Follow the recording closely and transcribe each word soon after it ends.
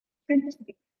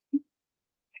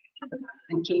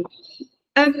Thank you.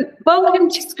 Welcome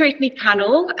to Scrutiny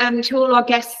Panel, to all our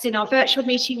guests in our virtual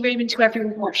meeting room and to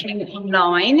everyone watching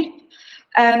online.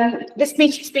 This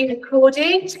meeting is being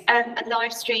recorded and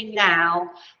live streamed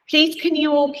now. Please can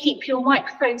you all keep your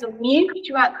microphones on mute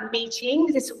throughout the meeting.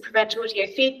 This will prevent audio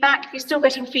feedback. If you're still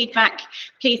getting feedback,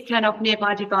 please turn off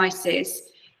nearby devices.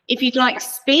 If you'd like to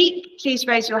speak, please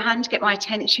raise your hand to get my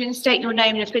attention. State your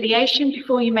name and affiliation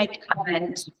before you make a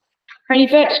comment. For any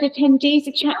virtual attendees,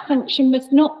 the chat function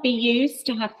must not be used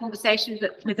to have conversations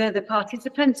with other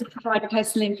participants or provide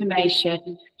personal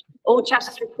information. All chat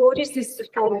is recorded. This is a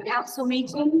formal council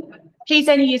meeting. Please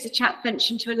only use the chat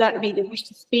function to alert me that wish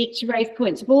to speak, to raise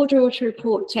points of order or to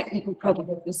report technical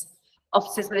problems.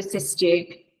 Officers will assist you.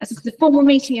 As this is a formal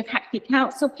meeting of Hackney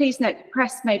Council, please note the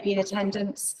press may be in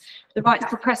attendance. The rights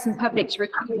for press and public to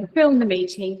record and film the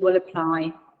meeting will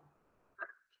apply.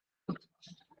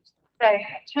 So,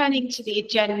 turning to the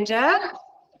agenda,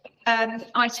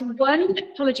 item 1,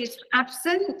 apologies for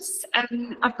absence.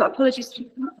 I've got apologies from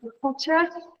Councillor Potter,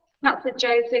 Councillor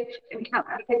Joseph and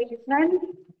Councillor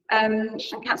Ferguson. And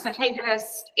Councillor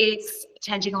Hayhurst is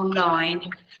attending online. Are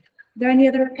there any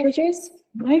other apologies?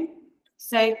 No?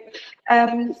 So,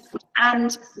 and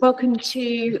welcome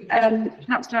to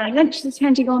Councillor Anne Lynch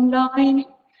attending online,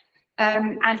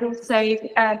 and also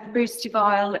Bruce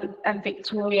Devile and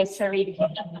Victoria Sariki.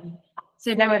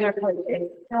 So no other apologies.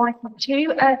 So item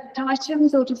 2,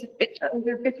 items, or just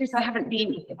because I haven't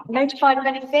been notified of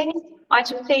anything.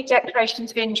 Item 3, declarations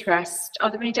of interest.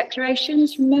 Are there any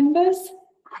declarations from members?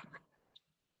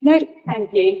 No,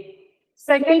 thank you.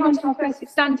 So going on to our first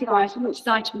substantive item, which is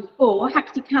item 4,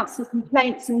 Hackney Council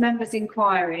complaints and members'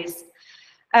 inquiries.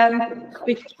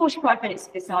 We've got 45 minutes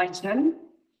for this item.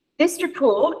 This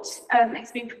report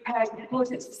has been prepared in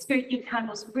accordance with the Scrutiny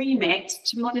Panel's remit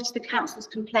to monitor the Council's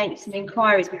complaints and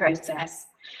inquiries process.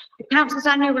 The Council's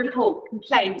annual report,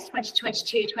 Complaints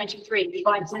 2022-23,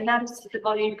 provides an analysis of the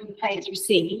volume of complaints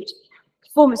received,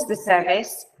 performance of the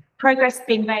service, progress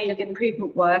being made of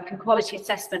improvement work and quality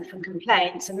assessment from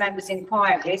complaints and members'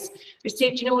 inquiries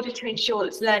received in order to ensure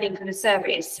that learning from the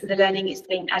service and the learning is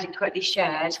being adequately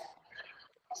shared.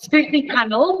 Scrutiny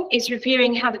Panel is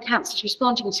reviewing how the Council is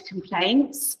responding to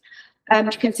complaints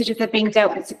to consider if they're being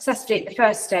dealt with successfully at the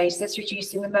first stage, thus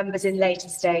reducing the numbers in the later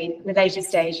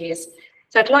stages.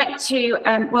 So I'd like to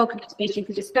welcome to the meeting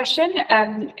for discussion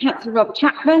Councillor Rob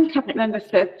Chapman, Cabinet Member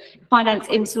for Finance,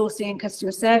 Insourcing and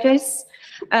Customer Service,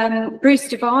 Bruce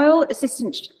Devile,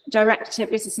 Assistant Director,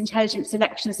 Business Intelligence,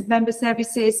 Elections and Member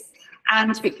Services,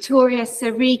 and Victoria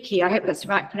Sariki, I hope that's the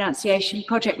right pronunciation,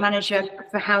 Project Manager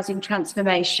for Housing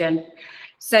Transformation.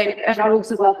 So, and I'll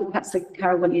also welcome Councillor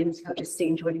Carol Williams, who I've just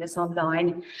seen joining us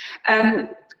online.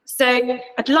 So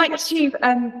I'd like to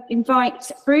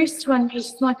invite Bruce to unmute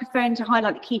his microphone to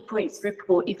highlight the key points of the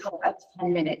report. You've got up to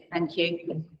 10 minutes. Thank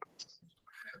you.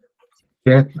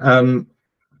 Yeah,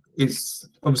 it's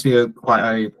obviously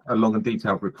quite a long and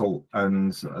detailed report,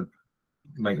 and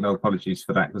make no apologies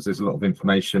for that because there's a lot of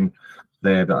information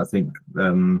there that I think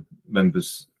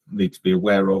members need to be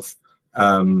aware of.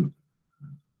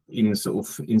 In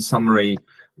summary,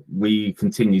 we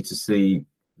continue to see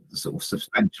sort of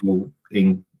substantial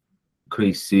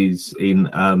increases in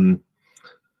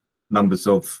numbers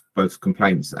of both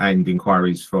complaints and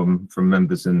inquiries from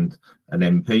members and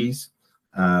MPs.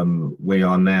 We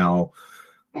are now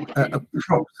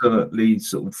approximately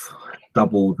sort of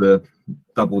double the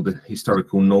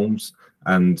historical norms,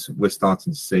 and we're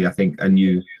starting to see, I think, a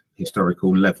new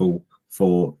historical level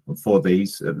for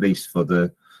these, at least for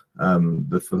the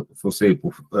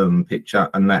foreseeable picture,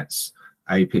 and that's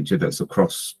a picture that's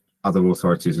across other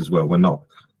authorities as well. We're not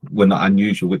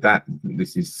unusual with that.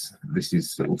 This is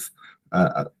sort of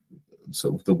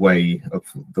the way of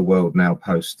the world now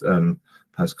post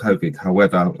COVID.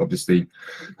 However, obviously,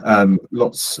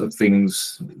 lots of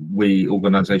things we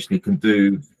organisationally can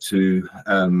do to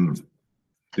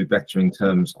do better in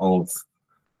terms of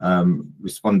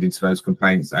responding to those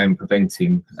complaints and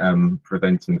preventing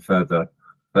further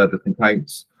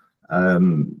complaints.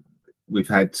 We've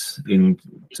had in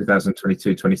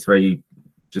 2022-23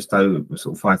 just over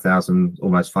sort of 5,000,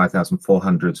 almost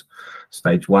 5,400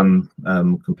 stage 1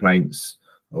 complaints,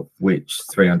 of which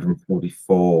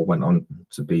 344 went on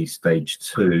to be stage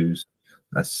 2s.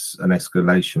 That's an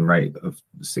escalation rate of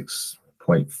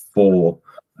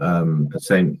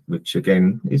 6.4%, which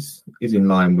again is in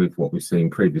line with what we've seen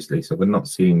previously. So we're not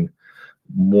seeing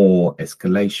more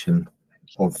escalation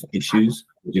of issues,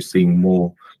 we're just seeing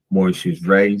more issues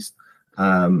raised.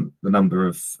 The number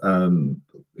of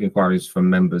inquiries from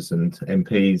members and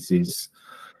MPs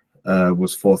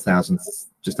was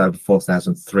just over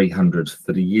 4,300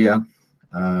 for the year.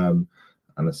 And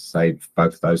as I say,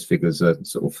 both of those figures are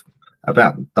sort of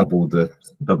about double the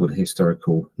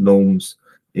historical norms.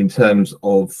 In terms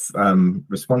of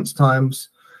response times,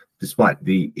 despite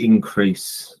the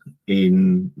increase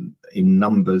in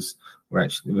numbers,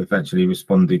 we've actually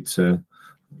responded to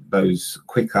those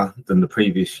quicker than the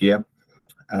previous year.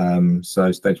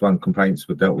 So stage 1 complaints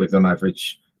were dealt with on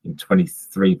average in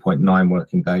 23.9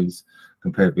 working days,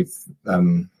 compared with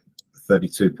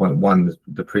 32.1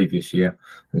 the previous year,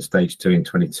 and stage 2 in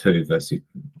 22 versus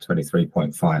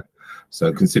 23.5.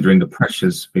 So considering the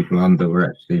pressures people are under, we're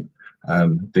actually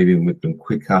dealing with them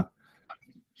quicker.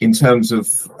 In terms of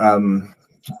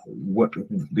what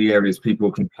the areas people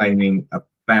are complaining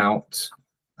about,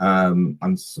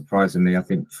 unsurprisingly, I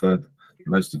think for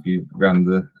most of you around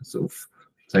the sort of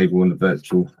table and the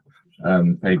virtual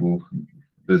table,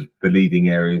 the leading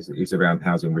areas is around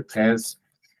housing repairs,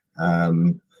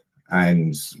 and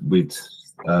we'd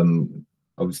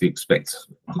obviously expect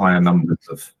higher numbers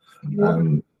of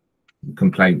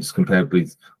complaints compared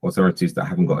with authorities that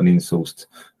haven't got an in-sourced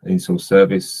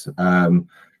service.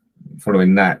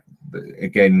 Following that,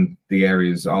 again, the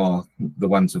areas are the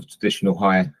ones of traditional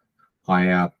higher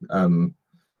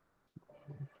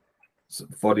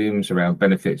volumes around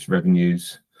benefits,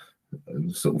 revenues,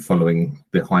 sort of following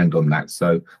behind on that.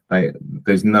 So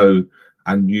there's no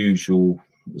unusual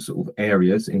sort of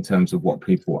areas in terms of what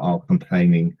people are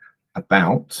complaining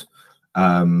about.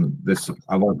 I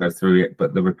won't go through it,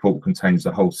 but the report contains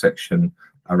a whole section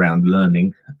around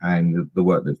learning and the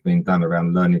work that's being done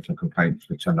around learning from complaints,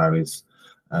 which I know is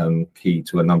key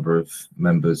to a number of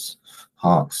members'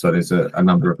 hearts. So there's a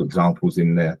number of examples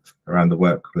in there around the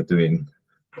work we're doing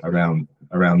around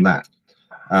that.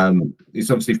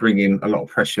 It's obviously bringing a lot of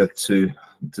pressure to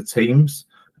teams,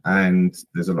 and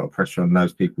there's a lot of pressure on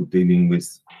those people dealing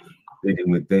with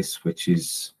this, which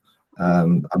is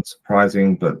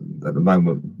unsurprising. But at the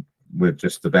moment, we're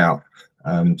just about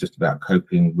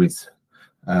coping with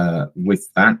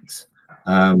that.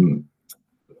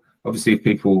 Obviously, if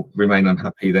people remain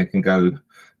unhappy, they can go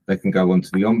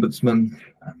onto the ombudsman.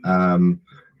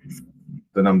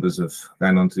 The numbers of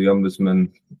going onto the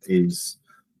ombudsman has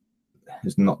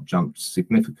not jumped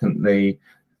significantly,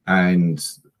 and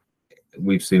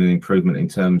we've seen an improvement in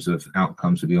terms of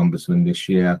outcomes of the ombudsman this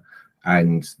year,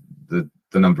 and the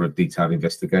number of detailed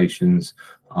investigations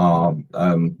are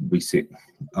we sit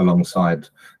alongside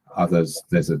others.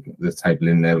 There's a table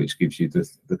in there which gives you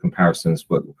the comparisons,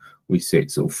 but we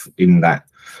sit sort of in that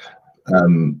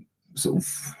sort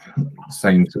of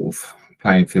same sort of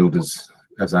playing field as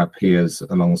our peers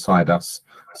alongside us.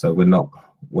 So we're not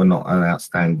an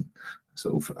outstanding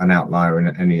sort of an outlier in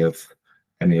any of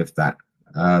that.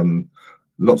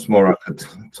 Lots more I could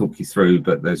talk you through,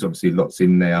 but there's obviously lots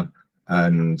in there,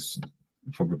 and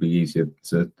probably easier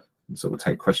to sort of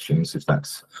take questions if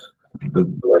that's the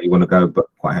way you want to go, but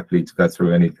quite happily to go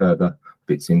through any further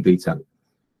bits in detail.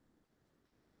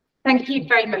 Thank you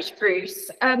very much, Bruce.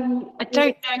 I don't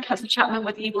know, Councillor Chapman,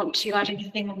 whether you want to add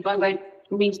anything by way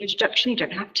of means of introduction. You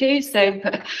don't have to. So,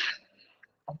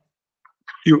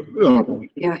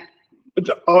 yeah.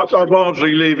 I'd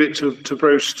largely leave it to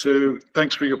Bruce to.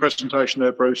 Thanks for your presentation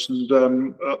there, Bruce, and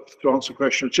to answer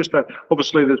questions. Just that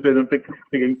obviously there's been a big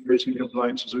increase in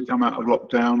complaints as we come out of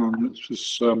lockdown, and it's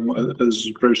just, as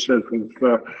Bruce said, we've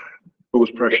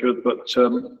always pressured, but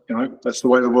you know, that's the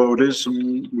way the world is,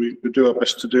 and we do our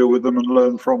best to deal with them and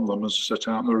learn from them, as set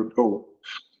out in the report.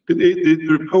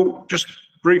 The report, just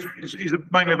brief, is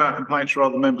mainly about complaints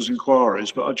rather than members'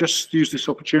 inquiries, but I just use this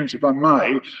opportunity, if I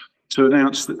may, to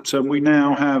announce that we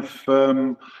now have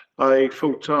a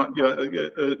full-time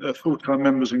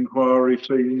members' inquiry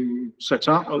team set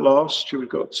up at last. We've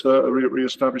got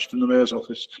re-established in the Mayor's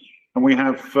office, and we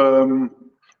have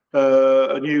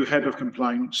a new head of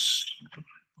complaints,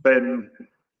 Ben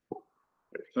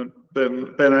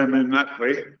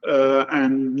Amin-Natwi,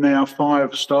 and now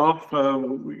 5 staff,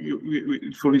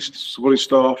 fully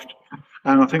staffed.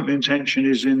 And I think the intention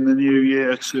is in the new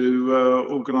year to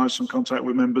organise some contact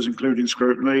with members, including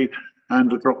Scrutiny,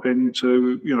 and a drop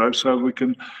into, you know, so we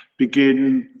can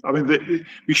begin. I mean,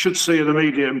 we should see an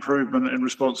immediate improvement in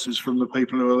responses from the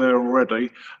people who are there already,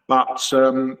 but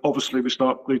obviously we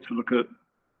need to look at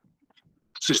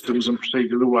systems and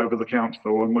procedures all over the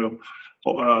council, and we'll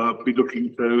be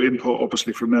looking to input,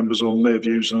 obviously, from members on their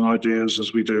views and ideas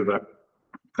as we do that.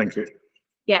 Thank you.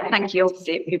 yeah, thank you.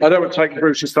 Obviously, I don't want to take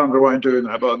Bruce's thunder away in doing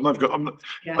that, but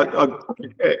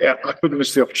I couldn't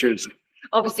miss the opportunity.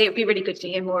 obviously it'd be really good to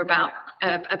hear more about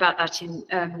that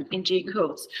in due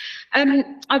course.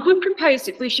 I would propose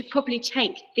that we should probably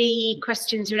take the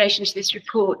questions in relation to this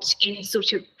report in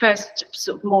sort of first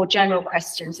sort of more general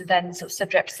questions and then sort of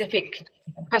subject specific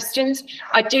questions.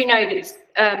 I do know that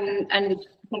and I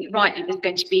think rightly there's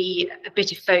going to be a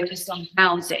bit of focus on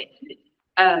housing.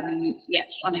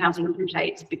 On housing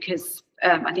complaints, because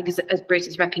I think as Bruce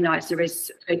has recognised, there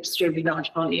is an extremely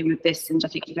large volume of this, and I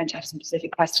think you're going to have some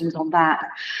specific questions on that.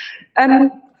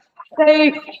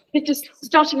 So just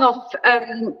starting off,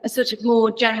 a sort of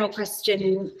more general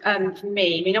question from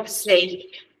me. I mean, obviously,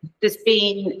 there's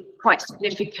been quite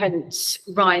significant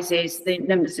rises, the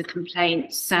numbers of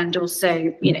complaints, and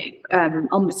also,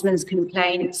 ombudsman's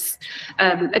complaints.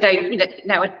 Although,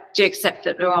 now I do accept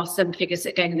that there are some figures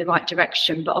that are going in the right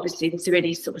direction, but obviously there's a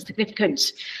really sort of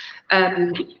significant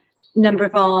number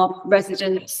of our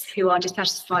residents who are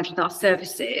dissatisfied with our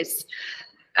services.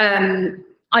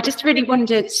 I just really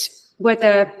wondered what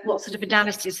sort of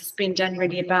analysis has been done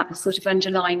really about the sort of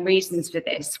underlying reasons for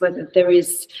this, whether there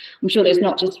is, I'm sure there's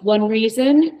not just one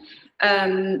reason,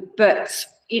 and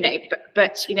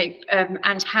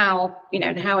how,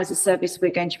 and how as a service we're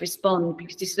going to respond,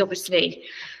 because this is obviously,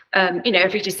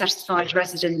 every dissatisfied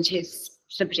resident is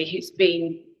somebody who's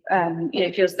been,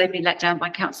 feels they've been let down by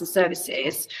council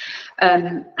services,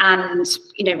 and,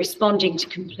 responding to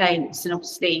complaints, and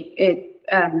obviously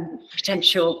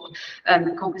potential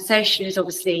compensation is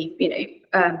obviously,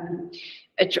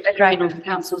 a drain on the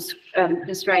council's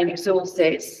constrained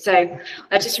resources. So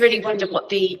I just really wonder what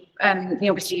the,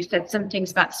 obviously you said some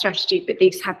things about strategy, but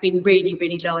these have been really,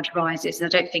 really large rises, and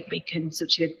I don't think we can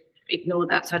sort of ignore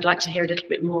that. So I'd like to hear a little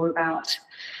bit more about,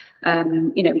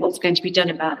 what's going to be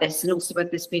done about this, and also whether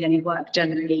there's been any work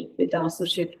done really with our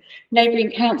sort of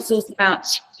neighbouring councils about,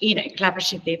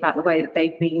 collaboratively about the way that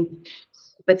they've been,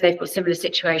 but they've got similar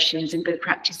situations and good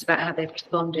practice about how they've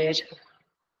responded.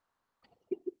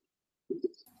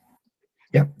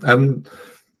 Yeah,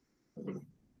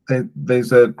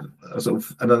 there's a sort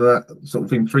of another sort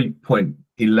of in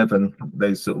 3.11.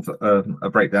 There's sort of a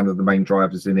breakdown of the main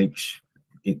drivers in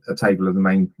a table of the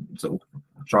main sort of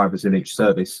drivers in each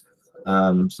service.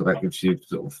 So that gives you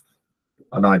sort of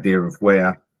an idea of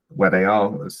where they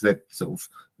are. As that sort of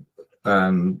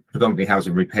predominantly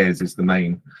housing repairs is the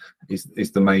main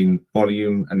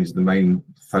volume and is the main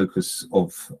focus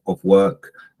of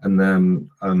work. And then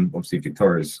obviously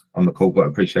Victoria's on the call, but I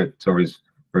appreciate Victoria's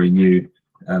very new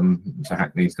to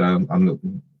Hackney, so I'm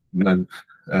not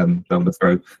don't want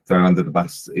to throw under the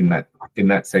bus in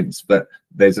that sense. But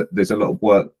there's a lot of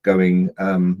work going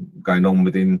on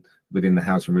within the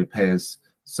housing repairs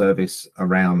service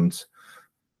around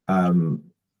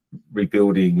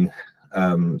rebuilding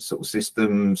sort of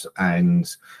systems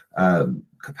and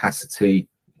capacity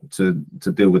to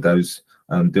deal with those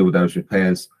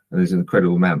repairs. And there's an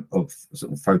incredible amount of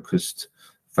sort of focused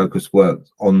work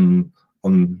on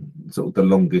sort of the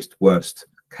longest, worst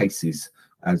cases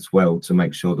as well, to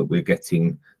make sure that we're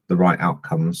getting the right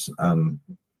outcomes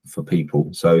for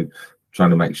people. So trying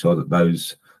to make sure that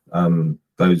those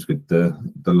with the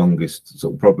longest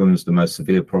sort of problems, the most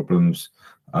severe problems,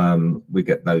 we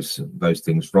get those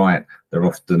things right. They're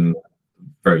often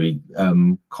very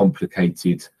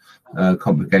complicated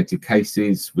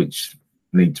cases, which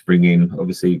need to bring in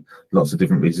obviously lots of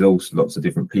different resources, lots of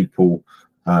different people,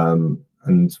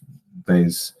 and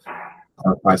there's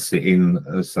I sit in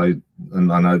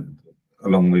and I know,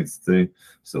 along with the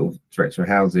sort of director of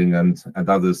housing and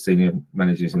other senior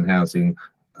managers in housing,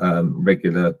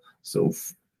 regular sort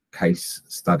of case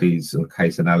studies and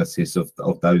case analysis of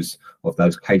those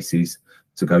cases,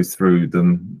 to go through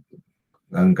them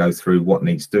and go through what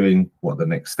needs doing, what are the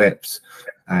next steps,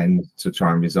 and to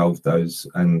try and resolve those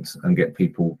and get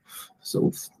people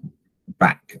sort of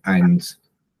back and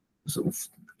sort of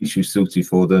issues sorted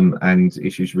for them and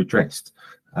issues redressed.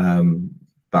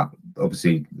 But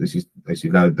obviously, as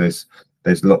you know, there's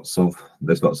lots of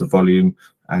volume,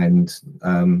 and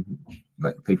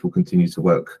like people continue to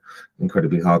work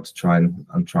incredibly hard to try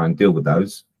and deal with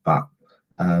those. But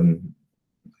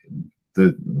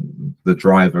the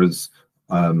drivers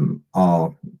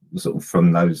are sort of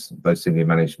from those senior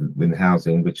management in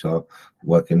housing, which are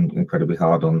working incredibly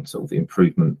hard on sort of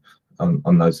improvement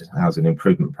on those housing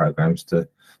improvement programs to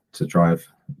drive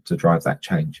that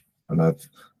change. And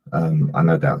I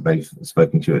no doubt they've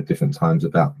spoken to you at different times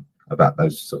about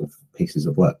those sort of pieces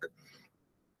of work.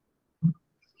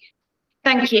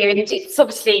 Thank you. And it's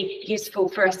obviously useful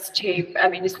for us to, I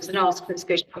mean, this was an ask for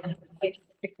discussion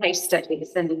case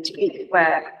studies, and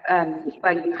where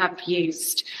you have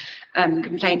used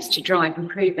complaints to drive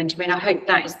improvement. I mean, I hope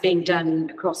that is being done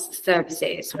across the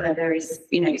services where there is,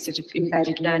 you know, sort of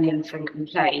embedded learning from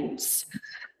complaints.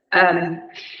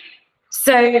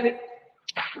 So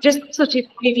just sort of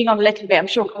moving on a little bit, I'm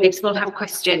sure colleagues will have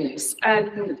questions.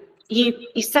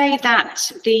 You say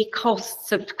that the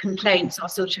costs of complaints are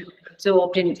sort of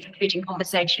absorbed in, including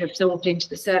conversation, absorbed into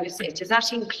the services. Does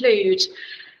that include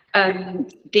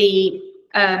the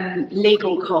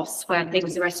legal costs where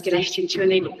things are escalated to a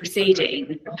legal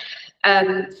proceeding?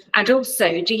 And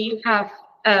also, do you have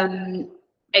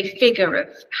a figure of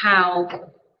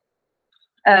how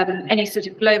any sort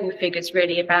of global figures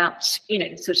really about, you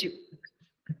know, sort of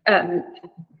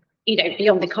you know,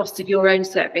 beyond the cost of your own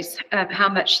service, how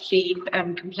much the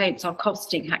complaints are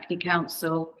costing Hackney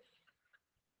Council?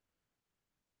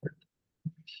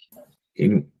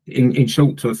 In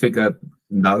short, to a figure,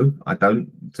 no, I don't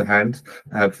to hand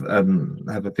have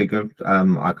a figure.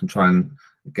 I can try and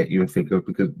get you a figure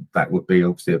because that would be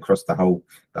obviously across the whole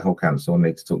council. I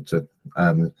need to talk to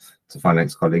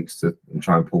finance colleagues to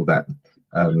try and pull that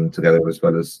together, as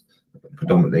well as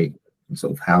predominantly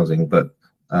sort of housing. But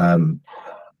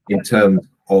in terms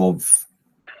of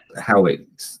how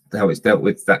it's dealt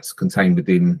with, that's contained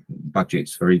within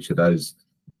budgets for each of those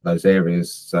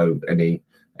areas. So any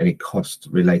cost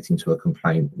relating to a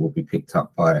complaint will be picked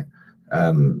up by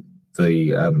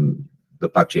the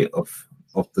budget of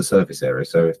the service area.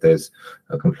 So if there's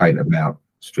a complaint about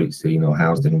street scene or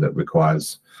housing that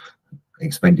requires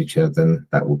expenditure, then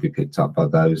that will be picked up by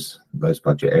those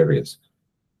budget areas.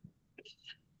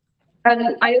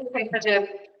 I also had a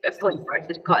point where I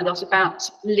said quite a lot about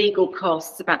legal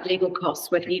costs,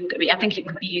 whether you, I think it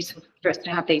could be useful for us to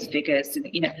have these figures,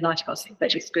 you know, the light costs,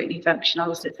 budget scrutiny function. I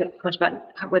also said quite about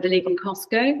where the legal costs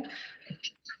go.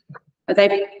 Are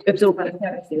they absorbed by the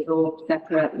services or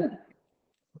separate?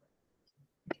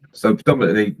 So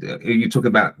predominantly, are you talking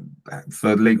about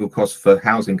for legal costs for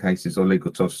housing cases or legal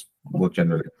costs more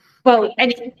generally? Well,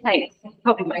 any complaints,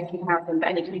 probably making housing, but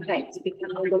any complaints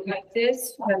because legal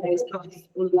cases, those costs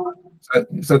will not.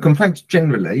 So complaints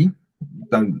generally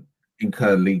don't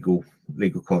incur legal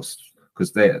costs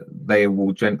because there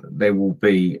will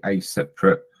be a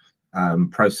separate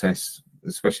process,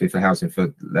 especially for housing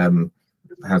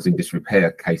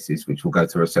disrepair cases, which will go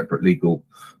through a separate legal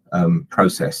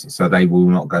process. So they will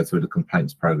not go through the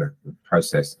complaints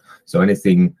process. So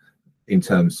anything in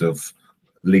terms of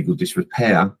legal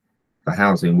disrepair for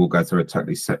housing will go through a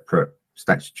totally separate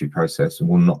statutory process and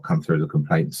will not come through the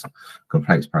complaints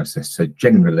process. So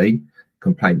generally,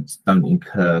 complaints don't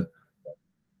incur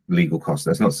legal costs.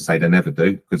 That's not to say they never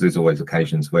do, because there's always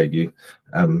occasions where you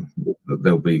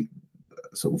there'll be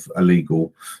sort of a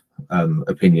legal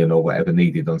opinion or whatever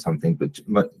needed on something.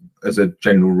 But as a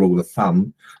general rule of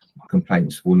thumb,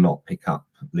 complaints will not pick up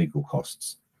legal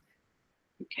costs.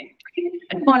 Okay.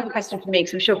 And final question for me,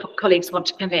 because I'm sure colleagues want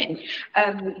to come in.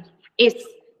 Is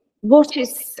what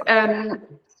is, I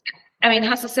mean,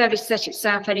 has the service set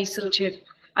itself any sort of,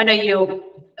 I know you're,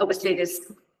 obviously there's,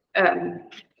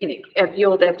 you know,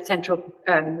 you're the central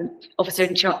officer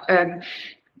in charge,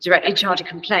 directly in charge of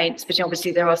complaints, but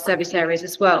obviously there are service areas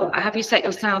as well. Have you set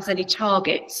yourselves any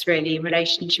targets really in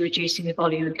relation to reducing the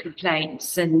volume of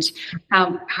complaints, and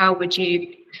how would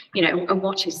you, you know, and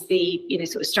what is the, you know,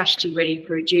 sort of strategy really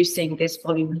for reducing this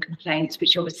volume of complaints,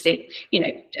 which obviously, you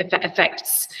know,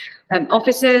 affects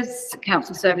officers,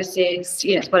 council services,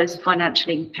 you know, as well as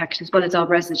financial impact, as well as our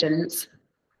residents?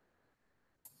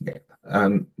 Yeah.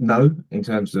 No, in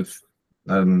terms of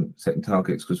setting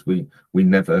targets, because we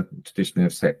never traditionally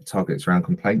have set targets around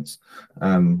complaints.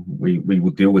 We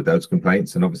will deal with those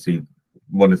complaints and obviously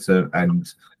monitor and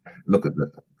look at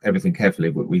everything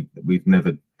carefully, but we've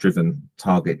never driven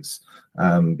targets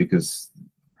because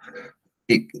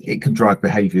it can drive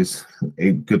behaviours,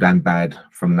 good and bad,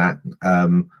 from that.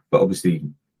 But obviously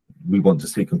we want to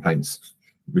see complaints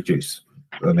reduce.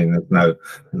 I mean, there's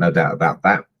no doubt about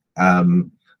that.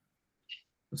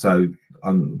 So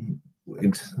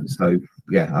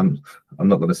yeah, I'm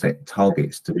not going to set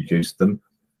targets to reduce them,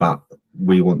 but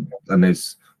we want, and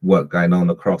there's work going on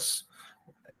across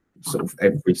sort of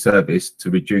every service to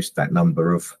reduce that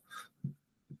number of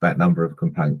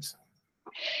complaints.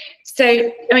 So,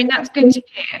 I mean, that's good to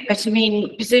hear, but I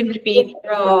mean, presumably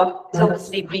there are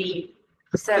obviously be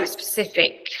service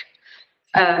specific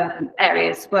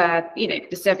areas where, you know,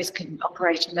 the service can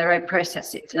operate in their own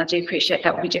processes, and I do appreciate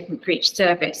that will be different for each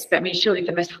service, but I mean, surely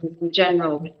there must be some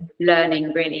general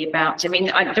learning really about, I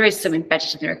mean, there is some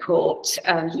embedded in the report,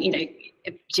 you know,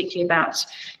 particularly about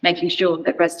making sure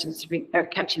that residents are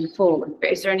kept informed,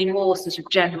 but is there any more sort of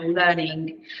general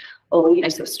learning or, you know,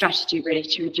 sort of strategy really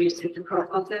to reduce it across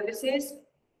our services?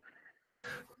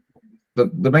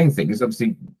 the main thing is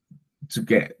obviously to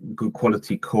get good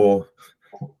quality core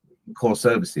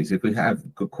services. If we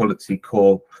have good quality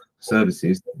core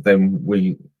services, then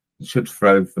we should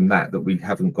throw from that we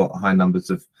haven't got high numbers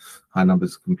of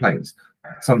complaints.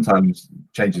 Sometimes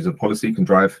changes of policy can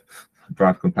drive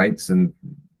complaints, and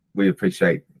we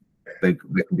appreciate there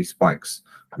can be spikes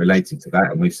related to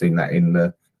that, and we've seen that in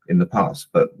the past.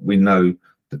 But we know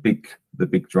the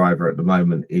big driver at the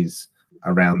moment is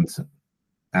around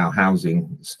our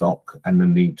housing stock and the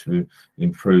need to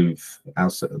improve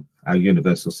our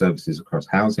universal services across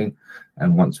housing.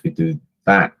 And once we do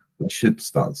that, we should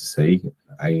start to see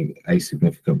a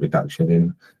significant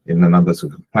reduction in the numbers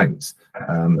of complaints.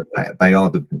 They are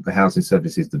the housing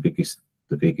service is the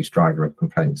biggest driver of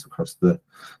complaints across the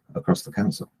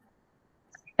council.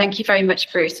 Thank you very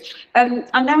much, Bruce.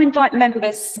 I'll now invite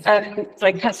members.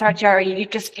 Sorry, Councillor Jerry,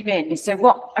 you've just come in. So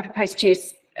what I propose to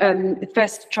is the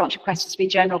first tranche of questions to be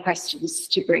general questions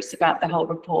to Bruce about the whole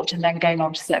report, and then going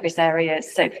on to service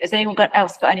areas. So has anyone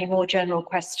else got any more general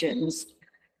questions?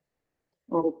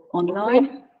 Or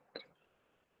online?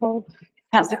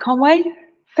 Councillor Conway.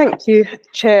 Thank you,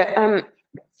 Chair.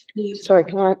 Sorry,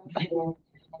 can I?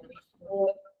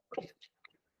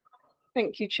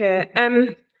 Thank you, Chair.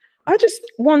 I just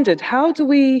wondered, how are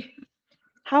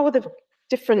the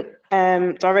different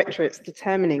directorates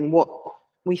determining what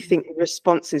we think the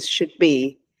responses should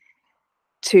be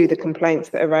to the complaints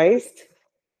that are raised?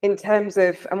 In terms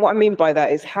of, and what I mean by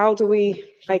that is, how do we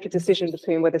make a decision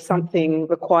between whether something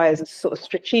requires a sort of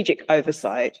strategic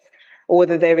oversight, or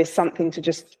whether there is something to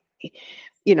just,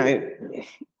 you know,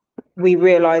 we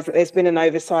realise that there's been an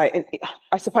oversight? And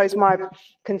I suppose my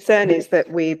concern is that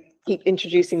we keep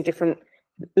introducing different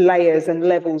layers and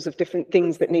levels of different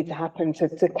things that need to happen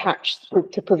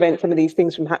to prevent some of these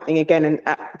things from happening again. And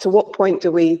to what point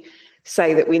do we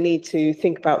say that we need to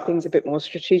think about things a bit more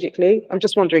strategically? I'm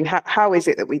just wondering, how is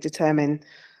it that we determine,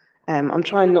 I'm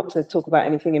trying not to talk about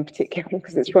anything in particular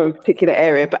because it's from a particular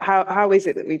area, but how is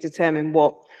it that we determine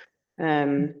what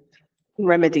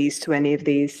remedies to any of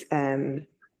these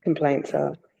complaints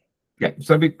are? Yeah,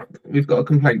 so we've got a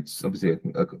complaints, obviously,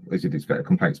 as you'd expect, a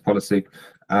complaints policy,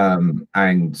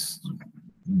 and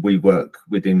we work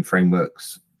within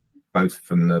frameworks both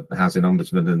from the Housing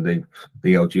Ombudsman and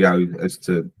the LGO as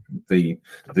to the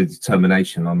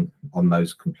determination on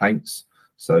those complaints.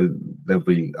 So there'll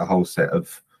be a whole set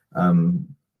of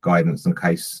guidance and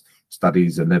case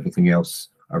studies and everything else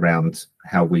around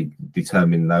how we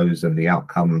determine those and the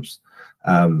outcomes.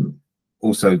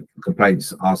 Also,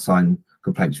 complaints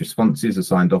responses are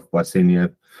signed off by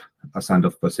senior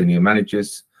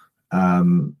managers.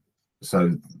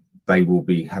 So they will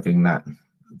be having that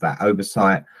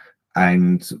oversight,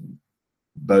 and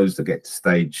those that get to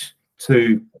stage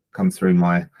 2 come through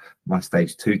my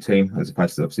stage 2 team, as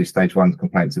opposed to obviously stage 1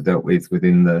 complaints are dealt with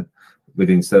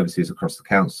within services across the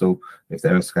council. If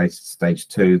they're escalated to stage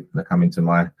 2, they come into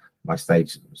my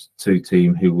stage 2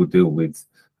 team, who will deal with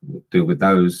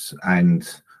those,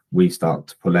 and we start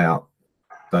to pull out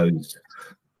those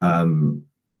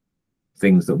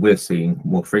things that we're seeing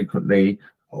more frequently,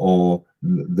 or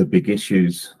the big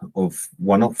issues of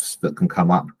one-offs that can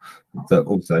come up that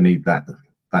also need that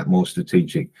more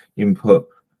strategic input.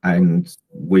 And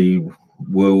we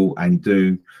will and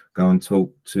do go and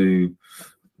talk to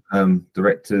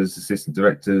directors, assistant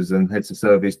directors and heads of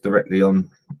service directly on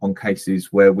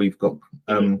cases where we've got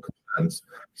concerns.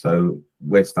 So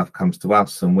where stuff comes to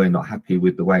us and we're not happy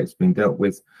with the way it's been dealt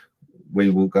with, we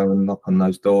will go and knock on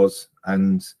those doors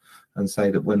and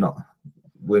say that we're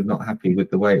not happy with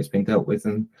the way it's been dealt with,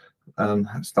 and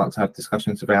start to have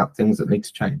discussions about things that need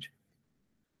to change.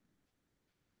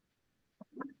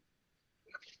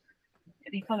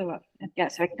 Any follow-up? Yeah,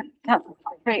 so that's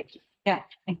great. Yeah, I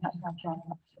think that's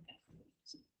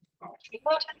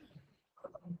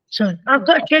So I've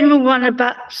got a general one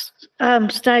about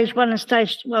stage 1 and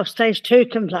stage 2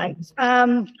 complaints.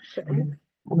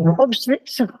 Obviously,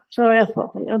 sorry, I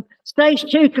thought stage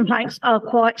 2 complaints are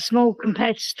quite small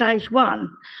compared to stage 1.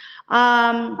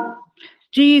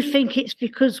 Do you think it's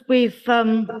because we've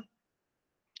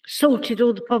sorted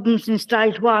all the problems in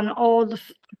stage 1, or the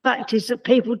fact is that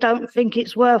people don't think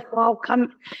it's worthwhile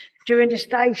coming during the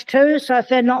stage 2? So if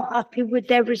they're not happy with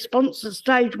their response at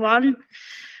stage 1,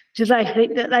 do they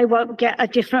think that they won't get a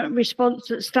different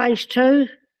response at stage 2?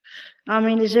 I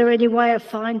mean, is there any way of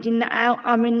finding that out?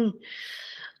 I mean,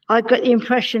 I got the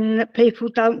impression that people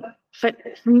don't,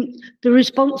 the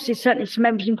responses certainly to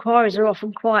members' inquiries are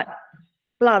often quite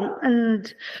blunt,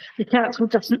 and the council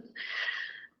doesn't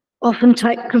often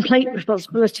take complete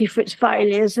responsibility for its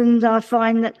failures. And I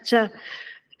find that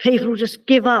people just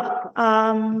give up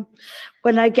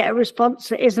when they get a response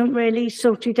that isn't really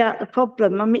sorted out the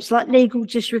problem. I mean, it's like legal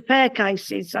disrepair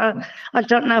cases. I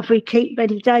don't know if we keep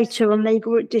any data on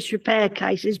legal disrepair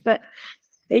cases, but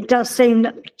it does seem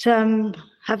that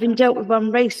having dealt with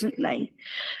one recently,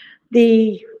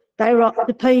 the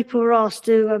people were asked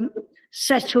to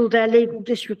settle their legal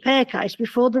disrepair case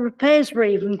before the repairs were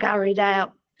even carried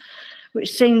out,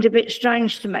 which seemed a bit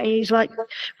strange to me. He's like,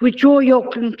 withdraw your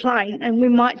complaint and we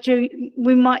might deal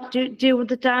with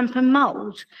the damp and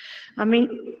mould. I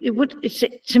mean,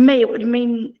 to me,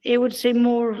 it would seem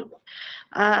more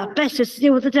better to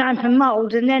deal with the damp and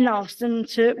mould and then ask them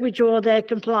to withdraw their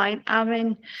complaint. I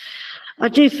mean, I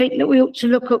do think that we ought to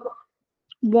look at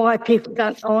why people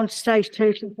don't go on stage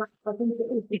 2. I think it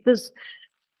is because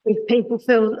if people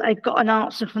feel that they've got an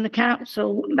answer from the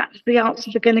council, that's the answer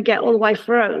they're going to get all the way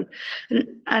through.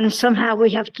 And somehow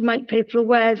we have to make people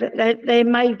aware that there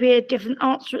may be a different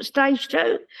answer at stage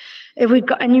 2. If we've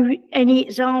got any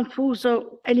examples or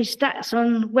any stats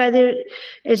on whether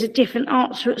there's a different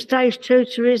answer at stage 2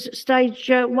 to is at stage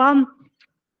 1.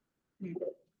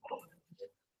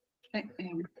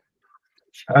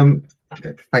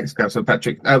 Thanks, Councillor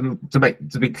Patrick.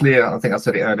 To be clear, I think I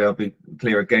said it earlier, I'll be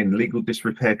clear again, legal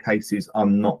disrepair cases are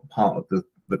not part of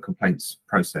the complaints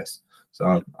process.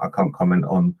 So I can't comment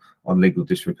on legal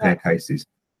disrepair cases.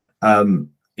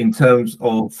 In terms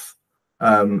of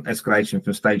escalation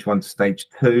from stage 1 to stage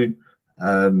 2,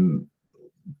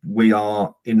 we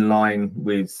are in line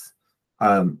with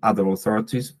other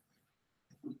authorities.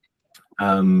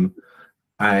 And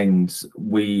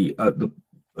we,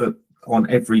 on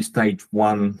every stage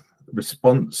 1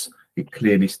 response, it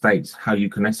clearly states how you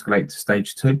can escalate to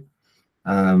stage 2.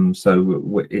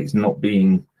 So it's not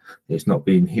being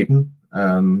hidden.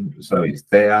 So it's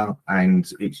there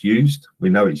and it's used. We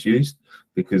know it's used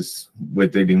because we're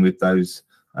dealing with those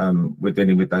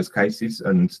cases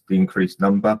and the increased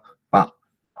number, but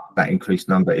that increased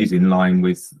number is in line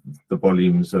with the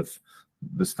volumes of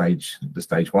the stage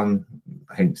 1,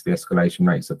 hence the escalation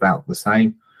rate's about the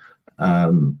same.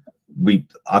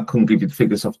 I couldn't give you the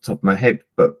figures off the top of my head,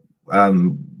 but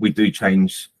we do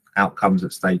change outcomes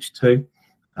at stage 2,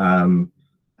 and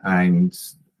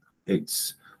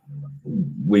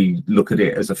we look at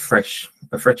it as a fresh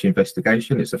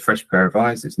investigation. It's a fresh pair of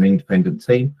eyes. It's an independent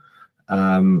team,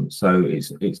 so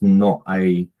it's not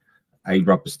a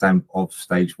rubber stamp of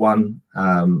stage 1.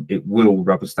 It will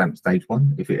rubber stamp stage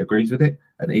 1 if it agrees with it,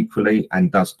 and equally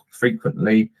and does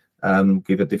frequently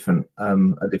give a different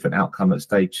outcome at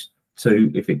stage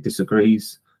 2 if it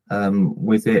disagrees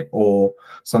with it, or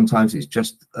sometimes it's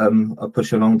just a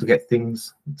push along to get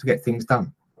things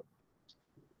done.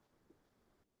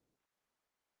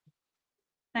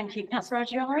 Thank you, Councillor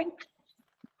Ajari.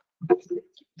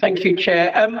 Thank you,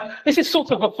 Chair. This is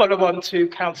sort of a follow-on to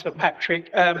Councillor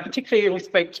Patrick, particularly in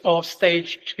respect of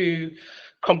stage 2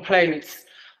 complaints.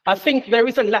 I think there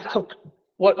is a lack of,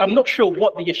 well, I'm not sure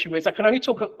what the issue is. I can only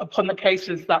talk upon the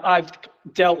cases that I've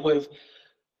dealt with.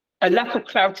 A lack of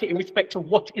clarity in respect to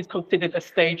what is considered a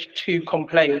stage 2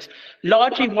 complaint.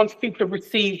 Largely, once people have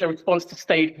received a response to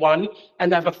stage 1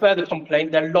 and have a further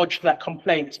complaint, they'll lodge that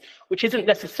complaint, which isn't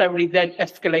necessarily then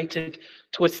escalated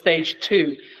to a stage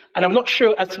 2. And I'm not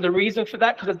sure as to the reason for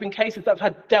that, because there's been cases that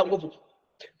I've dealt with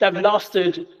that have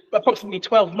lasted approximately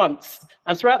 12 months.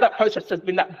 And throughout that process, there's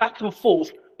been that back and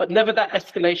forth, but never that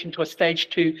escalation to a stage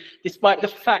 2, despite the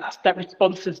fact that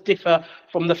responses differ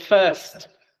from the first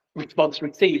response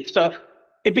received. So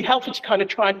it'd be helpful to kind of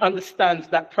try and understand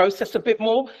that process a bit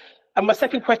more. And my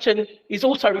second question is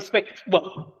also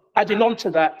adding on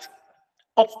to that,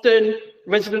 often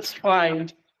residents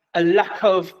find a lack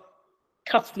of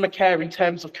customer care in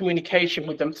terms of communication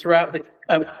with them throughout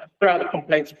the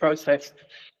complaints process.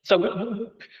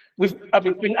 So we've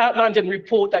been outlined in the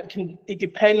report that it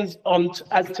depends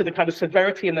as to the kind of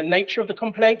severity and the nature of the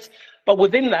complaints. But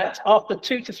within that, after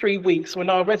 2 to 3 weeks, when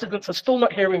our residents are still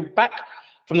not hearing back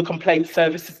from the complaint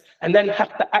services and then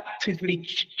have to actively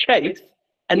chase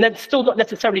and then still not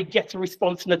necessarily get a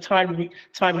response in a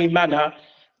timely manner,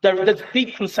 there's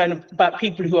deep concern about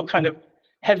people who are kind of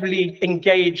heavily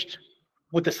engaged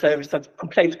with the service and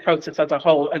complaints process as a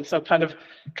whole. And so kind of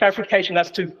clarification as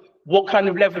to what kind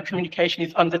of level of communication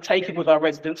is undertaken with our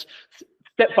residents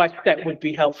step by step would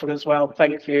be helpful as well.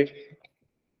 Thank you.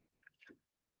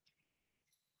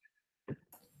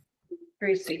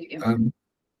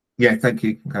 Yeah, thank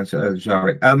you, Councillor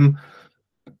Ajari.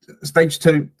 Stage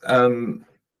 2,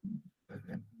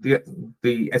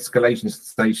 the escalation to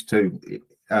stage 2.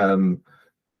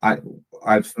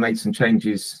 I've made some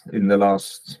changes in the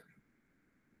last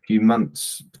few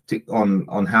months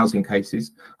on housing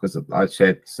cases, because I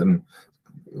shared some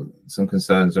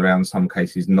concerns around some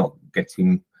cases not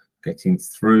getting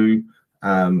through,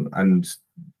 and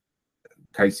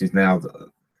cases now that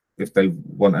if they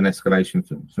want an escalation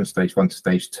from stage 1 to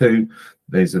stage 2,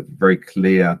 there's a very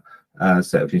clear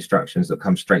set of instructions that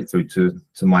come straight through to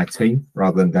my team,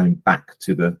 rather than going back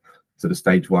to the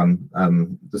stage 1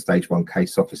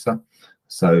 case officer.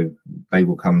 So they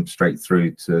will come straight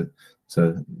through to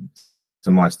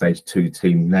my stage 2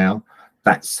 team now.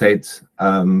 That said,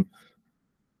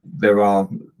 there are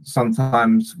some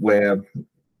times where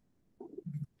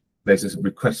there's a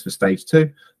request for stage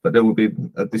 2, but there will be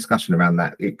a discussion around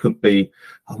that. It could be,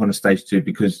 I want a stage 2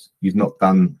 because you've not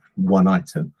done one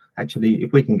item. Actually,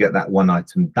 if we can get that one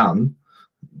item done,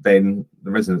 then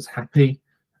the resident's happy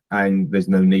and there's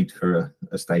no need for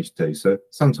a stage 2. So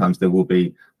sometimes there will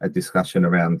be a discussion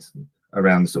around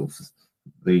sort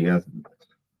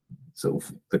of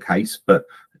the case, but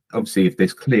obviously if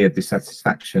there's clear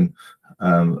dissatisfaction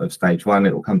of stage 1,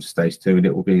 it will come to stage 2 and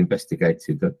it will be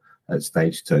investigated at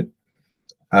stage 2.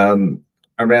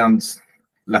 Around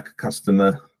lack of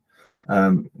customer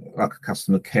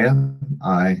care,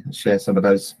 I share some of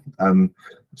those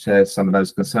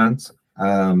concerns.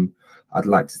 I'd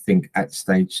like to think at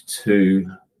stage 2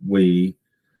 we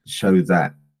show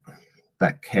that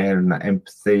care and that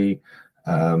empathy.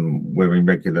 We're in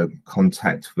regular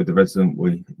contact with the resident.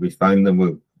 We phone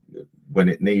them when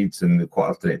it needs, and quite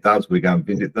often it does. We go and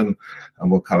visit them,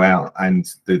 and we'll go out and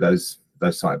do those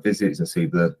site visits and see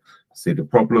the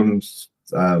problems,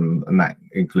 and that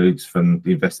includes from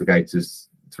the investigators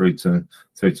through to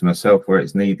myself where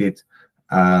it's needed.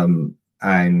 But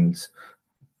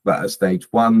at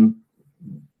stage 1,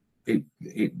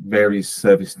 it varies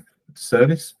service to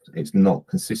service. It's not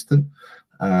consistent.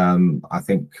 I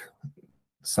think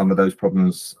some of those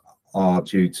problems are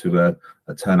due to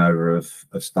a turnover of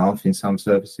staff in some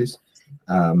services,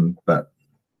 but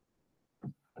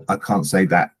I can't say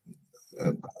that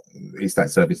is that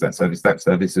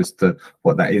service as to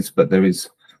what that is. But there is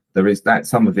that.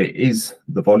 Some of it is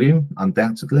the volume,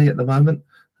 undoubtedly, at the moment,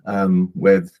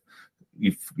 where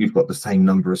you've got the same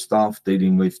number of staff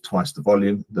dealing with twice the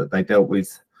volume that they dealt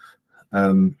with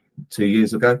 2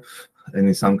 years ago, and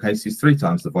in some cases 3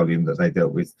 times the volume that they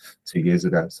dealt with 2 years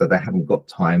ago. So they haven't got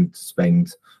time to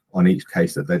spend on each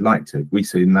case that they'd like to. We've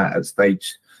seen that at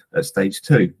stage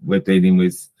 2. We're dealing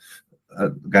with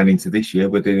going into this year,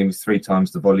 we're dealing with 3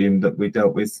 times the volume that we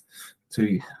dealt with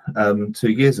 2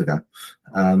 years ago.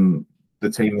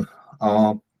 The team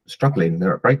are struggling;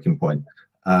 they're at breaking point,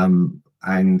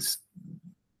 and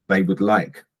they would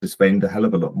like to spend a hell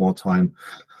of a lot more time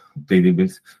dealing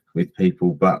with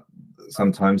people, but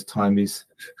sometimes time is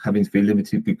having to be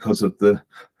limited because of the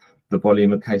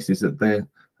volume of cases that they're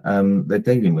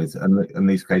dealing with, and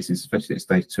these cases, especially at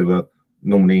stage 2, are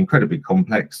normally incredibly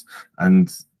complex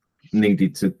and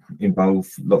needed to involve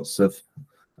lots of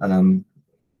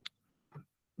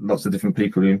different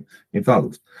people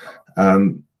involved.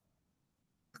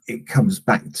 It comes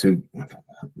back to,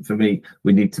 for me,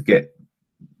 we need to get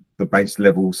the base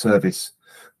level service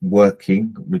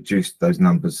working, reduce those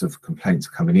numbers of complaints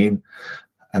coming in,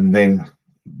 and then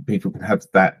people can have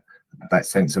that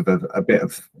sense of a bit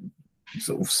of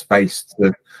sort of space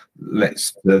to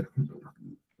let's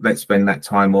spend that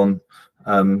time on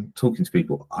talking to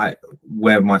people.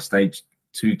 Where my stage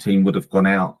 2 team would have gone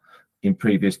out in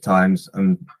previous times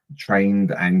and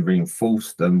trained and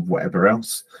reinforced and whatever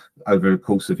else over the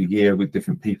course of a year with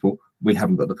different people, we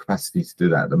haven't got the capacity to do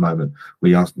that at the moment.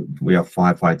 We are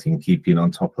firefighting, keeping on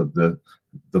top of the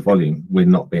volume. We're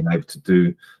not being able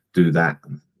to do that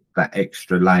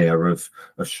extra layer of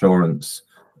assurance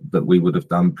that we would have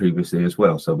done previously as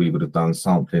well. So we would have done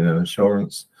sampling and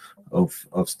assurance of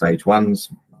stage 1s.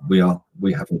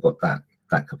 We haven't got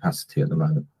that capacity at the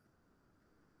moment.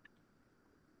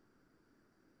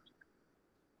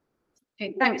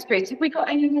 Okay, thanks, Bruce. Have we got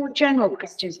any more general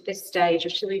questions at this stage, or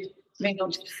should we move on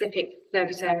to specific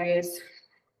service areas?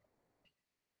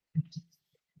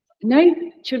 No?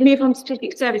 Should we move on to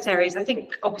specific service areas? I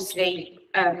think obviously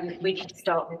we need to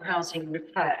start with housing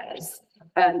repairs.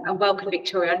 And welcome,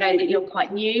 Victoria. I know that you're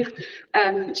quite new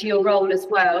to your role as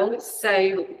well,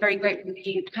 so very grateful for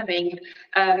you coming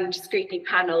to Scrutiny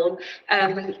Panel.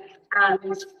 And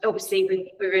obviously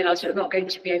we realise we're not going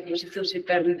to be able to sort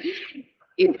of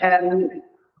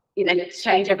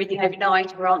change everything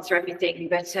overnight or answer everything,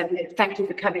 but thank you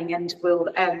for coming, and we'll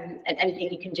and anything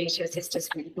you can do to assist us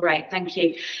would be great. Thank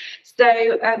you. So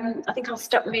I think I'll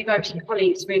move over to your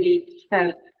colleagues really,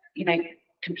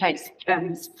 complaints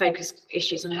focused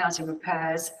issues on housing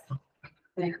repairs.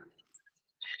 Yeah.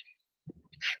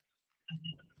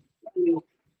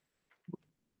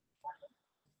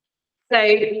 So,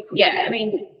 yeah, I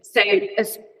mean, so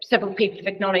as several people have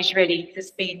acknowledged, really,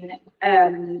 there's been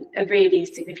a really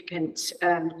significant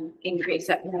increase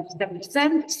at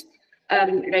 7%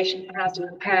 in relation to housing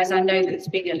repairs. I know there's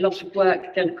been a lot of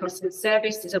work done across the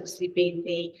service. There's obviously been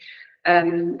the,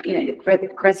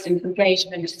 resident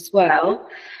engagement as well.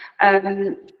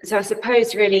 So I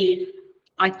suppose, really,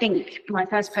 I think my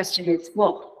first question is,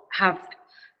 what have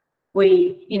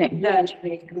we, learned from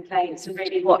these complaints, and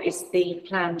really what is the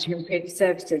plan to improve the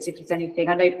services, if there's anything?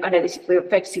 I know this, we're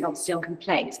focusing obviously on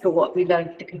complaints, but what have we learned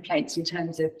from the complaints in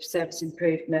terms of service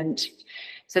improvement?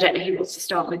 So I don't know who wants to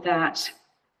start with that.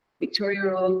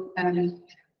 Victoria or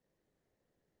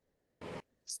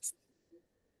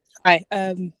Hi,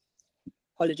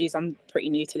 apologies, I'm pretty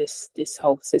new to this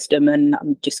whole system, and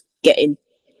I'm just getting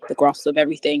the grasp of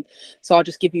everything. So I'll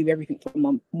just give you everything from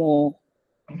a more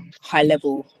high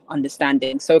level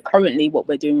understanding. So currently what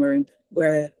we're doing,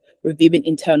 we're reviewing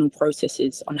internal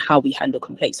processes on how we handle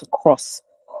complaints across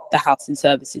the housing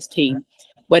services team.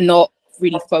 We're not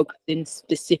really focusing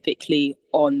specifically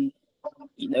on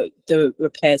the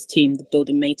repairs team, the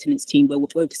building maintenance team, where we're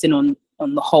focusing on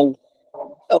the whole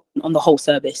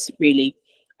service, really,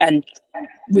 and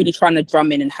really trying to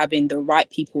drum in and having the right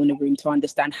people in the room to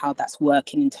understand how that's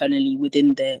working internally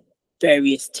within the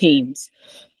various teams.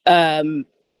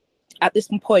 At this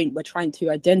point, we're trying to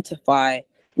identify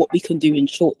what we can do in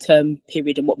short-term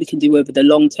period and what we can do over the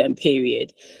long-term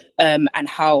period, and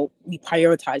how we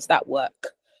prioritize that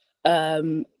work.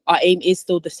 Our aim is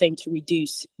still the same, to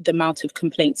reduce the amount of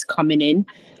complaints coming in,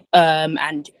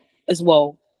 and as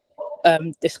well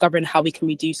discovering how we can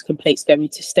reduce complaints going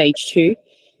to stage 2.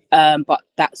 But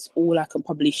that's all I can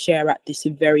probably share at this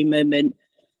very moment.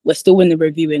 We're still in the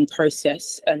reviewing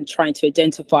process and trying to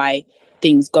identify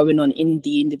things going on in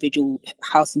the individual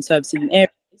housing services and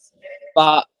areas,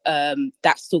 but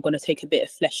that's still going to take a bit of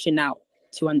fleshing out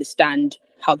to understand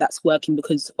how that's working,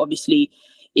 because obviously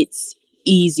it's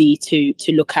easy to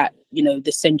look at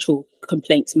the central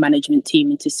complaints management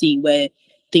team and to see where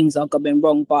things are going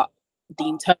wrong, but the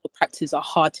internal practices are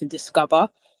hard to discover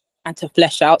and to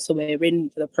flesh out. So we're in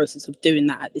the process of doing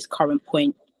that at this current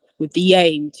point, with the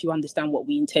aim to understand what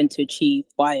we intend to achieve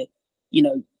by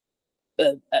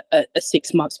a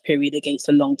 6 months period against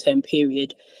a long-term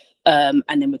period, and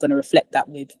then we're going to reflect that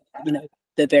with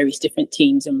the various different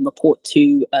teams and report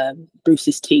to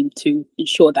Bruce's team to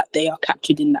ensure that they are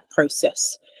captured in that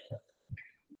process.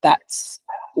 That's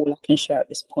all I can share at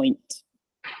this point.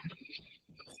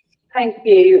 Thank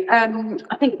you.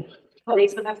 I think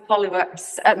colleagues will have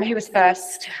follow-ups. Who was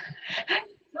first?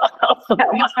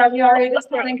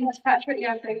 Patrick,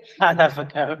 yeah, I'll have a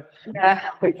go. Yeah.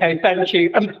 Okay, thank you.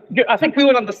 I think we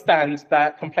all understand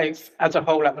that complaints as a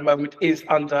whole at the moment is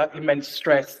under immense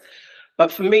stress.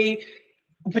 But for me,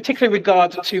 particularly with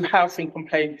regard to housing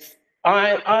complaints,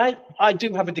 I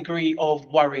do have a degree of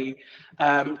worry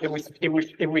with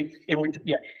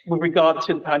regard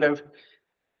to kind of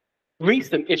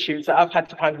recent issues that I've had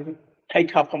to kind of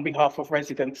take up on behalf of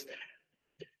residents.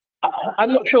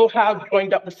 I'm not sure how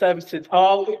joined up the services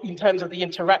are in terms of the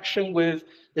interaction with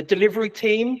the delivery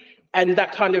team and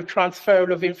that kind of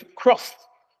transfer of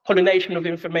cross-pollination of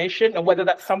information, and whether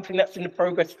that's something that's in the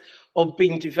progress of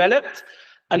being developed.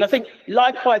 And I think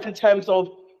likewise in terms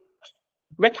of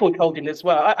record holding as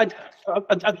well. I'm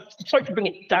sorry to bring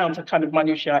it down to kind of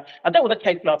minutiae. I dealt with a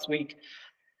case last week.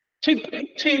 Two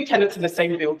tenants in the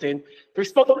same building. The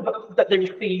responses that they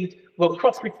received were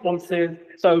cross responses.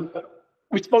 So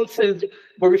responses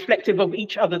were reflective of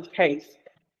each other's case,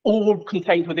 all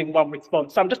contained within one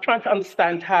response. So I'm just trying to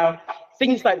understand how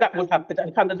things like that would happen,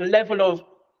 and kind of the level of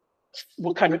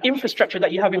what kind of infrastructure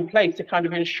that you have in place to kind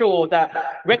of ensure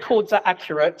that records are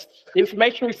accurate, the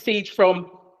information received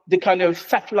from the kind of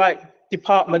satellite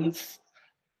departments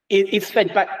is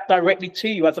fed back directly to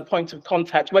you as a point of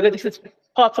contact. Whether this is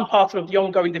part and parcel of the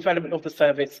ongoing development of the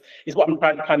service is what I'm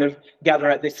trying to kind of gather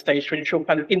at this stage, to ensure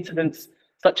kind of incidents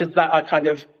such as that are kind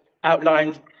of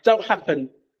outlined don't happen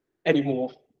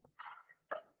anymore.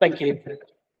 Thank you.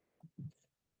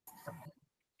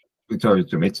 Victoria, do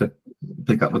you want me to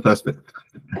pick up the first bit?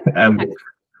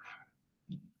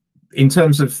 In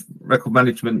terms of record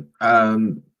management,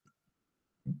 the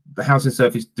housing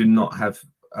service do not have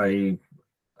a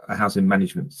housing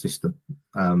management system,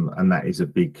 and that is a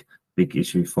big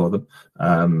issue for them.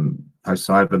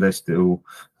 Post-cyber,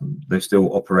 they're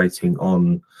still operating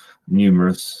on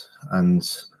numerous, and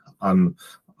I'm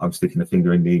sticking a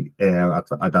finger in the air.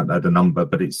 I don't know the number,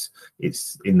 but it's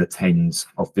in the tens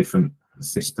of different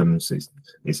systems.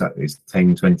 It's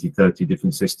 10, 20, 30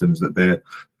 different systems that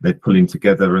they're pulling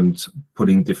together and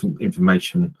putting different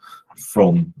information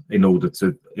from in order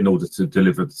to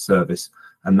deliver the service,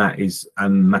 and that is a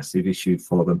massive issue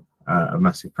for them, a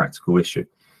massive practical issue.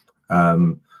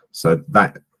 So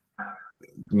that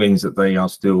means that they are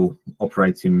still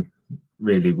operating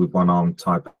really with one arm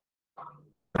tied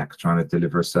back, trying to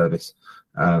deliver a service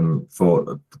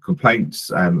for complaints,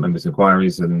 members'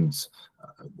 inquiries, and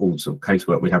all sort of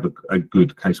casework. We have a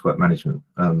good casework management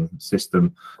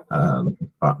system,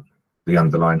 but the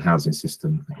underlying housing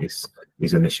system is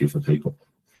an issue for people.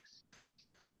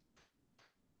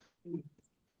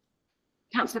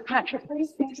 Councillor Patrick,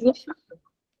 please.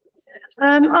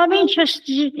 I'm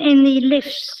interested in the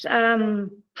lifts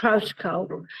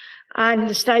protocol and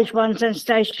the stage 1s and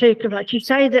stage 2 complaints. You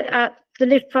say that the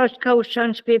lift protocol is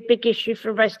shown to be a big issue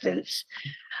for residents,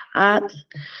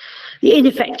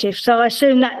 ineffective. So I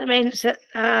assume that means that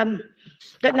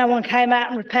that no one came out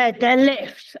and repaired their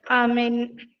lift. I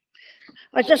mean,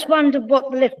 I just wondered what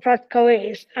the lift protocol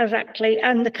is exactly,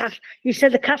 and you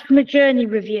said the customer journey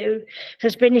review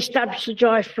has been established to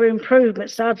drive for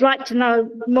improvements. So I'd like to know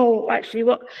more actually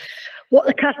what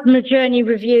the customer journey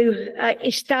review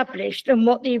established and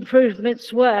what the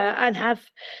improvements were, and have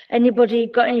anybody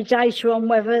got any data on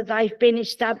whether they've been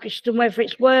established and whether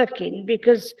it's working?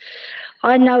 Because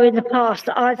I know in the past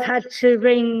that I've had to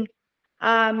ring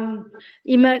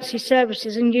emergency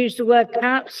services and use the word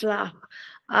counsellor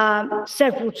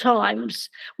several times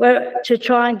to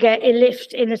try and get a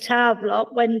lift in a tower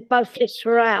block when both lifts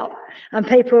were out, and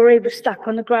people were either stuck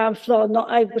on the ground floor,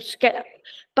 not able to get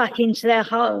back into their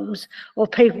homes, or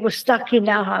people were stuck in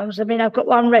their homes. I mean, I've got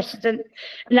one resident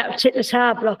in that particular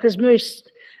tower block has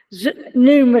missed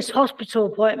numerous hospital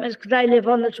appointments because they live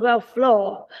on the 12th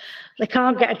floor. They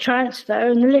can't get a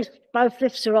transfer, and both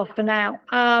lifts are off and out.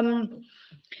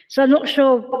 So I'm not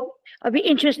sure. I'd be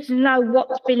interested to know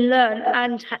what's been learned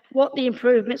and what the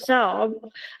improvements are,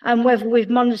 and whether we've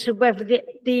monitored whether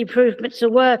the improvements are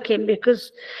working,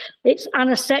 because it's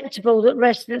unacceptable that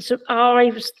residents are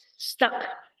either stuck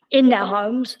in their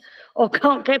homes or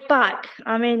can't get back.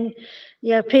 I mean,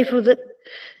 people that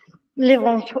live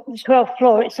on the 12th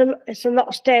floor, it's a lot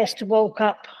of stairs to walk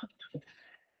up.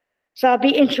 So I'd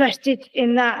be interested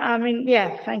in that. I mean,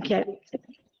 thank you.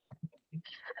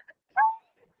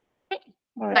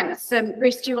 Thanks.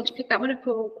 Bruce, do you want to pick that one up,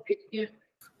 or yeah,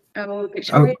 I was going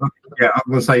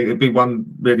to say it'd be one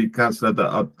really, councillor,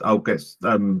 that I'll get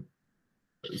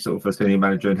sort of a senior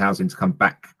manager in housing to come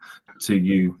back to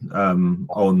you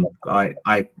on.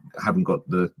 I haven't got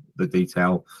the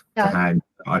detail to hand.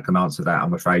 I can answer that,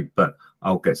 I'm afraid, but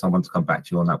I'll get someone to come back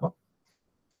to you on that one.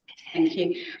 Thank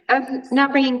you. Now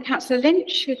bringing Councillor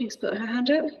Lynch, who thinks put her hand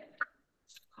up.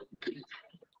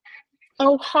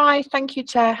 Oh, hi. Thank you,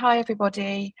 Chair. Hi,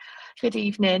 everybody. Good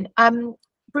evening.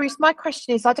 Bruce, my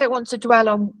question is, I don't want to dwell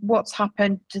on what's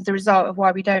happened as the result of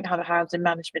why we don't have a housing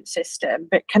management system,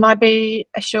 but can I be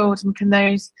assured, and can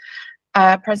those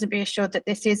present be assured, that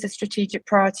this is a strategic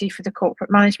priority for the corporate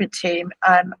management team?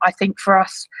 I think for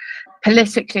us,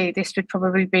 politically, this would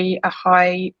probably be a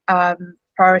high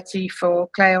priority for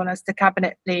Cleon as the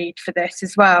cabinet lead for this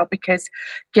as well, because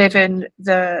given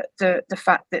the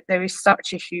fact that there is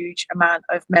such a huge amount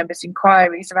of members'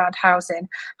 inquiries around housing,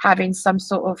 having some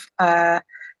sort of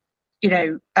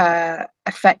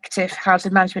effective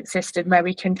housing management system where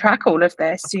we can track all of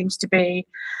this seems to be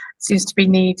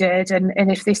needed.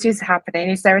 And if this is happening,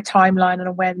 is there a timeline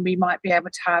on when we might be able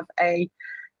to have an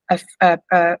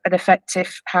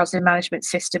effective housing management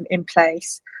system in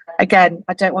place? Again,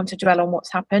 I don't want to dwell on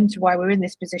what's happened, why we're in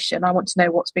this position. I want to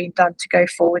know what's being done to go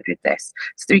forward with this,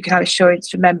 so that we can have assurance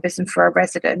for members and for our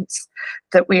residents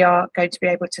that we are going to be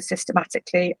able to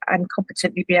systematically and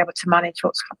competently be able to manage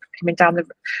what's coming down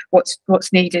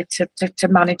what's needed to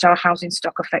manage our housing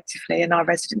stock effectively and our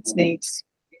residents' needs.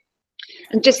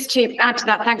 And just to add to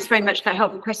that, thanks very much for that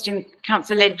helpful question,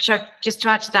 Councillor Lynch. Just to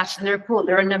add to that, in the report,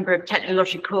 there are a number of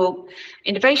technological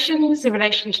innovations in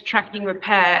relation to tracking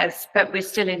repairs, but we're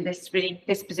still in this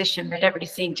position. We don't really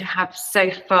seem to have so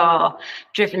far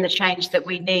driven the change that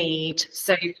we need.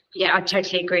 So, yeah, I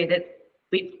totally agree that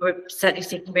we're certainly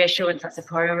seeking reassurance that's a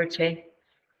priority.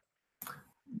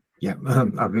 Yeah,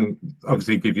 I can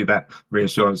obviously give you that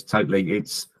reassurance totally.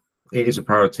 It is a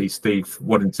priority. Steve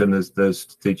Waddington, as the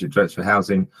Strategic Director for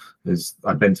Housing, has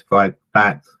identified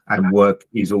that, and work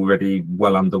is already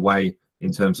well underway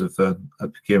in terms of a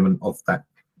procurement of that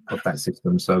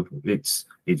system. So it's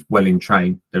well in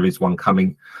train. There is one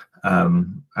coming,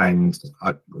 and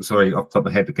sorry, off the top of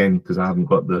my head again, because I haven't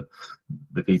got the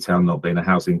detail. Not being a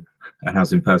housing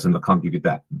person, I can't give you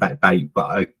that date,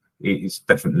 but it's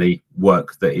definitely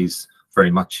work that is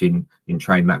very much in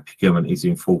train. That procurement is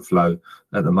in full flow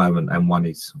at the moment, and one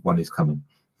is coming.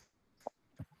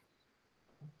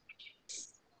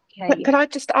 Okay. Could I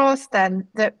just ask then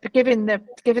that given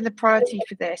the priority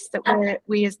for this, that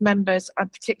we as members,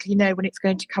 and particularly know when it's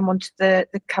going to come onto the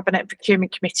Cabinet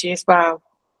Procurement Committee as well,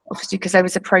 obviously because there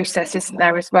was a process, isn't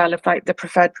there, as well, of like the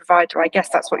preferred provider. I guess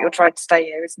that's what you're trying to say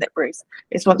here, isn't it, Bruce?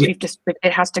 Is once we've just,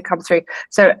 it has to come through.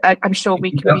 So I'm sure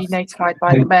we can be notified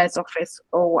by the Mayor's office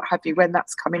or what have you when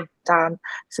that's coming down,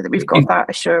 so that we've got that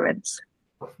assurance.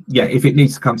 Yeah, if it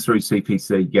needs to come through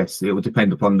CPC, yes, it will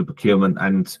depend upon the procurement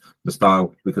and the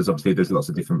style, because obviously there's lots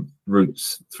of different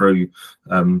routes through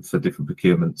for different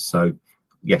procurements. So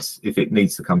yes, if it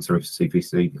needs to come through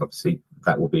CPC, obviously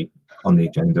that will be on the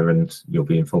agenda and you'll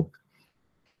be informed.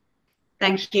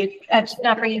 Thank you.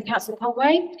 Now bringing Councillor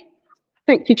Conway.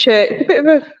 Thank you, Chair. It's a bit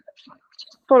of a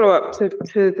follow-up to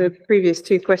the previous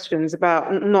two questions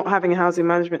about not having a housing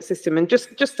management system. And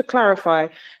just to clarify,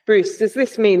 Bruce, does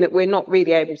this mean that we're not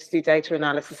really able to do data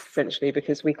analysis essentially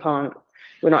because we're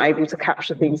not able to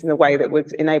capture things in the way that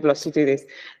would enable us to do this?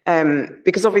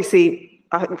 Because obviously,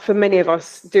 for many of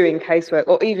us doing casework,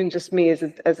 or even just me as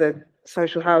a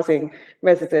social housing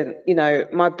resident, you know,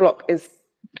 my block is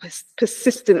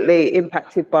persistently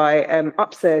impacted by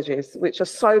upsurges, which are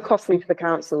so costly for the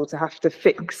council to have to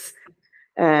fix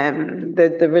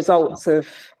the results of,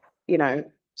 you know,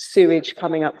 sewage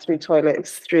coming up through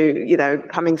toilets, through, you know,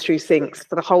 coming through sinks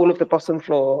for the whole of the bottom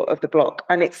floor of the block.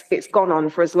 And it's gone on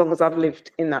for as long as I've lived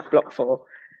in that block for.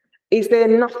 Is there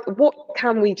enough? What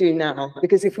can we do now?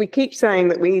 Because if we keep saying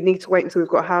that we need to wait until we've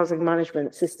got a housing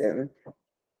management system,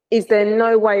 is there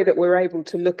no way that we're able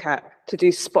to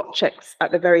do spot checks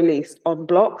at the very least on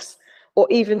blocks, or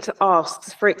even to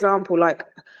ask, for example, like,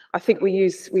 I think we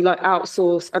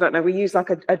outsource, I don't know, we use like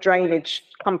a drainage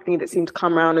company that seems to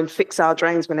come around and fix our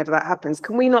drains whenever that happens.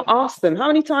 Can we not ask them, how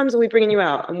many times are we bringing you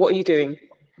out and what are you doing?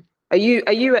 Are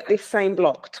you at this same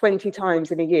block 20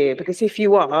 times in a year? Because if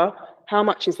you are, how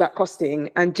much is that costing?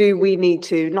 And do we need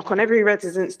to knock on every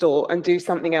resident's door and do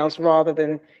something else rather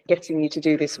than getting you to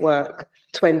do this work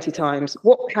 20 times?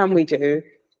 What can we do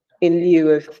in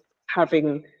lieu of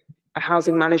having a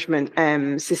housing management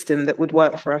system that would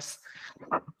work for us?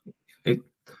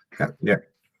 Yeah,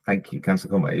 thank you,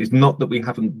 Councillor Conway. It's not that we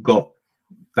haven't got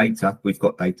data, we've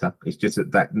got data. It's just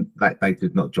that data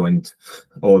is not joined,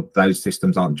 or those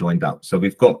systems aren't joined up. So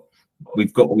we've got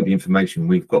all the information,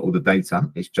 we've got all the data.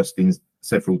 It's just in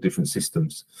several different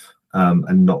systems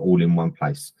and not all in one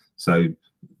place. So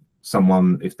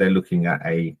someone, if they're looking at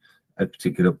a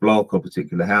particular block or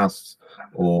particular house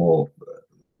or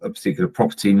a particular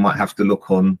property, might have to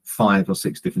look on 5 or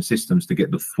 6 different systems to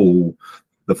get the full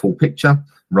picture,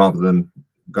 rather than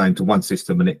going to one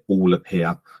system and it all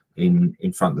appear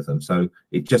in front of them. So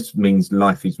it just means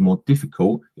life is more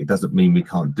difficult. It doesn't mean we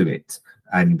can't do it,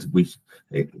 and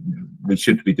we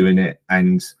should be doing it,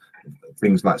 and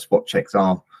things like spot checks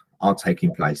are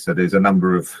taking place. So there's a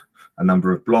number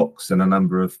of blocks and a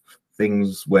number of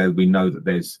things where we know that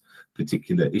there's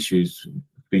particular issues,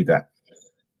 be that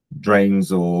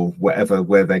drains or whatever,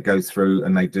 where they go through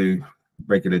and they do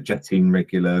regular jetting,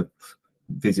 regular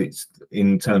visits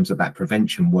in terms of that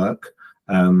prevention work,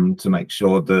 to make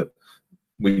sure that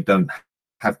we don't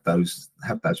have those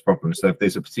problems. So if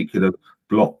there's a particular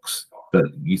blocks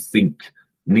that you think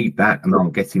need that and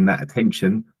aren't getting that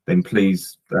attention, then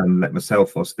please let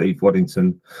myself or Steve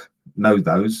Waddington know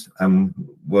those, and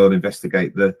we'll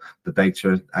investigate the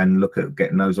data and look at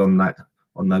getting those on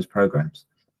those programs.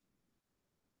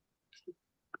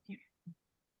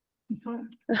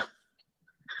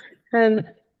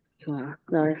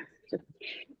 No.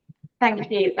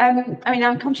 Thank you. I mean,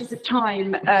 I'm conscious of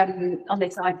time on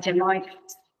this item. I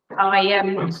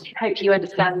hope you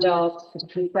understand our sort of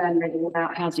concern really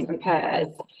about housing repairs.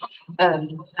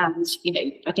 And, you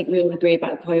know, I think we all agree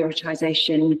about the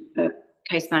prioritisation of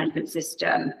case management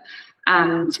system.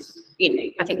 And, you know,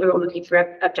 I think we're all looking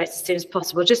for updates as soon as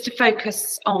possible. Just to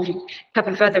focus on a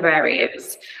couple of other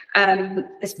areas,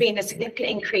 there's been a significant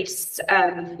increase,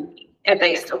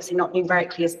 it's obviously not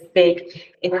numerically as big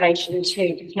in relation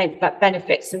to complaints about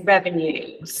benefits and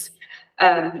revenues,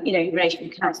 you know, in relation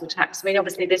to council tax. I mean,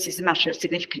 obviously this is a matter of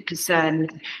significant concern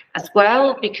as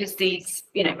well, because these,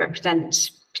 you know, represent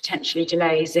potentially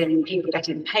delays in people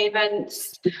getting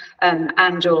payments,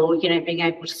 and or, you know, being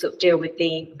able to sort of deal with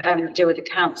the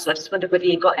council. I just wonder whether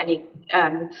you got any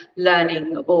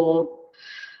learning or,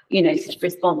 you know, sort of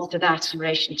response to that in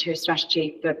relation to a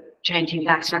strategy for changing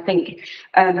that. And I think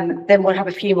then we'll have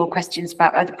a few more questions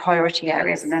about other priority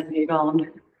areas and then move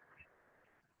on.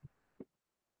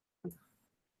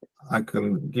 I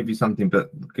can give you something,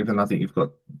 but given I think you've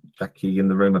got Jackie in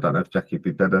the room, I don't know if Jackie would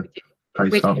be better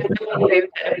placed.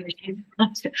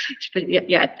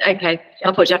 Yeah, okay.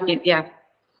 I'll put Jackie, yeah.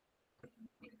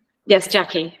 Yes,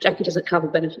 Jackie. Jackie doesn't cover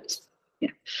benefits. Yeah.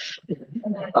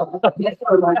 Yeah.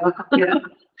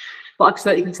 But I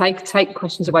certainly can take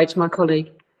questions away to my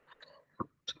colleague.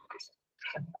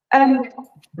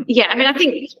 Yeah, I mean, I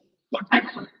think,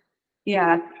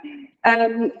 yeah.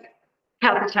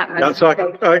 Councillor Chapman. Yeah, so I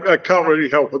can't really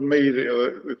help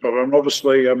immediately with the problem.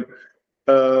 Obviously,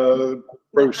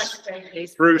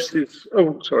 Bruce is,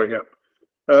 oh, sorry, yeah.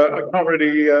 I can't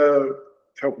really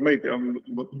help immediately on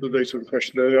the detail of the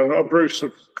question there. Bruce,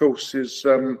 of course, is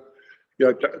done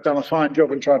a fine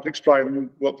job in trying to explain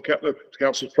what the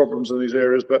council's problems in these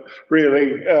areas, but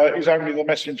really, he's only the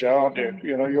messenger, aren't you?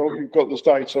 You know, you've got this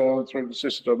data through the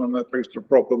system, and that brings the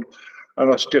problem.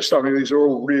 And I suggest, I mean, these are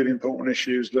all really important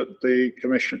issues that the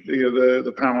commission,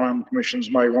 the panel and commissions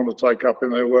may want to take up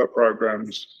in their work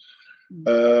programmes.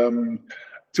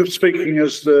 Speaking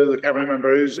as the cabinet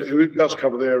member who does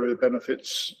cover the area of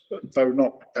benefits, though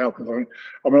not health and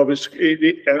I mean,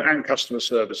 obviously, and customer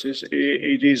services,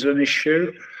 it is an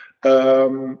issue,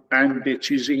 and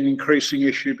it is an increasing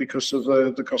issue because of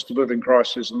the cost of living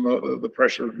crisis and the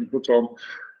pressure that we put on.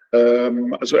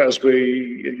 As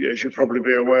you'll probably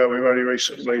be aware, we've only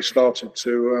recently started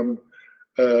to,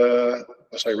 I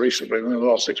say recently, in the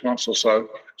last 6 months or so,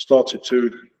 started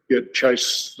to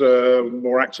chase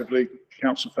more actively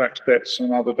council tax debts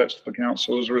and other debts to the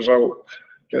council as a result,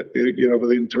 with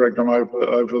the interregnum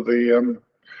over the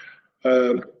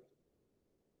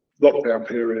lockdown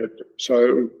period.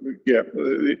 So yeah,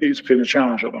 it's been a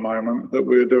challenge at the moment that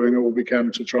we're doing all we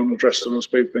can to try and address them and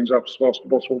speed things up as fast as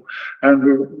possible.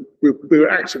 And we're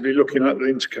actively looking at the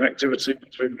interconnectivity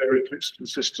between various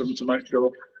systems to make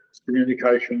sure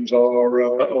communications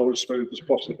are as smooth as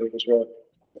possible as well.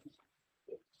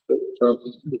 But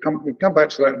we'll come back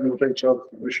to that in more detail.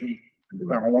 Which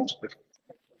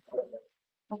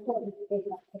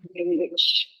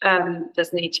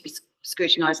does need to be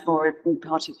scrutinised more in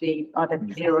part of the other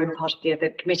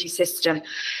committee system.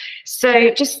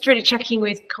 So just really checking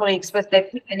with colleagues whether there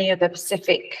are any other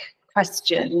specific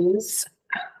questions.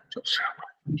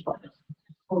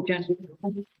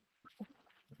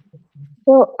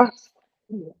 Well,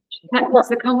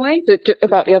 Councillor Conway?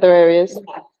 About the other areas.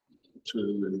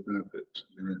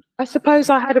 I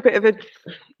suppose I had a bit of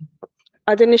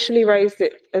I'd initially raised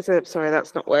it as a, sorry,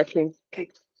 that's not working. Okay.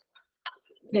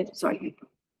 No, sorry.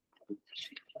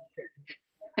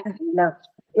 No.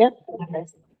 Yeah.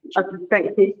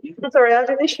 Thank you. Sorry, I'd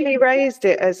initially raised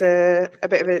it as a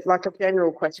bit of like a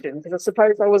general question, because I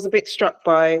suppose I was a bit struck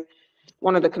by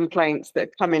one of the complaints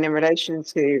that come in relation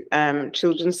to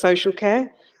children's social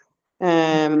care.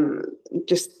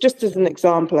 Just as an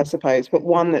example, I suppose, but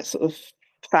one that sort of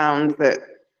found that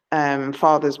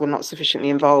fathers were not sufficiently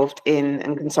involved in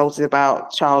and consulted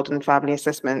about child and family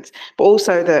assessments, but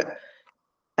also that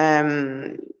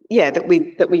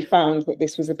that we found that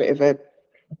this was a bit of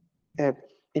an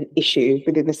issue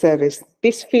within the service.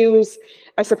 This feels,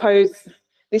 I suppose,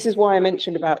 this is why I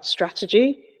mentioned about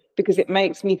strategy, because it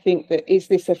makes me think that is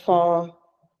this a far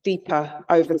deeper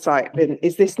oversight than,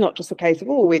 is this not just a case of,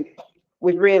 oh,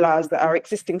 we've realised that our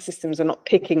existing systems are not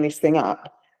picking this thing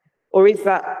up, or is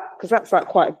that, because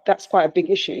that's quite a big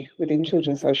issue within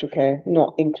children's social care,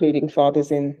 not including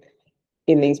fathers in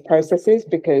these processes,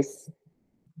 because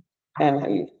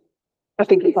I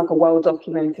think it's like a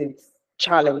well-documented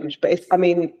challenge. But it's, I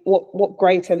mean, what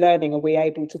greater learning are we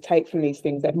able to take from these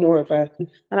things at more of a,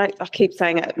 and I keep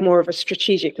saying at more of a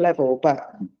strategic level,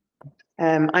 but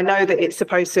I know that it's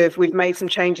supposed to have, we've made some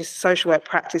changes to social work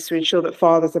practice to ensure that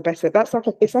fathers are better. That's like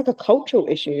it's like a cultural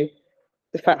issue.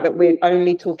 The fact that we're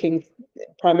only talking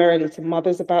primarily to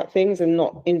mothers about things and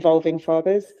not involving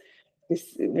fathers,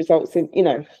 this results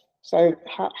in, so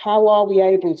how are we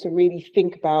able to really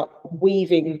think about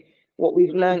weaving what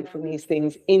we've learned from these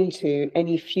things into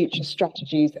any future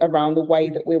strategies around the way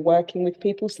that we're working with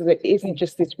people, so that it isn't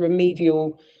just this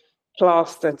remedial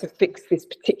plaster to fix this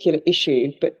particular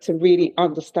issue, but to really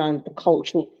understand the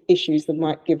cultural issues that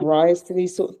might give rise to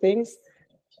these sort of things.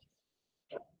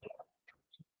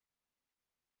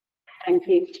 Thank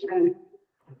you.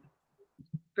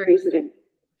 Bruce.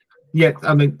 Yeah,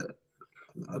 I mean,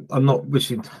 I'm not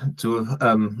wishing to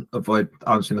avoid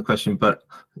answering the question, but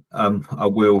I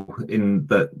will, in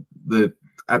that the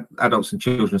adults and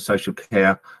children's social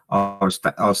care are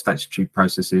statutory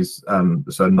processes,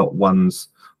 so not ones,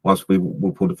 whilst we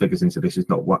will pull the figures into this, is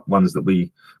not ones that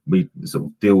we sort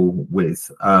of deal with.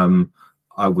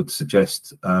 I would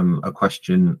suggest a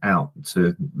question out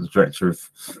to the Director of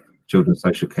children's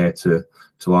social care to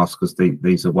ask, because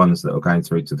these are ones that are going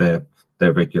through to their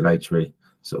regulatory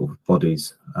sort of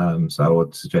bodies. So I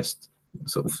would suggest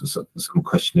sort of some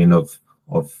questioning of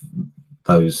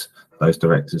those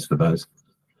directors for those.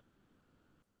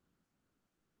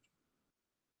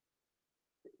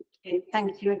 Okay,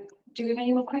 thank you. Do we have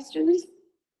any more questions?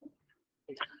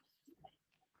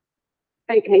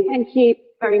 Okay, thank you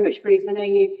very much, Bruce. I know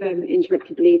you've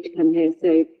interrupted leave to come here,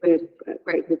 so we're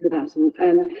grateful for that.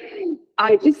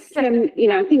 I just, you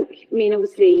know, I think, I mean,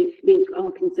 obviously we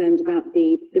are concerned about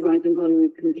the rising volume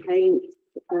of complaints.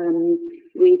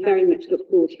 We very much look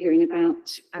forward to hearing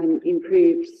about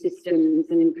improved systems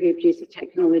and improved use of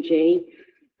technology.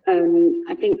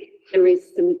 I think there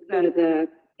is some further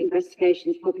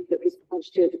investigation topic that was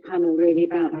lodged to the panel really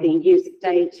about the use of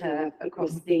data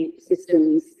across the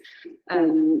systems,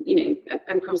 you know,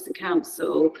 across the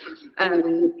council.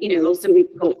 You know, also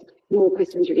we've got more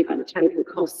questions really about the total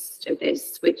cost of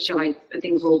this, which I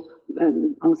think we'll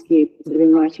ask you sort of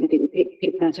in writing. I think we'll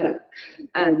pick that up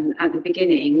at the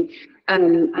beginning.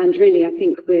 And really, I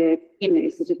think we're, you know,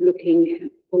 sort of looking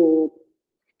for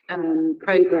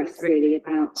progress really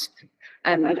about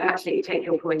I'd absolutely take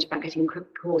your point about getting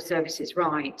core services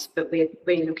right, but we're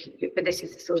really looking, but this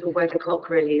is sort of a word of the clock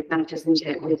really, that isn't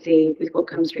it, with what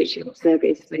comes through to your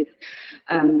service with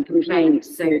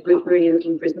complaints. So we're really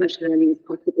looking for as much learning as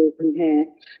possible from here.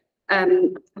 I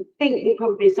think we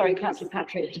probably, sorry, Councillor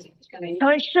Patrick, just going. So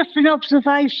it's just an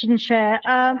observation, Chair.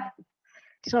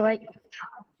 Sorry.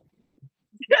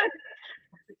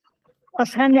 I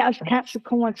was handing it over to Councillor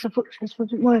Conway because I thought this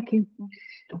wasn't working.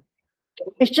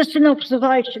 It's just an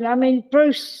observation. I mean,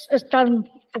 Bruce has done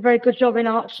a very good job in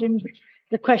answering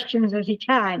the questions as he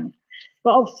can,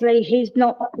 but obviously he's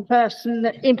not the person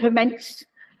that implements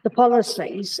the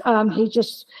policies. He's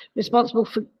just responsible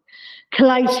for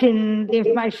collating the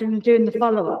information and doing the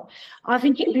follow-up. I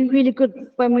think it'd be really good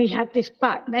when we have this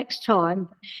back next time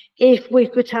if we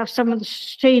could have some of the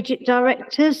strategic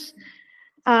directors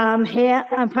here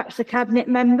and perhaps the cabinet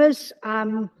members.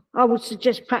 I would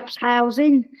suggest perhaps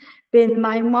housing being the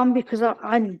main one, because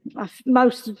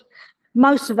most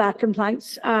of our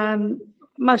complaints,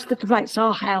 most of the complaints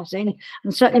are housing,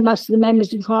 and certainly most of the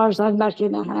members' inquiries, I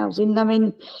imagine, are housing. I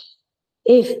mean,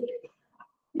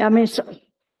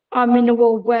 I'm in a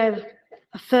ward where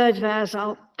a third of ours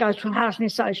goes to a housing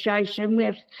association.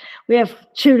 We have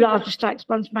two large estates,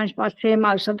 one's managed by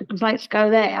PMO, so the complaints go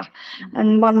there,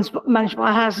 and one's managed by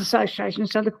a housing association,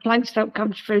 so the complaints don't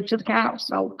come through to the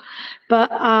council.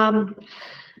 But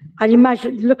I'd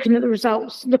imagine, looking at the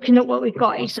results, looking at what we've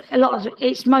got,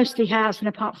 it's mostly housing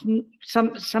apart from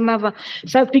some other.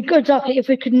 So it'd be good, I think, if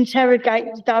we could interrogate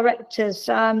the directors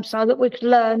so that we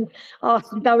could ask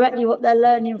them directly what they're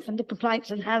learning from the complaints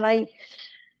and how they're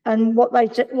gonna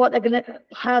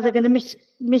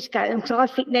mitigate them. Because I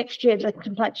think next year the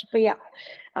complaints will be up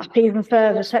even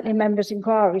further. Certainly, members'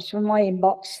 inquiries from my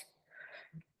inbox.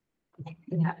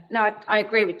 Yeah, no, I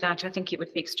agree with that. I think it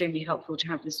would be extremely helpful to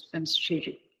have this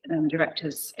strategic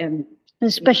directors,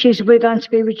 especially as we're going to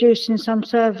be reducing some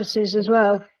services as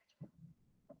well.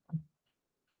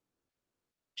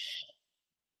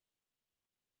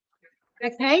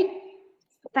 Okay,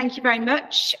 thank you very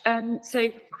much. So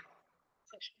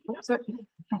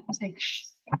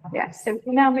we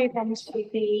now move on to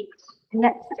the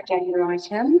next agenda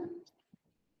item.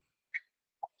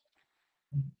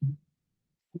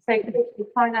 So the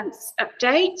finance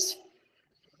update.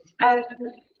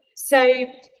 So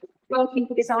welcome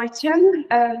for this item,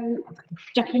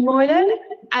 Jackie Moylan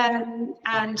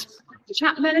and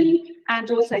Chapman,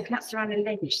 and also Councillor Anna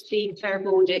Lynch, the Chair of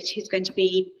Audit, who's going to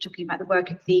be talking about the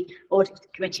work of the Audit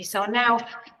Committee. So now,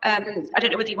 I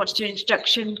don't know whether you want to do an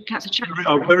introduction, Councillor Chapman.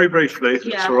 Very briefly,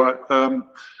 yeah. That's all right.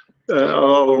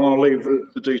 I'll leave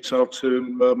the detail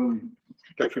to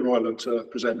Jackie Moylan to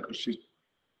present, because she's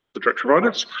the Director of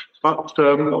Audits, but obviously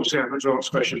I'm going to answer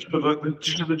questions. But the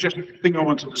thing I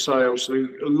wanted to say, obviously,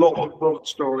 a lot of the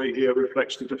story here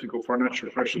reflects the difficult financial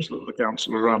pressures that the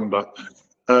council are under.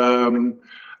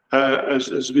 As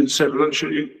has been said, I'm not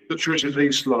sure it's in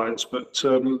these slides, but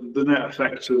the net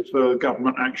effect of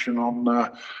government action on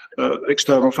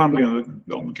external funding on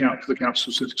the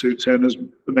council since 2010 has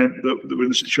meant that we're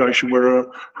in a situation where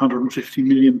 £150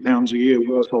 million a year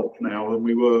worse off now than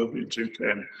we were in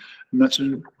 2010. And that's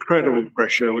an incredible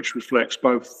pressure, which reflects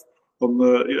both on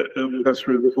we'll go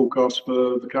through the forecast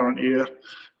for the current year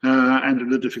and in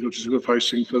the difficulties we're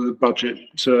facing for the budget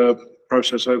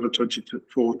process over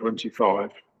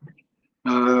 24-25.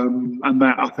 And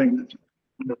that, I think,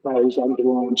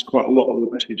 underlines quite a lot of the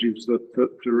messages that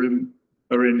are in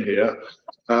are in here.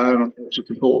 It's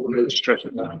important to stress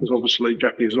that because obviously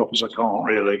Jackie's officer can't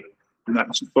really, and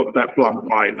that's that blunt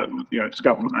way that it's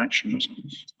government action that's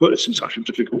put us in such a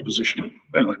difficult position.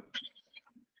 Anyway,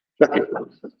 Jackie.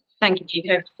 Thank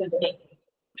you.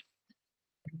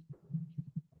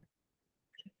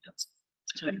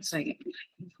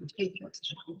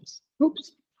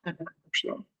 Oops.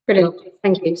 Brilliant,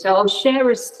 thank you. So I'll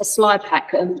share a slide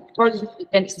pack, and probably the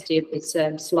density of this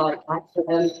slide pack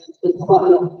with quite a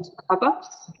lot to cover.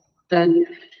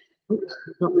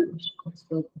 Not much.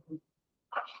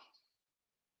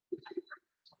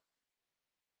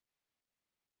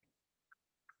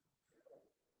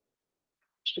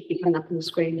 Should be coming up on the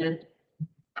screen there.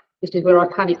 This is where I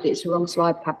panicked. It's the wrong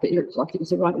slide pack, but it looks like it was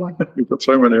the right one. We've got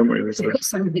so many, haven't we? We've got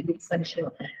so many big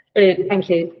sure. Brilliant, thank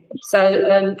you.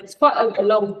 So it's quite a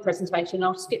long presentation.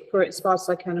 I'll skip through it as fast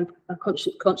as I can. I'm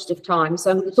conscious of time. So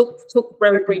I'm going to talk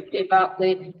very briefly about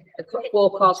the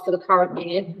forecast for the current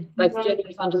year, both the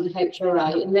General Fund and the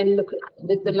HRA, and then look at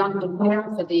the London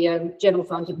plan for the General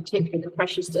Fund, in particular the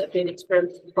pressures that have been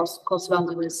experienced across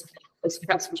London. As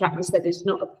Councillor Chapman said, it's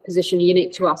not a position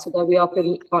unique to us, although we are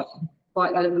feeling quite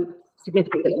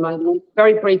significant at the moment.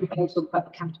 Very briefly, we'll talk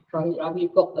about the capital programme.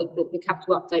 You've got the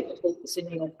capital update report that's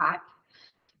in your pack.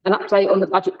 An update on the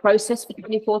budget process for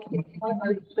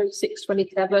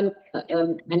 24-26-27,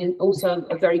 and also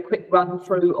a very quick run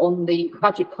through on the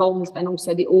budget comms and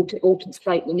also the autumn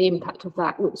statement and the impact of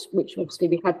that, which obviously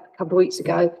we had a couple of weeks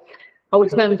ago. I will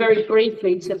turn very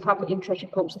briefly to public interest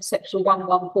reports of section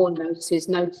 114 notices,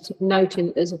 noting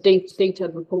that there's a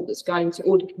detailed report that's going to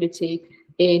audit committee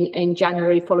in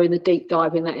January following the deep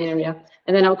dive in that area.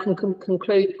 And then I'll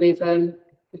conclude with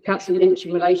Councillor Lynch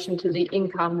in relation to the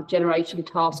income generation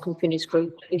task and finish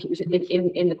group. I think it was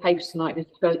in the papers tonight, it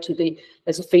referred to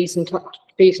as a fees and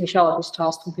charges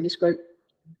task and finish group.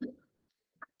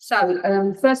 So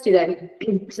firstly then,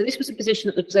 so this was a position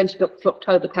that was presented for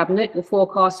October Cabinet. We're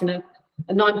forecasting a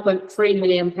 £9.3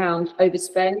 million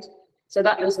overspend. So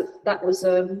that was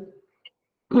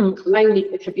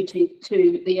mainly attributed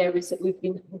to the areas that we've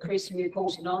been increasingly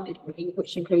reporting on,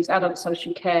 which includes adult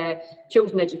social care,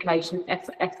 children education,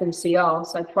 FMCR,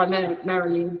 so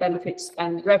primarily benefits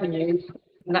and revenue,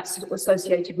 and that's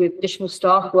associated with additional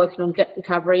staff working on debt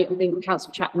recovery. I think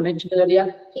Councillor Chapman mentioned earlier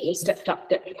that we stepped up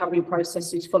debt recovery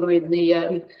processes following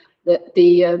the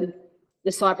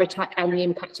cyber attack and the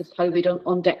impact of COVID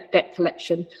on debt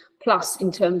collection. Plus,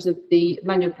 in terms of the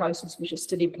manual process, which is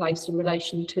still in place in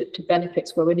relation to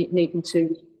benefits, where we're needing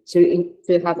to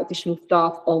have additional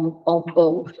staff on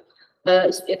board.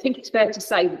 I think it's fair to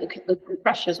say that the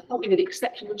pressures, probably with the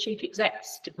exception of the Chief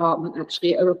Exec's department,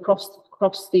 actually are across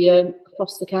the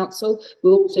council.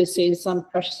 We're also seeing some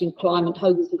pressures in climate,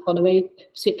 home economy,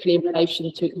 particularly in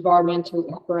relation to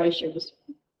environmental operations.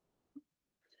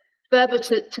 Further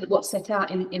to what's set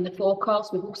out in the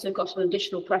forecast, we've also got an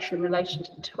additional pressure in relation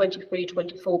to the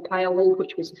 23-24 pay award,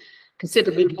 which was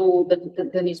considerably more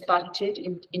than is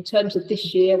budgeted. In terms of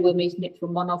this year, we're meeting it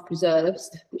from one-off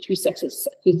reserves, which we set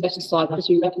aside because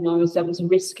we recognise there was a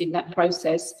risk in that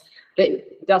process, but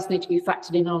it does need to be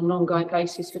factored in on an ongoing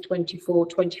basis for 24,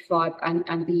 25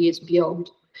 and the years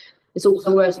beyond. It's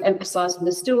also worth emphasising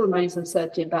there still remains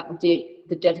uncertainty about the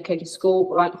dedicated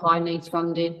school, high needs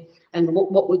funding, and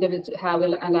what we're going to do, how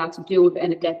we're allowed to deal with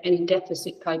any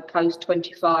deficit post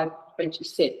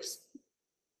 25-26.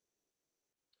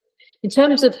 In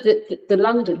terms of the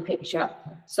London picture,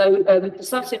 so the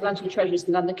South East London Treasurers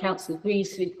and London Council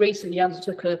recently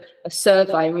undertook a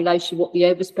survey in relation to what the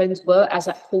overspends were as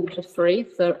at quarter two,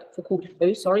 for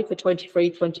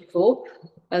 23-24.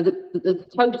 The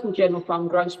total general fund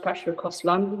gross pressure across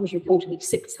London was reported at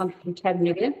 610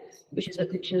 million, which is a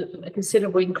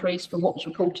considerable increase from what was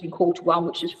reported in quarter one,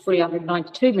 which is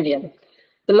 392 million.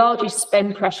 The largest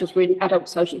spend pressures were in adult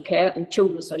social care and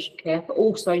children's social care, but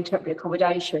also in temporary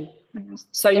accommodation.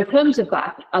 So in terms of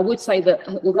that, I would say that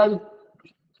although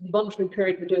the monitoring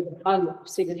period we're doing at the moment, we've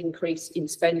seen an increase in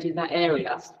spend in that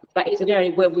area, that is an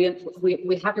area where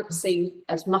we haven't seen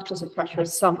as much as a pressure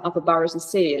as some other boroughs are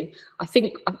seeing. I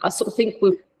sort of think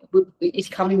it's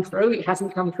coming through. It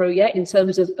hasn't come through yet in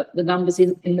terms of the numbers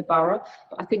in the borough,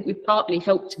 but I think we've partly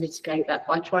helped to mitigate that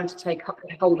by trying to take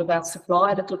hold of our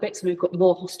supply a little bit. So we've got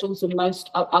more hostels than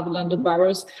most other London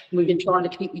boroughs, and we've been trying to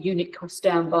keep the unit costs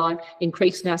down by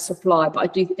increasing our supply. But I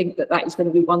do think that is going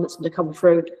to be one that's going to come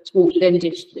through towards the end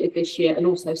of this year and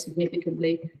also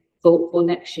significantly for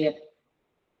next year.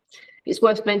 It's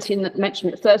worth mentioning that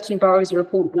 13 boroughs are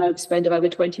reporting an overspend of over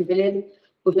 20 billion,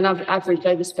 with an average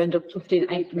overspend of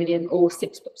 15.8 million or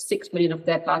 6 million of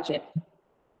their budget.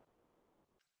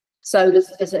 So there's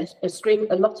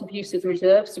a lot of use of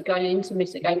reserves to go in to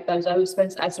mitigate those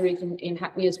overspends, as there is in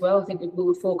Hackney as well. I think we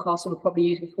were forecasting we're probably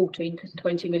using 14 to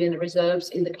 20 million of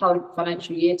reserves in the current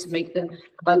financial year to meet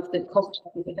both the costs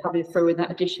that are coming through and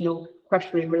that additional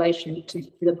pressure in relation to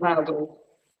the power bill.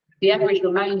 The average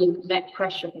remaining net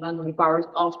pressure for London boroughs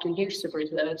after use of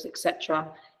reserves, etc.,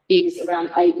 is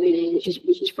around 8 million, which is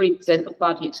 3% of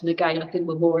budgets. And again, I think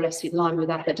we're more or less in line with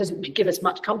that. That doesn't give us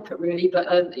much comfort really, but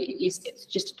it's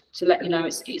just to let you know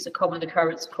it's a common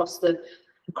occurrence across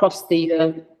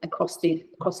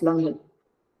London.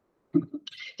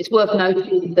 It's worth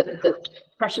noting that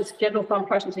general fund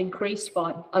pressures increased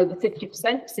by over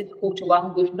 50% since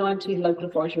Q1, with 19 local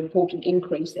authorities reporting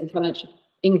increase in financial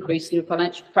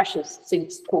pressures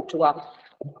since Q1.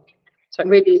 So it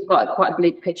really is quite a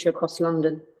bleak picture across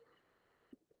London.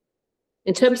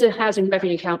 In terms of housing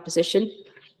revenue count position,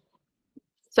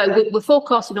 so we're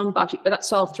forecasting on budget, but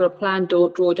that's after a planned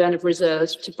drawdown of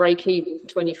reserves to break even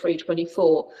for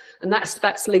 23-24, and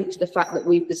that's linked to the fact that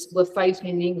we're phasing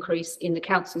in the increase in the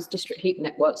council's district heat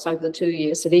networks over the 2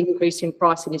 years. So the increase in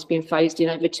pricing is being phased in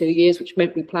over 2 years, which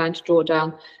meant we plan to draw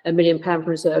down £1 million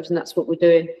reserves, and that's what we're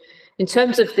doing. In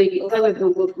terms of although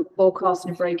we're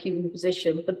forecasting a break-even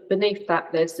position, but beneath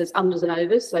that there's unders and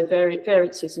overs, so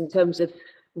variances in terms of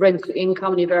rental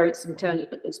income and variance in terms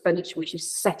of expenditure, which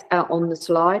is set out on the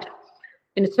slide.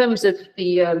 In terms of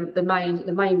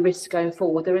the main risk going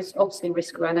forward, there is obviously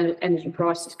risk around energy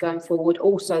prices going forward.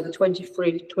 Also, the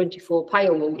 23-24 pay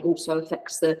award also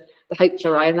affects the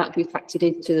HRA, and that will be factored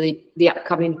into the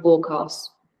upcoming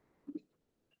forecasts.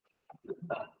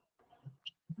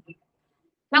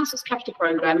 Council's capital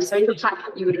programme. So in the pack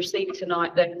that you would receive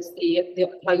tonight, there's the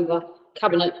October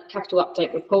Cabinet Capital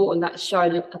Update report, and that's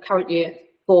showing a current year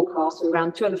forecast of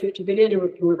around 250 billion in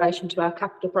relation to our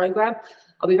capital programme.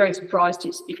 I'll be very surprised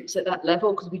if it's at that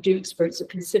level, because we do experience a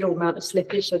considerable amount of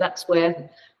slippage. So that's where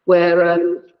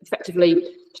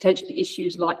effectively potentially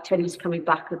issues like tenants coming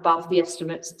back above the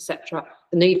estimates, etc.,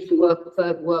 the need for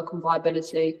further work on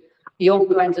viability, the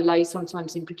ongoing delays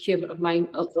sometimes in procurement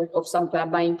of some of our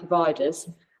main providers,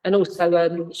 and also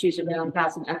issues around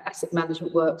housing asset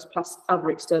management works, plus other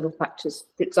external factors.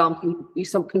 For example, you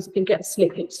sometimes can get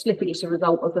slippage as a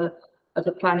result of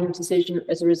a planning decision,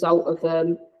 as a result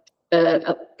of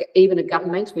even a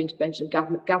governmental intervention,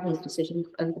 government decision,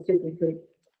 and to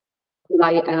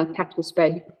delay our capital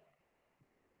spend.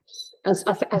 As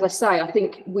I say, I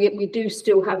think we do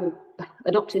still have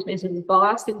an optimism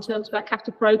bias in terms of our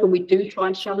capital programme. We do try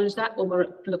and challenge that when we're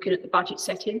looking at the budget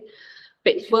setting.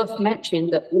 But it's worth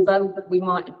mentioning that although we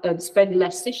might spend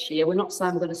less this year, we're not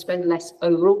saying we're going to spend less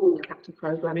overall in the capital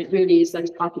programme. It really is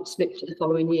those budget slips to the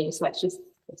following year. So it's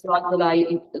like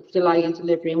delay in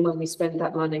delivery and when we spend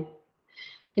that money.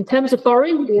 In terms of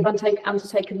borrowing, we have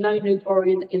undertaken no new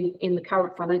borrowing in the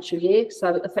current financial year,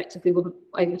 so effectively we're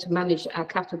able to manage our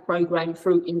capital programme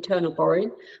through internal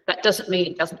borrowing. That doesn't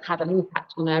mean it doesn't have an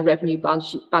impact on our revenue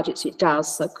budgets, it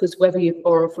does. So because whether you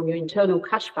borrow from your internal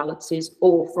cash balances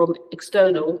or from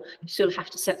external, you still have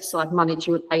to set aside money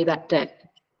to repay that debt.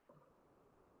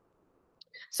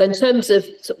 So in terms of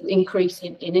increase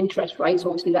in interest rates,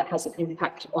 obviously that has an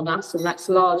impact on us, and that's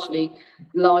largely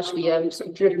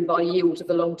driven by yields of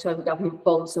the long-term government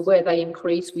bonds. So where they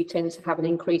increase, we tend to have an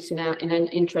increase in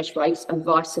interest rates, and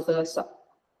vice versa.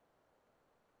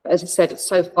 As I said,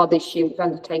 so far this year we've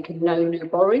undertaken no new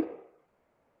borrowing.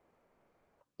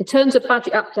 In terms of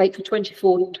budget update for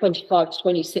 24, 25 to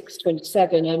 26,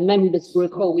 27, and members will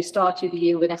recall we started the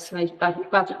year with an estimated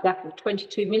budget gap of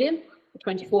 22 million.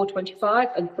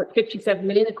 24-25 and 57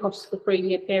 million across the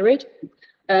 3-year period.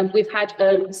 We've had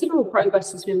considerable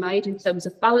progress has been made in terms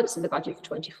of balancing the budget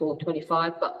for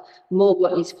 24-25, but more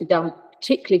work needs to be done,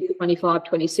 particularly for 25,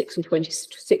 26 and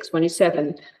 26,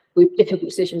 27, with difficult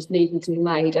decisions needing to be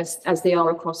made as they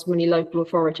are across many local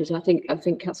authorities. And I think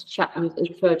Councillor Chapman has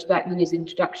referred to that in his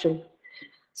introduction.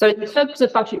 So in terms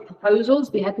of budget proposals,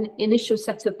 we had an initial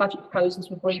set of budget proposals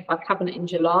agreed by Cabinet in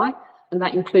July, and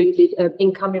that included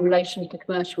income in relation to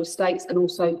commercial estates and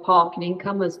also parking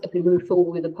income as we move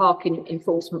forward with the parking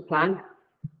enforcement plan.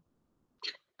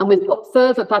 And we've got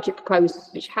further budget proposals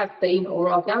which have been or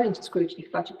are going to scrutiny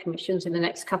budget commissions in the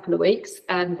next couple of weeks,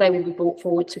 and they will be brought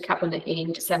forward to Cabinet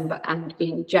in December and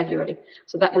in January.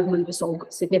 So that will move us on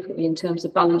significantly in terms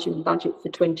of balancing the budget for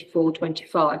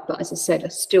 24-25. But as I said, a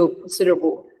still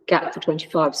considerable gap for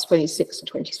 25, 26 and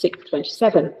 26,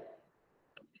 27.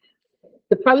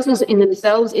 The proposals in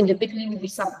themselves individually will be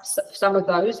some of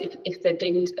those, if they're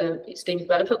deemed it's deemed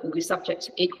relevant, will be subject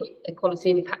to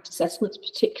equality impact assessments,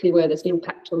 particularly where there's an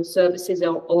impact on services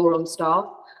or on staff.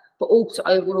 but also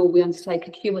overall we undertake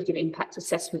a cumulative impact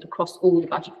assessment across all the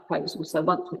budget proposals. So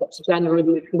once we've got to January,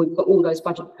 we've got all those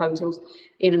budget proposals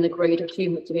in and agreed, a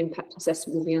cumulative impact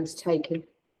assessment will be undertaken.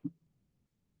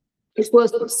 It's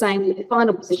worth saying that the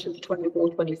final position for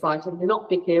 24-25 will not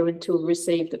be clear until we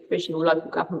receive the provisional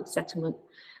local government settlement.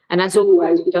 And as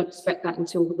always, we don't expect that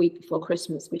until the week before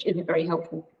Christmas, which isn't very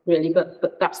helpful, really.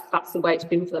 But that's the way it's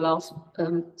been for the last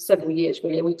several years,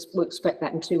 really. We'll expect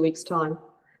that in 2 weeks' time.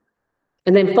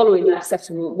 And then following that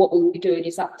settlement, what we'll be doing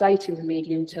is updating the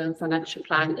medium-term financial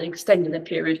plan and extending the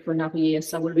period for another year.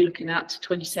 So we'll be looking at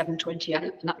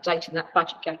 27-28 and updating that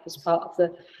budget gap as part of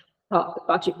the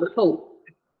budget report.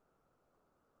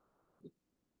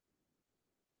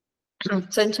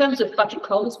 So in terms of budget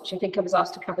comms, which I think I was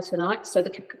asked to cover tonight, so the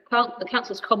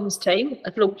Council's comms team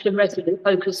have launched a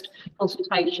resident-focused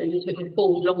consultation to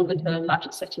inform longer-term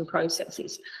budget setting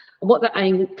processes. And what that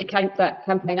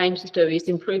campaign aims to do is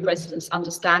improve residents'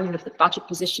 understanding of the budget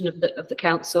position of the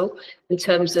council, in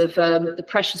terms of the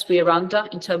pressures we are under,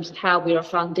 in terms of how we are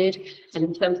funded, and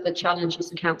in terms of the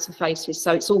challenges the council faces.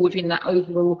 So it's all within that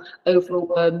overall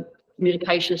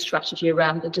communication strategy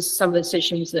around just some of the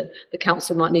decisions that the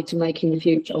council might need to make in the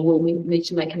future, or will need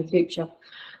to make in the future.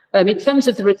 In terms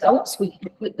of the results,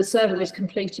 the survey was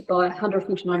completed by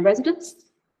 149 residents,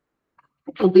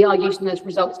 and we are using those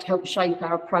results to help shape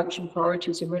our approach and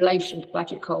priorities in relation to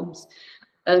budget comms.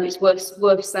 It's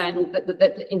worth saying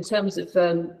that in terms of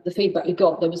the feedback we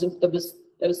got, there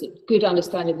was a good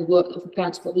understanding of the work of the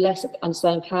council, but less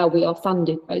understanding of how we are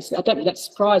funded. Basically, I don't think that's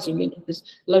surprising, really, because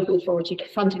the local authority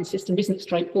funding system isn't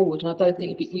straightforward, and I don't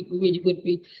think we really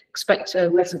would expect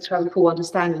residents to have a full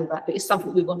understanding of that. But it's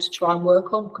something we want to try and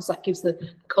work on, because that gives the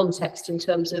context in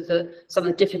terms of some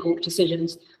of the difficult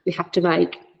decisions we have to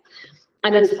make.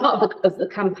 And as part of the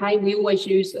campaign, we always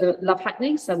use Love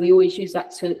Hackney, so we always use that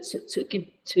to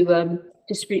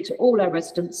distribute to all our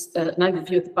residents an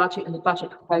overview of the budget and the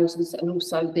budget proposals, and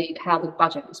also how the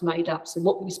budget is made up, so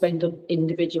what we spend on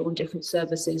individual and different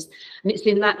services. And it's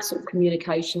in that sort of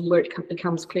communication where it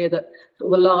becomes clear that a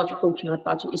large portion of the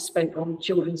budget is spent on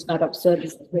children's and adult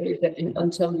services, really, in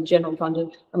terms of general fund,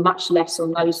 and much less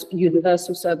on those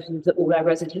universal services that all our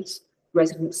residents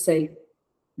see.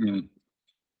 Mm.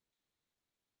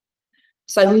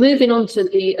 So moving on to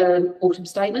the autumn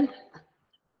statement,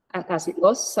 as it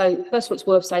was. So first of all, it's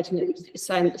worth saying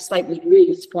that the statement was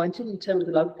really disappointing in terms of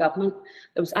the local government.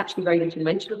 There was actually very little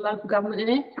mention of local government in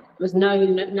it. There was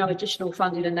no additional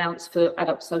funding announced for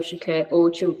adult social care or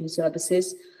children's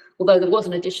services, although there was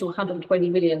an additional 120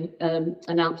 million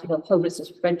announced for the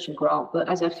homelessness prevention grant. But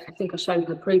as I think I showed in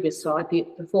the previous slide, the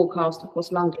forecast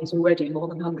across London is already more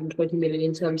than 120 million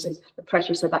in terms of the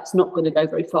pressure, so that's not going to go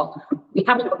very far. We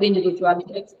haven't got the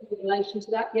individuality in relation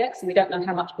to that yet, so we don't know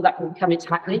how much of that will come into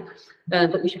Hackney,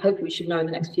 but hopefully we should know in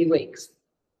the next few weeks.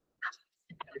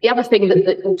 The other thing that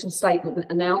the autumn statement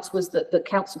announced was that the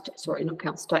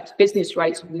business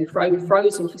rates will be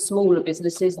frozen for smaller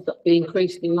businesses, but be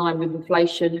increased in line with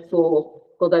inflation for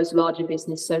those larger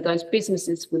businesses. So those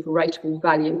businesses with a rateable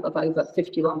value of over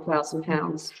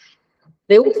 £51,000.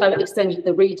 They also extended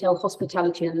the retail,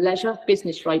 hospitality and leisure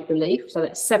business rate relief, so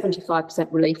that's 75%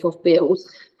 relief off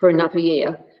bills for another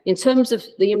year. In terms of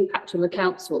the impact on the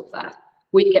council of that,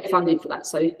 we get funding for that.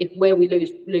 So where we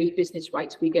lose business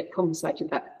rates, we get compensated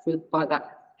for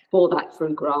that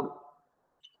through grant.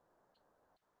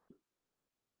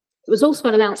 There was also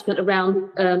an announcement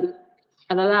around an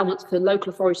allowance for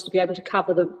local authorities to be able to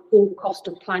cover the full cost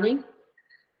of planning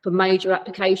for major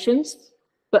applications,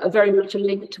 but are very much a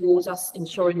link towards us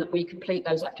ensuring that we complete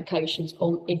those applications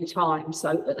in time.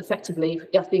 So effectively,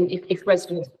 I think if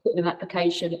residents put in an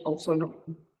application,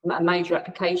 a major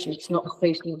application, it's not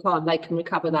completed in time, they can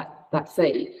recover that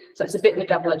fee. So it's a bit of a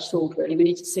double-edged sword, really. We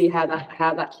need to see how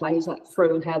that plays that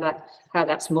through and how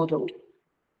that's modelled.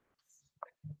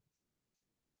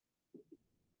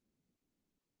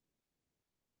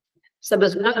 So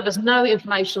there's no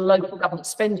information on local government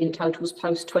spending totals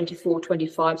post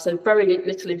 24-25. So very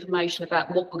little information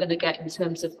about what we're going to get in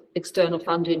terms of external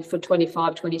funding for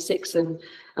 25-26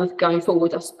 and going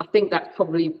forward. I think that's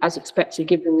probably as expected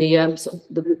given the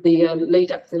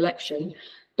lead up to the election.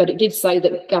 But it did say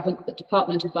that the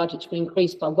departmental budgets will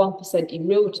increase by 1% in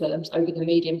real terms over the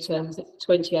medium terms at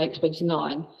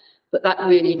 28-29. But that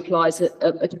really implies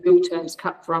a real terms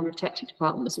cut for unprotected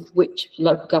departments, of which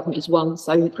local government is one.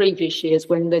 So in previous years,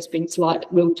 when there's been slight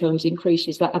real terms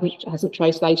increases, that hasn't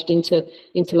translated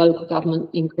into local government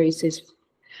increases.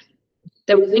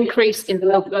 There was an increase in the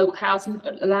local housing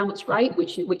allowance rate,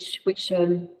 which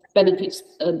benefits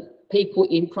people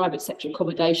in private sector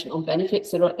accommodation on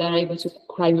benefits. They're able to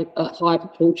claim a higher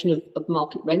proportion of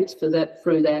market rents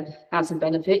through their housing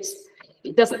benefits.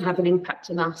 It doesn't have an impact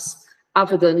on us,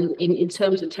 other than in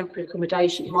terms of temporary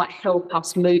accommodation. It might help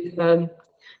us move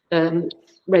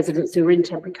residents who are in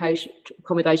temporary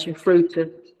accommodation through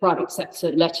to private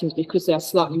sector lettings because they are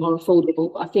slightly more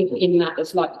affordable. But I think in that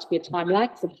there's likely to be a time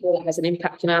lag, so that has an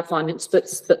impact on our finance, but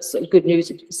good news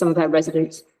for some of our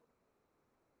residents.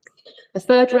 A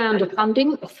third round of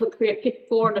funding for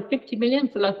 450 million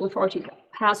for local authority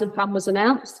housing fund was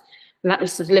announced, and that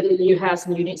was to deliver new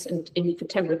housing units and for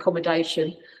temporary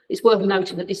accommodation. It's worth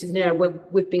noting that this is an area where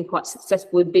we've been quite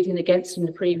successful in bidding against in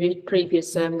the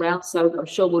previous round, so I'm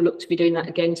sure we'll look to be doing that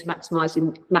again to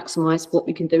maximise what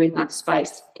we can do in that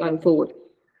space going forward.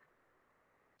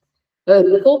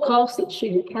 The forecast that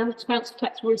student council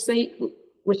tax receipts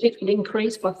will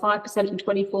increase by 5% in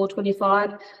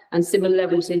 24-25 and similar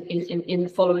levels in the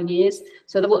following years.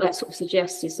 So what that sort of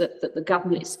suggests is that the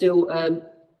government is still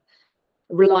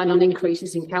relying on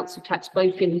increases in council tax,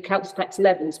 both in the council tax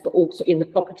levels, but also in the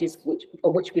properties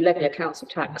on which we levy a council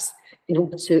tax in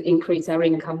order to increase our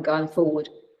income going forward.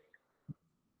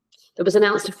 There was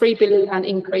announced a £3 billion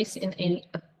increase in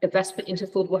investment into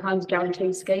affordable homes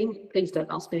guarantee scheme. Please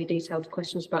don't ask me any detailed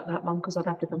questions about that one, because I'd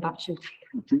have to come back to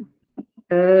you.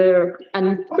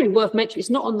 And probably worth mentioning, it's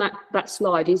not on that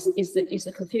slide, is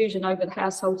the confusion over the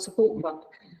household support fund.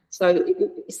 So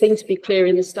it seems to be clear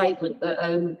in the statement that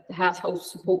the household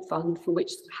support fund, for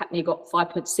which Hackney got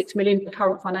 5.6 million for the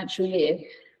current financial year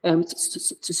to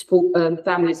support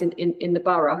families in the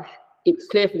borough. It was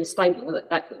clear from the statement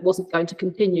that wasn't going to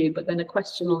continue, but then a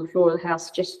question on the floor of the House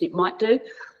suggested it might do.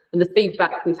 And the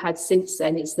feedback we've had since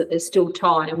then is that there's still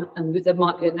time, and there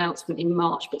might be an announcement in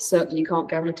March, but certainly you can't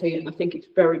guarantee it. I think it's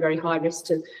very, very high risk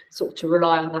to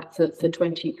rely on that for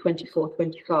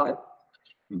 2024-25.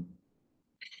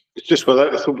 It's just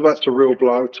that's a real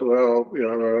blow to our,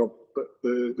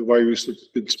 the way we've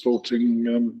been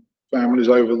supporting families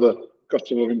over the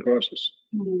cost of living crisis.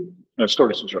 No,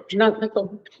 sorry to interrupt you. No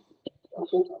problem.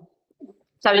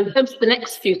 So in terms of the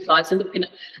next few slides, I'm looking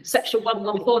at Section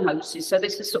 114 notices. So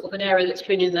this is sort of an area that's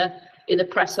been in the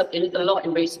press a lot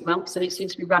in recent months, and it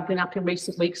seems to be ramping up in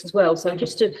recent weeks as well. So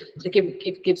just to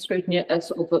give Scrutiny a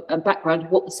sort of a background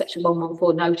of what the Section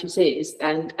 114 notice is,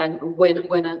 and when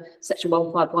a Section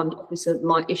 151 officer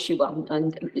might issue one.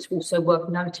 And it's also worth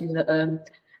noting that,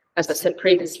 as I said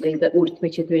previously, that Audit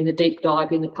Committee are doing a deep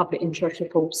dive in the public interest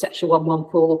report Section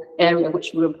 114 area,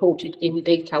 which we reported in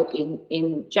detail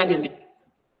in January.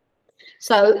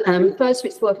 So first,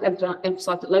 it's worth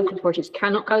emphasising that local authorities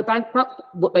cannot go bankrupt.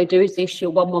 What they do is they issue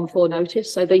a 114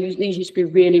 notice. So these used to be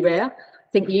really rare.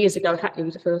 I think years ago, Hackney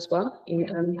was the first one.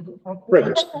 It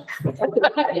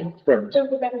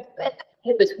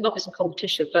was not as a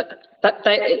competition, but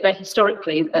they're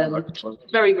historically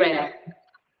very rare.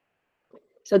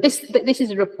 So this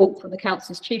is a report from the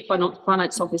Council's Chief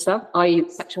Finance Officer, i.e.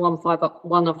 Section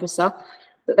 151 officer,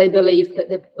 that they believe that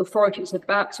the authority is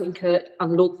about to incur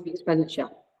unlawful expenditure.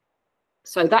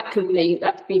 So that could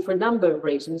be for a number of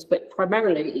reasons, but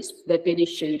primarily they've been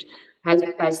issued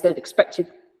as they've expected.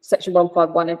 Section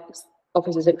 151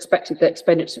 officers expected that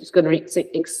expenditure was going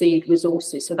to exceed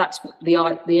resources. So that's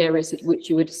the areas which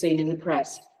you would have seen in the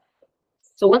press.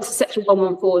 So once the Section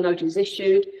 114 notice is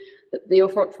issued, the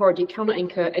authority cannot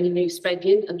incur any new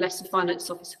spending unless the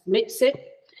finance officer permits it.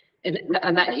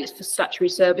 And that is for statutory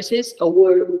services, or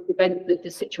will prevent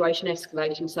the situation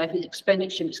escalating. So if it's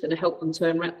expenditure is going to help them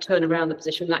turn around the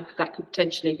position, that could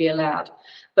potentially be allowed.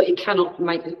 But it cannot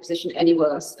make the position any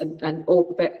worse. And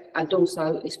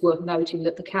also it's worth noting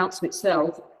that the council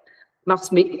itself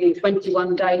must meet within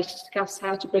 21 days to discuss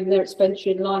how to bring their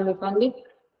expenditure in line with funding.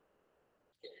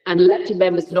 And elected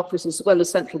members and officers, as well as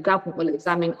central government, will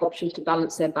examine options to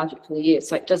balance their budget for the year.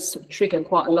 So it does trigger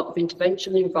quite a lot of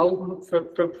intervention and involvement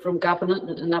from government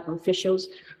and other officials.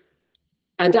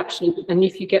 And actually,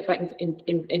 if you get that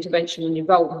intervention and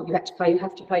involvement, you have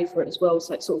to pay for it as well.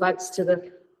 So it sort of adds to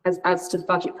the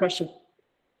budget pressure.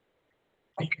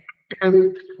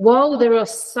 While there are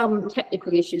some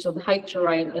technical issues on the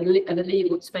HRA and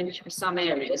illegal expenditure for some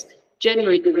areas,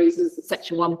 generally the reasons that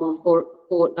Section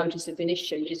 114 notice have been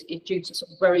issued is due to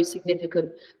sort of very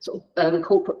significant sort of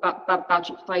corporate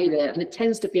budget failure, and it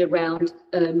tends to be around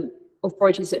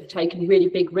authorities that have taken really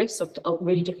big risks of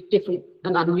really different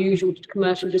and unusual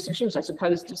commercial decisions, as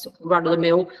opposed to sort of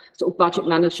run-of-the-mill sort of budget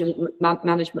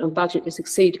management and budget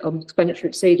expenditure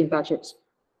exceeding budgets.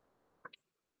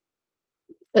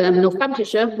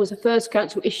 Northamptonshire was the first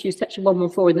council to issue Section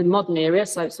 114 in the modern era,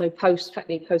 so post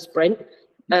Brent,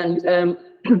 and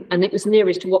and it was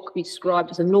nearest to what could be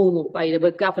described as a normal failure,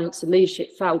 where governance and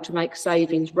leadership failed to make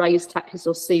savings, raise taxes,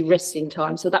 or see risks in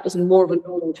time. So that was more of a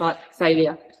normal type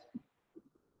failure.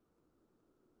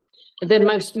 And then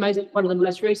one of the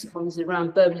most recent ones is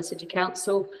around Birmingham City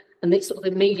Council, and the sort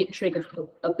of immediate trigger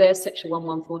of their Section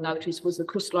 114 notice was the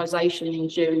crystallisation in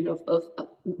June of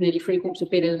nearly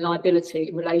 £750 million in liability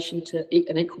in relation to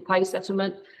an equal pay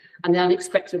settlement, and the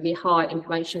unexpectedly high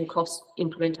implementation costs of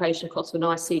an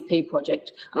ICP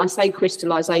project. And I say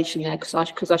crystallisation there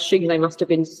because I assume they must have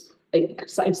been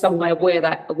in some way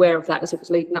aware of that as it was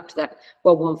leading up to that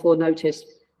 114 notice.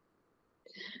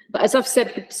 But as I've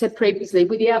said previously,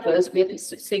 with the others, we have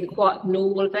seen quite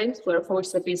normal events where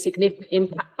authorities have been significant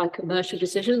impact by commercial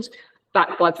decisions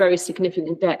backed by very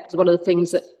significant debt. One of the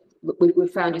things that we've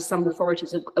found is some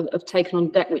authorities have taken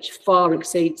on debt which far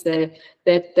exceeds their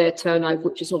turnover,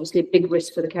 which is obviously a big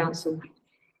risk for the council.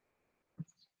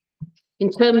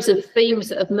 In terms of themes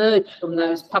that have emerged from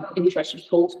those public interest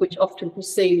reports, which often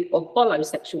precede or follow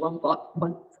Section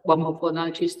 114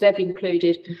 notice, they've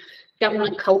included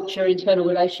government culture, internal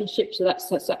relationships, so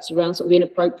that's around sort of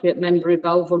inappropriate member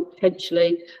involvement,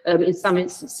 potentially, in some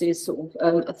instances, sort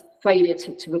of a failure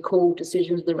to recall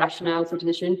decisions, the rationale for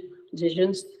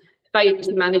decisions, failure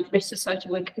to manage risks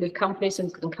associated with companies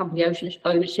and company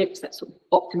ownerships, that sort of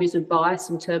optimism bias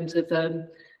in terms of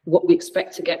what we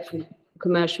expect to get from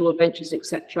commercial ventures,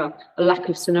 etc. A lack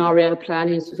of scenario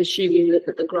planning, sort of assuming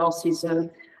that the grass is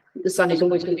the sun is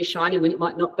always going to be shining when it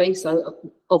might not be. So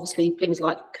obviously things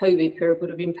like COVID period would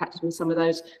have impacted on some of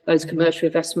those commercial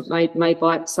investment made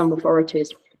by some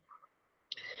authorities.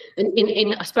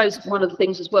 And I suppose one of the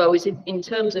things as well is in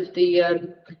terms of the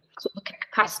sort of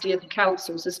capacity of the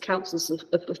councils, as councils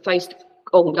have faced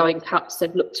ongoing cuts,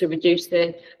 they've looked to reduce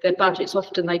their budgets.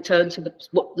 Often they turn to the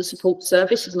support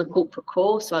services and the corporate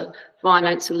core, so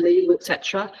finance and legal,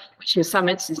 etc., which in some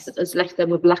instances has left them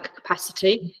with lack of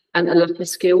capacity and a lack of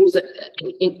skills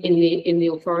in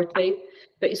the authority.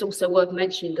 But it's also worth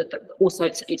mentioning that also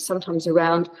it's sometimes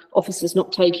around officers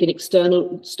not taking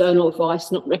external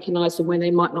advice, not recognising when they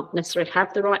might not necessarily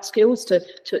have the right skills to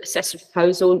assess a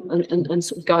proposal and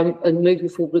sort of go and moving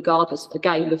forward regardless,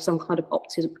 again, of some kind of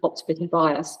optimism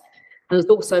bias. And there's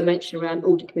also mentioned around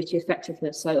audit committee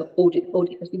effectiveness, so audit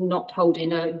not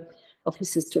holding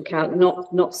officers to account,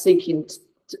 not seeking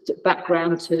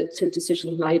background to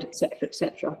decisions made, etc.,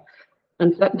 etc.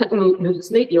 And that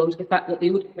moves neatly on to the fact that the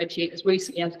Audit Committee has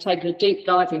recently undertaken a deep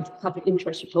dive into public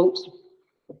interest reports.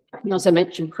 And as I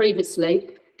mentioned previously,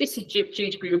 this is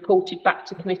due to be reported back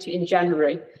to committee in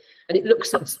January. And it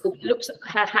looks at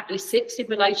how Hackney sits in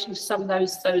relation to some of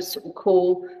those sort of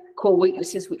core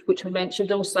weaknesses which were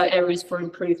mentioned, also areas for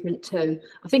improvement too.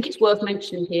 I think it's worth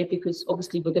mentioning here because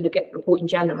obviously we're going to get the report in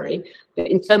January, but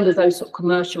in terms of those sort of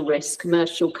commercial risks,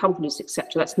 commercial companies,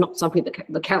 etc., that's not something that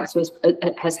the council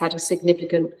has had a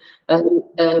significant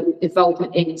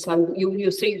involvement in. So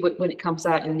you'll see when it comes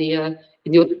out in the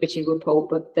audit committee report.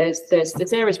 But there's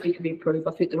areas we can improve.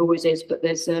 I think there always is, but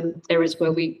there's areas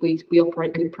where we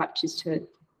operate good practice too.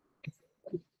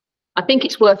 I think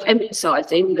it's worth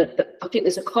emphasising that I think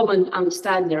there's a common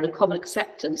understanding and a common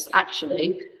acceptance,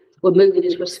 actually, we're moving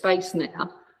into a space now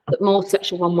that more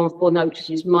Section 114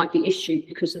 notices might be issued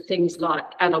because of things like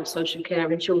adult social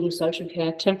care and children's social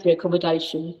care, temporary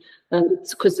accommodation,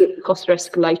 because the costs are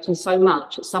escalating so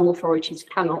much that some authorities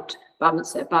cannot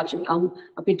balance their budget.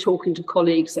 I've been talking to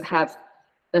colleagues that have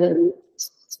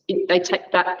they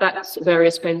take that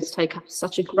various spends take up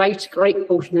such a great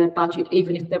portion of their budget,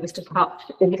 even if there was to cut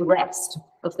all the rest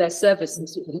of their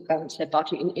services, it wouldn't balance their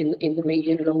budget in the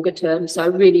medium and longer term. So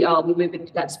really are we moving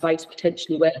into that space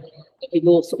potentially where there'll be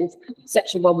more sort of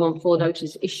Section 114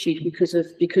 notices issued because of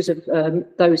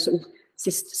those sort of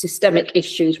systemic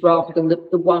issues rather than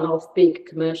the one-off big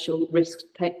commercial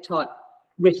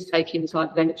risk-taking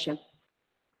type venture.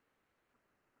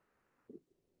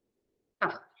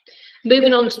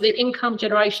 Moving on to the income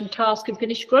generation task and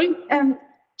finish group.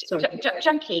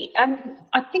 Jackie,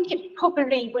 I think it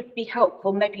probably would be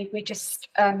helpful maybe if we just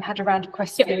had a round of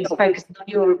questions focused on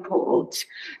your report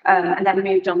and then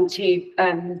moved on to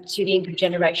the income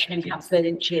generation and Councillor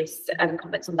Lynch's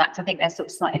comments on that. I think they're sort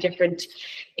of slightly different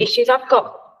issues.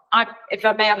 If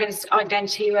I may, I'm going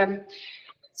to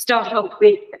start off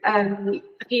with a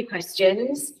few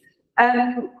questions.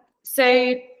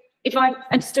 So, if I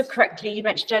understood correctly, you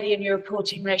mentioned earlier in your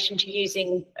report in relation to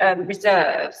using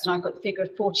reserves, and I've got the figure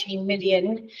of 14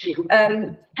 million.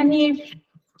 Can you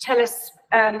tell us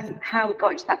how we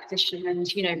got into that position and,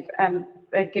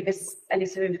 give us any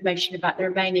sort of information about the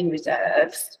remaining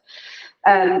reserves?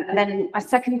 And then my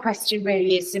second question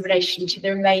really is in relation to the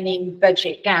remaining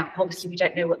budget gap. Obviously, we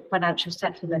don't know what the financial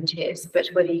settlement is, but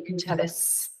whether you can tell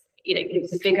us, give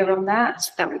us a figure on that,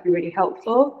 that would be really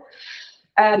helpful.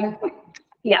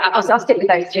 Yeah, I'll stick with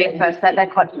those two first. They're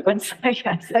quite good ones.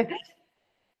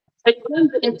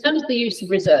 In terms of the use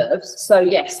of reserves, so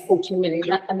yes, 14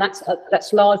 million, and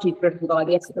that's largely driven by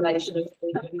the escalation of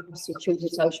the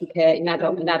children's social care in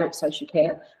adult social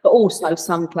care, but also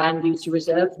some planned use of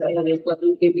reserves that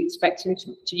we'll be expecting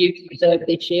to use reserve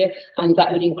this year, and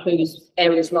that would include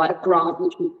areas like grant,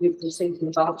 which we've received in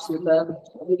advance of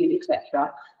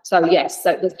etc. So yes,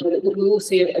 so we will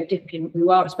see a dip in. We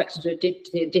are expecting to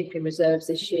see a dip in reserves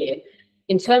this year.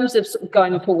 In terms of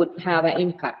going forward, how that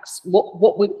impacts,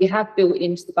 what we have built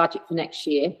into the budget for next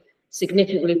year,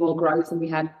 significantly more growth than we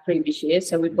had previous year.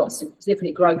 So we've got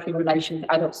significant growth in relation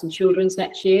to adults and children's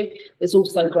next year. There's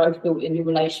also growth built in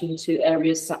relation to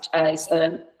areas such as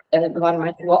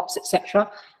environmental ops, etc.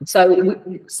 So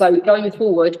going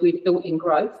forward, we've built in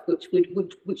growth, which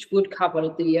would cover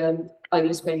the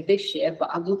overspend this year. But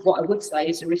what I would say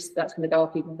is the risk that's going to go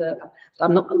up even further. So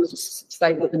I'm not going to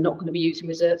say that we're not going to be using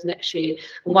reserves next year.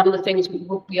 And one of the things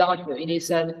we are doing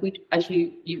is, as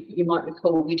you might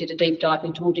recall, we did a deep dive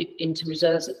into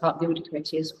reserves as part of the audit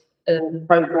committee's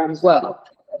programme as well,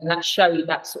 and that showed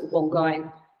that sort of ongoing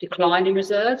decline in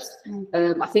reserves.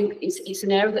 I think it's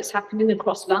an area that's happening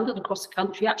across London, across the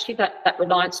country, actually, that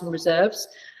reliance on reserves.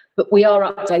 But we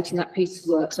are updating that piece of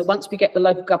work. So once we get the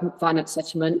local government finance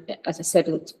settlement, as I said,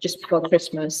 just before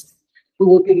Christmas,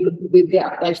 we'll be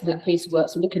updating that piece of work.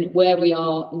 So looking at where we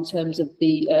are in terms of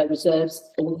the reserves,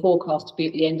 or the forecast to be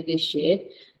at the end of this year.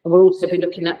 And we'll also be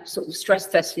looking at sort of stress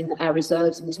testing our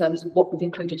reserves in terms of what we've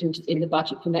included in the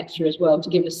budget for next year as well, to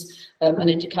give us an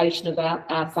indication about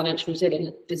our financial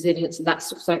resilience, and that's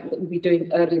something that we'll be doing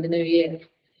early in the new year.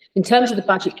 In terms of the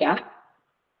budget gap,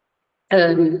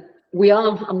 can't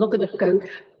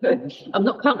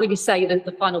really say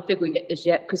the final figure as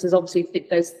yet, because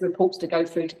there's reports to go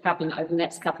through to Cabinet over the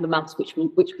next couple of months, which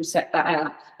will set that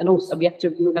out. And also we have to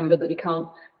remember that we can't,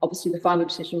 obviously the final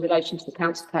decision in relation to the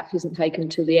council tax isn't taken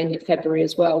until the end of February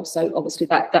as well. So obviously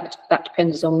that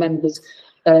depends on members'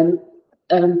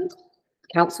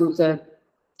 council's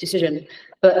decision.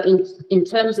 But in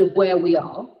terms of where we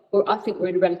are, I think we're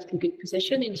in a relatively good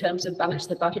position in terms of balancing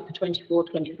the budget for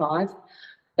 24-25.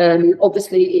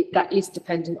 Obviously, that is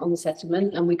dependent on the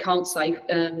settlement, and we can't say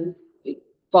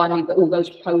finally that all those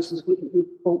proposals we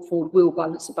brought forward will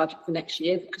balance the budget for next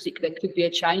year, because there could be a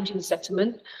change in the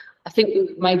settlement. I think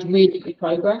we've made really good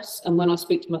progress, and when I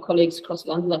speak to my colleagues across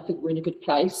London, I think we're in a good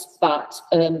place. But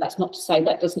that's not to say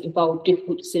that doesn't involve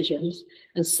difficult decisions,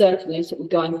 and certainly sort of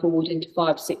going forward into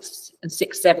 5, 6, and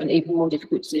 6, 7, even more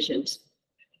difficult decisions.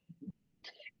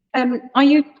 Are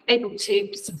you able to,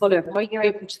 just to follow up, are you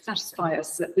able to satisfy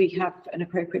us that we have an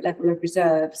appropriate level of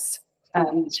reserves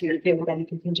to deal with any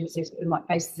contingencies that we might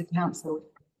face as a council?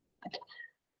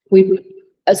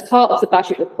 As part of the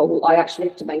budget report, I actually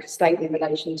have to make a statement in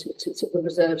relation to the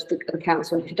reserves of the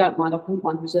council. And if you don't mind, I wouldn't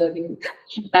mind reserving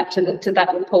that to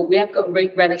that report. We have got a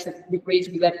relatively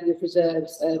reasonable level of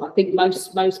reserves. I think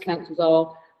most councils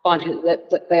are finding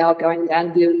that they are going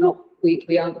down. We are not. We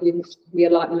are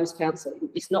like most councils.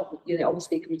 It's not,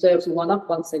 obviously reserves are one up.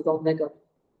 Once they're gone, they're gone.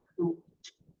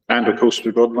 And of course,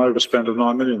 we've got an overspend of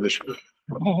 9 million this year.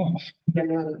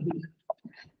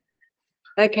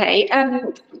 Okay.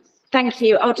 Thank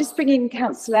you. I'll just bring in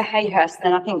Councillor Hayhurst,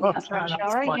 then I think that's right.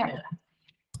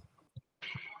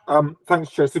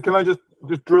 Thanks, Chair. So can I just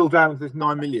drill down to this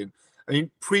 9 million? I mean,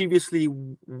 previously,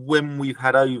 when we've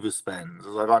had overspends,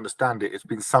 as I understand it, it's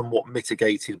been somewhat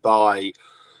mitigated by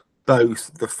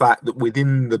both the fact that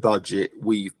within the budget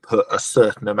we've put a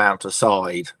certain amount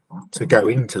aside to go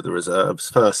into the reserves,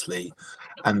 firstly,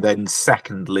 and then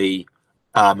secondly,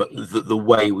 the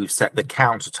way we've set the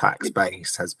counter tax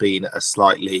base has been at a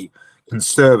slightly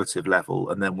conservative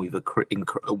level, and then we've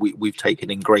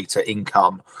taken in greater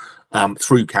income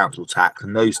through council tax,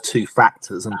 and those two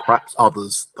factors, and perhaps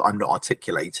others that I'm not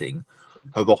articulating,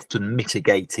 have often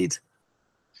mitigated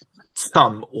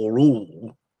some or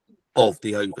all of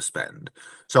the overspend.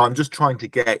 So I'm just trying to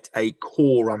get a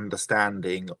core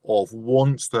understanding of,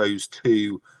 once those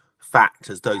two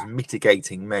factors, those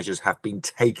mitigating measures, have been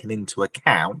taken into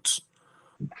account,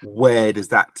 where does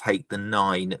that take the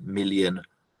 9 million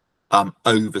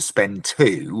overspend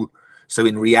to? So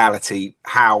in reality,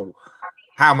 how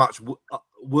much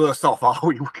worse off are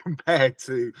we compared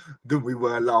to than we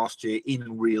were last year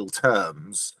in real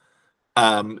terms?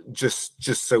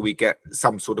 just so we get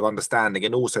some sort of understanding.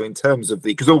 And also in terms of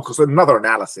the, because also another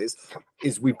analysis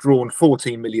is we've drawn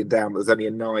 14 million down, there's only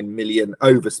a 9 million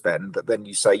overspend, but then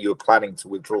you say you're planning to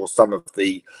withdraw some of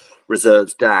the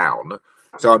reserves down.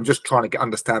 So I'm just trying to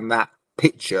understand that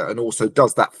picture. And also,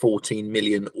 does that 14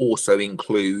 million also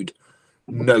include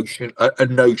a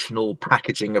notional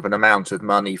packaging of an amount of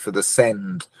money for the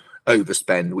send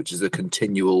overspend, which is a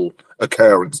continual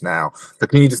occurrence now? So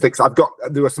can you just think,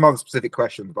 there are some other specific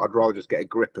questions, but I'd rather just get a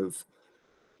grip of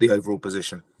the overall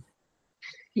position.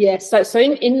 Yes, so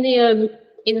in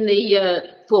the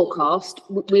forecast,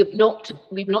 we've not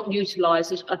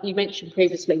utilised, as you mentioned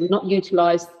previously, we've not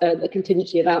utilised the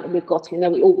contingency amount that we've got in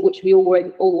there, which we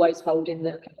always hold in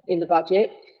the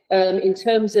budget. In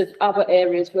terms of other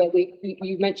areas where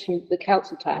you mentioned the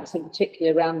council tax, in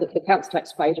particular around the council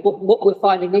tax page, what we're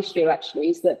finding this year actually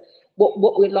is that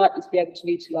what we're likely to be able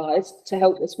to utilise to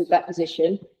help us with that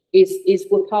position is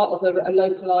we're part of a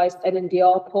localised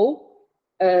NNDR pool.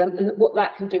 And what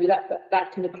that can do,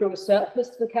 that can accrue a surplus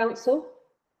to the council.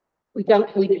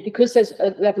 Because there's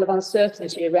a level of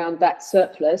uncertainty around that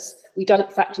surplus, we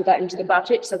don't factor that into the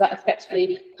budget, so that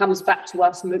effectively comes back to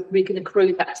us, and we can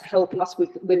accrue that to help us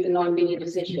with the 9 million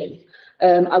position.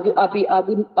 I'd be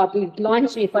lying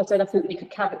to you if I said I think we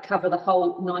could cover the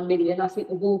whole 9 million. I think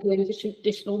there will be an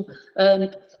additional,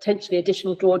 potentially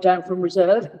additional drawdown from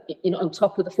reserve, on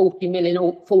top of the 14 million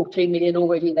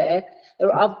already there.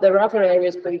 There are other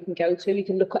areas where we can go to. We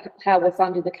can look at how we're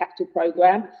funding the capital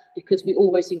programme, because we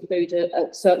always include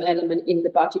a certain element in the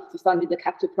budget for funding the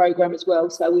capital programme as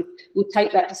well. So we'll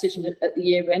take that decision at the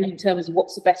year end in terms of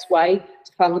what's the best way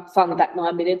to fund that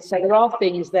 9 million. So there are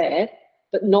things there,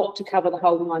 but not to cover the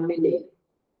whole 9 million.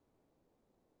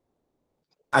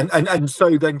 And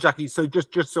so then, Jackie, so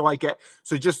just so I get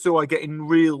in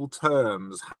real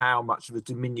terms how much of a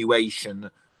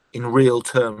diminution in real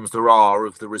terms there are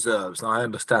of the reserves. And I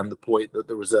understand the point that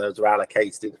the reserves are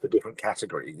allocated for different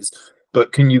categories,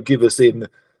 but can you give us in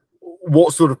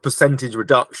what sort of percentage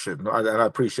reduction? And I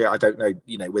appreciate, I don't know,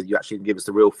 whether you actually can give us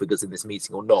the real figures in this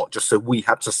meeting or not, just so we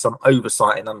have just some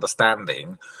oversight and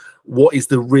understanding. What is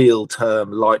the real term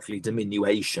likely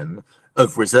diminution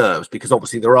of reserves? Because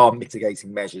obviously there are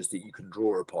mitigating measures that you can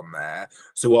draw upon there.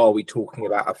 So are we talking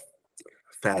about a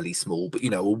fairly small, but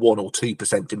a 1 or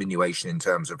 2% diminution in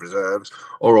terms of reserves,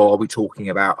 or are we talking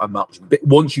about a much,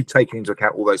 once you've taken into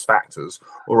account all those factors,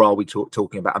 or are we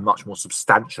talking about a much more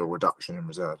substantial reduction in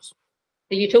reserves?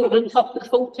 Are you talking on top of the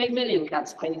 14 million,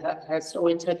 or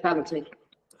in totality?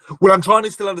 Well, I'm trying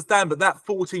to still understand, but that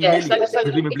 14 million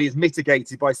presumably is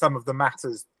mitigated by some of the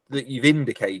matters that you've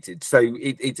indicated. So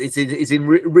it's in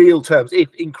real terms,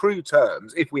 in crude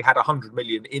terms, if we had 100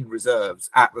 million in reserves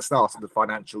at the start of the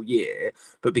financial year,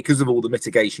 but because of all the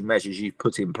mitigation measures you've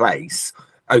put in place,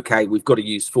 okay, we've got to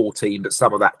use 14, but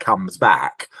some of that comes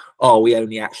back. Are we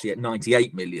only actually at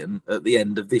 98 million at the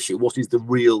end of this year? What is the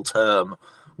real term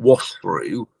wash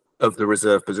through of the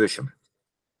reserve position?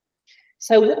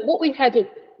 So what we had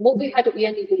at the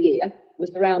end of the year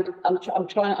was around,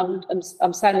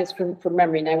 I'm saying this from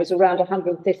memory now, was around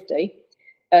 150.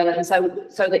 And so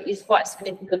that is quite a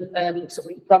significant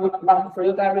sort of run through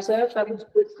of our reserves, I would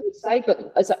say.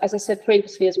 But as I said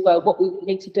previously as well, what we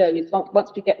need to do is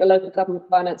once we get the local government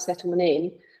finance settlement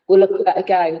in, we'll look at that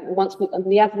again.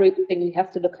 And the other thing we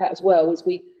have to look at as well is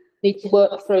we need to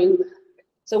work through.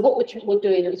 So what we're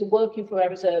doing is working through our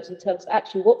reserves in terms of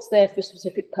actually what's there for a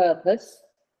specific purpose,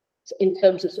 in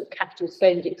terms of, capital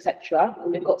spend, etc.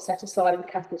 And we've got set aside in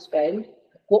capital spend.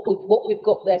 What we've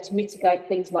got there to mitigate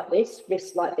things like this,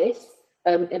 risks like this,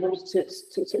 in order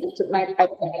to make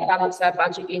balance our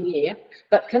budget in here.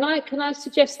 But can I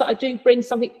suggest that I do bring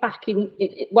something back in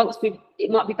once it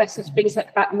might be better to bring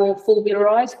that back more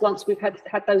formularised once we've had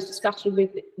those discussions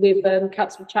with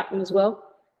Councillor Chapman as well.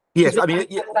 Yes, I mean,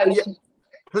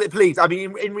 please. I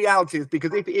mean, in reality, it's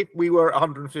because if we were at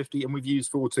 150 and we've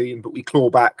used 14, but we claw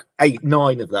back 8,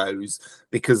 9 of those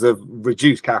because of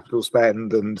reduced capital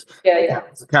spend and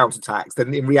council tax,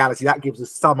 then in reality that gives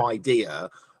us some idea,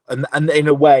 and in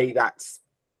a way that's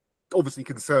obviously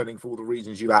concerning for all the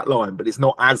reasons you've outlined, but it's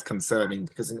not as concerning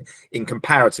because in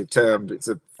comparative terms, it's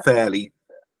a fairly,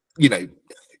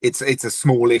 it's a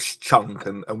smallish chunk,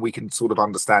 and we can sort of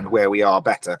understand where we are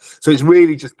better. So it's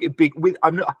really just big.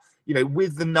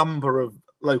 With the number of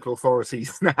local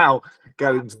authorities now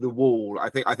going to the wall, I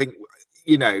think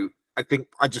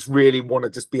I just really want to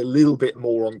just be a little bit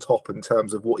more on top in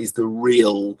terms of what is the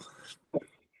real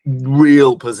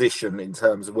position in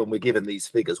terms of when we're given these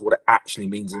figures, what it actually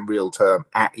means in real term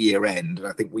at year end. And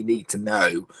I think we need to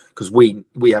know, because we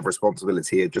have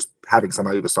responsibility here, just having some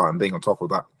oversight and being on top of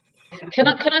that. Can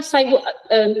I say what,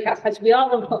 as we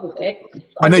are on top of it?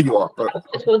 I know you are, but I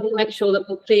just wanted to make sure that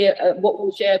we're clear what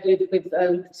we'll share with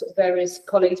sort of various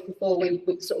colleagues before we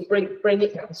sort of bring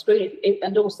it down the screen.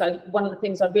 And also, one of the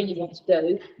things I really want to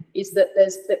do is that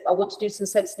I want to do some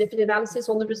sensitivity analysis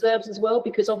on the reserves as well,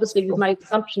 because obviously we've made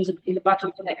assumptions in the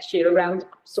budget for next year around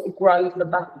sort of growth and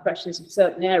budget pressures in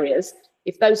certain areas.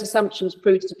 If those assumptions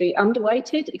prove to be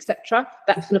underweighted, etc.,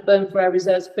 that's going to burn for our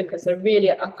reserves quicker. So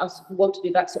really, I want to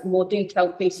do that sort of more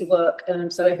detailed piece of work,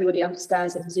 so everybody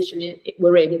understands the position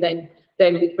we're in. And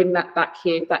then we bring that back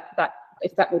here. If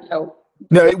that would help.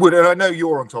 no, it would, and I know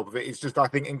you're on top of it. It's just I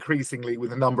think increasingly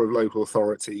with a number of local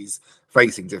authorities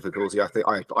facing difficulty,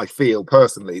 I feel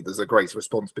personally there's a great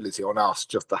responsibility on us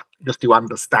just to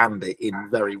understand it in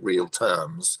very real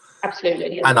terms.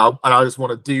 Absolutely. Yeah. And I just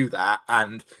want to do that,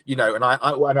 and you know, and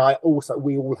I also,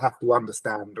 we all have to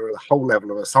understand there are a whole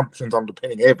level of assumptions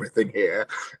underpinning everything here,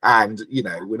 and you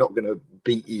know, we're not going to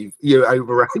beat you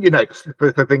over, you know,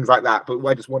 for things like that. But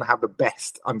I just want to have the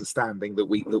best understanding that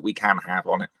we can have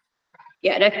on it.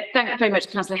 Yeah, no, thanks very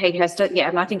much, Councillor Hayhurst. Yeah,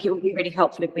 and I think it would be really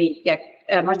helpful if we,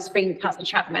 I just bring Councillor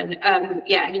Chapman.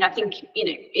 Yeah, I mean, I think, you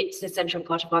know, it's an essential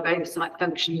part of our oversight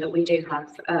function that we do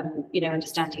have, you know,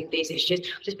 understanding of these issues.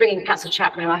 Just bringing Councillor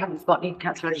Chapman, I haven't forgotten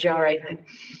Councillor Jare.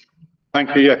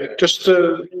 Thank you. Yeah, just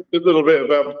a little bit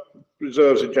about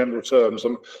reserves in general terms,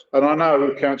 and I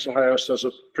know Councillor Hayhurst has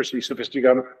a pretty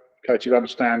sophisticated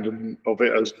understanding of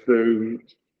it, as do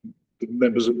the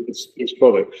members of this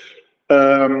body.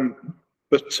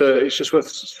 But it's just worth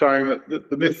saying that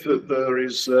the myth that there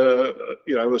is,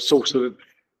 you know, a source of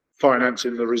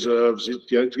financing the reserves,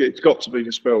 it's got to be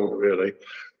dispelled, really.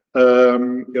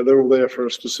 You know, they're all there for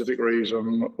a specific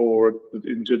reason, or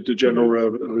the general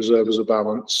reserve as a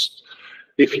balance.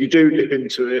 If you do dip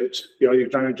into it, you know, you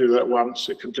can only do that once.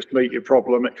 It can just meet your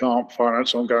problem. It can't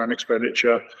finance ongoing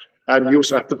expenditure. And you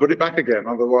also have to put it back again,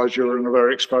 otherwise you're in a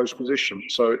very exposed position.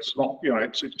 So it's not, you know,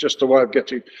 it's just a way of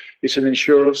getting, it's an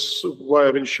way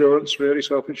of insurance, really,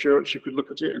 self-insurance. You could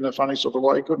look at it in a funny sort of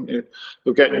way, couldn't you?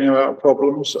 Of getting you out of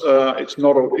problems. It's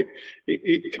not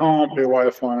it can't be a way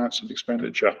of financing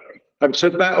expenditure. Having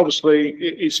said that, obviously,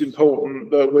 it's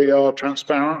important that we are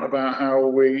transparent about how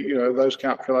we, you know, those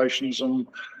calculations and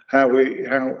how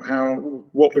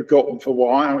what we've got and for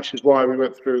why, which is why we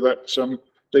went through that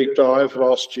deep dive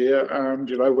last year. And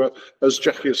you know, as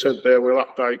Jackie has said there, we'll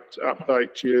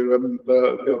update you and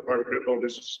the appropriate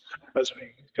bodies as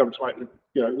we come to make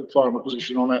the final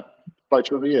position on it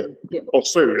later in the year. Yeah. Or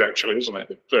soon, actually, isn't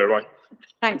it? Right.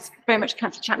 Thanks very much,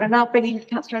 Councillor Chapman. Now bringing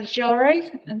Councillor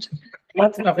Jare. And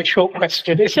That's another short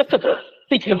question. It's just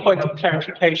seeking a point of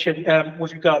clarification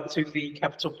with regard to the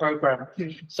capital programme.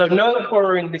 So no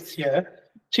borrowing this year.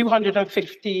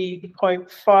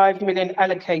 250.5 million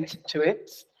allocated to it.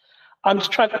 I'm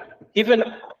just trying to, given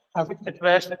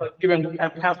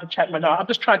Councillor Chapman, I'm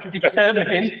just trying to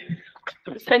determine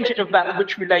the percentage of that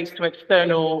which relates to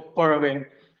external borrowing,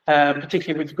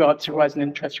 particularly with regard to rising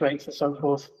interest rates and so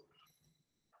forth.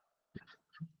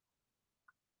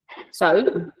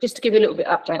 So just to give you a little bit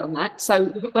of update on that. So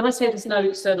when I say there's no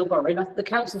external borrowing, the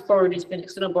council's borrowing has been,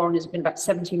 external borrowing has been about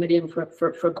 70 million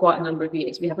for quite a number of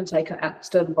years. We haven't taken out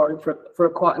external borrowing for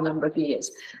quite a number of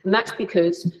years. And that's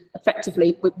because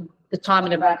effectively with the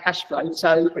timing of our cash flow.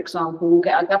 So for example, we'll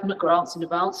get our government grants in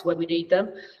advance when we need them.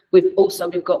 We've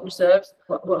got reserves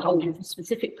that we're holding for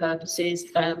specific purposes,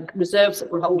 reserves that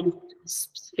we're holding for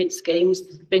specific schemes,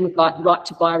 things like right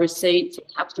to buy receipts,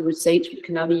 capital receipts, which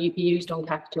can only be used on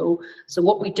capital. So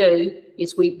what we do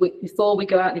is we before we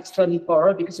go out and externally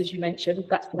borrow, because as you mentioned,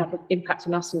 that's going to have an impact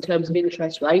on us in terms of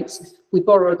interest rates, we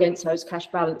borrow against those cash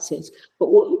balances. But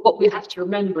what we have to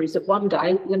remember is that one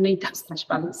day we'll need those cash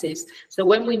balances. So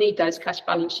when we need those cash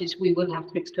balances, we will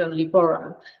have to externally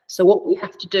borrow. So what we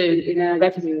have to do in our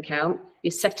revenue account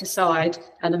is set aside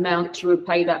an amount to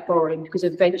repay that borrowing, because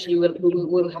eventually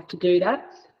we'll have to do that.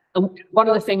 And one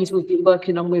of the things we've been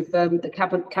working on with the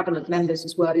cabinet members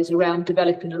as well is around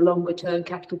developing a longer term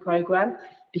capital programme,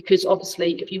 because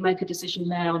obviously if you make a decision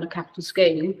now on a capital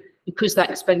scheme, because that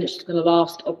expenditure is going to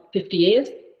last 50 years,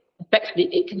 effectively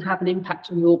it can have an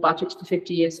impact on your budget for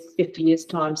 50 years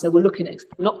time. So we're looking at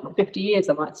not 50 years,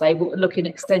 I might say, but we're looking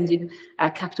at extending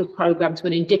our capital programme to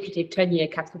an indicative 10-year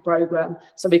capital programme.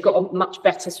 So we've got a much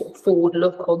better sort of forward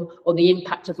look on the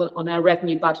impact on our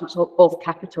revenue budget of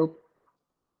capital.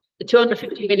 The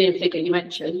 250 million figure you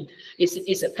mentioned is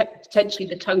potentially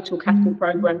the total capital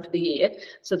programme for the year.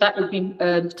 So that would be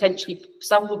potentially,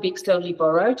 some will be externally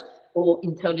borrowed or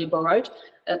internally borrowed,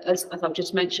 as I've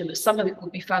just mentioned, but some of it will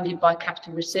be funded by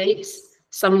capital receipts,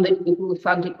 Some of it will be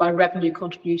funded by revenue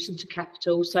contribution to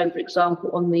capital. So, for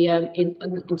example, on the in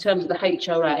terms of the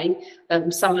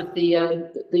HRA, some of the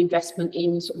investment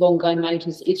in sort of ongoing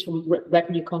maintenance is from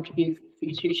revenue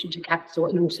contribution to capital,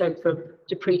 and also from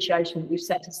depreciation we've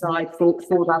set aside for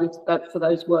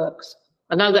those works.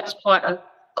 I know that's quite a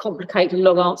complicated,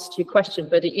 long answer to your question,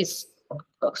 but it is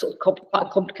a sort of quite a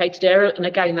complicated area. And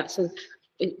again, it's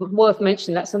worth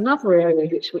mentioning that's another area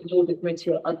which Audit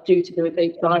Committee are due to do a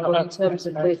deep dive on in terms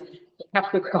of the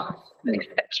capital costs,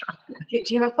 etc.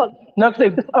 Do you have a No,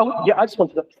 oh yeah, I just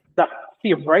wanted to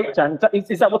see a breakdown.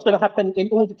 Is that what's going to happen in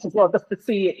audit as well, just to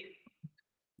see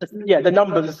the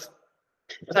numbers?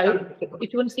 So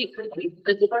if you want to see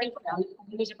the breakdown,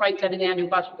 there is a breakdown in the annual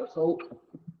budget report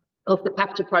of the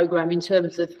capital programme in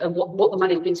terms of what the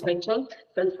money has been spent on.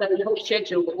 So there's a whole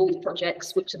schedule of all the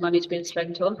projects which the money has been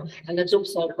spent on, and there's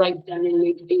also a breakdown in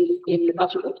the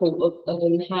budget report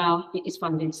of how it is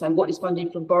funded. So what is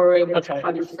funded from borrowing, what's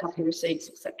funded from company receipts,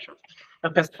 etc.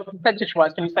 Okay, so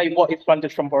percentage-wise, can you say what is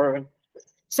funded from borrowing?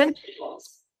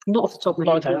 Percentage-wise, not off the top of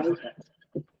my head.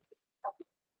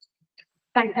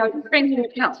 Thanks. I was bringing in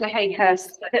Councillor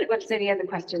Hayhurst. I don't know if there's any other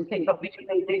questions, but we can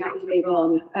move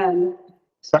on.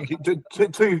 Thank you.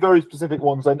 Two very specific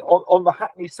ones then. On the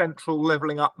Hackney Central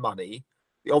levelling up money,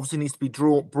 it obviously needs to be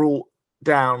brought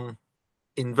down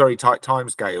in very tight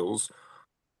timescales.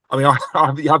 I mean,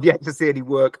 I've yet to see any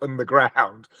work on the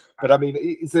ground, but I mean,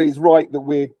 it's right that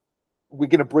we're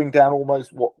going to bring down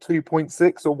almost, what,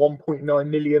 2.6 or 1.9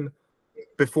 million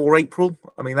before April?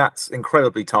 I mean, that's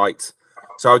incredibly tight.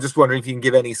 So I was just wondering if you can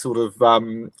give any sort of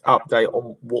update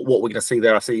on what we're going to see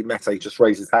there. I see Mete just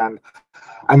raised his hand.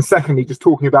 And secondly, just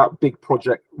talking about big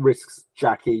project risks,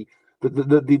 Jackie, the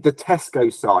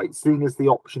Tesco site, seeing as the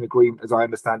option agreement, as I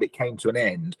understand it, came to an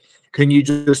end, can you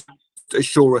just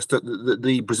assure us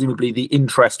that presumably the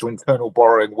interest or internal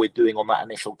borrowing we're doing on that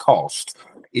initial cost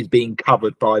is being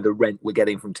covered by the rent we're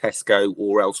getting from Tesco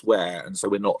or elsewhere, and so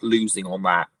we're not losing on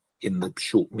that in the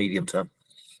short, medium term?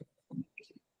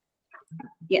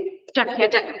 Yeah, Jackie,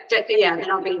 yeah, and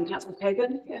I'll be in touch with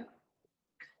Coburn. Yeah.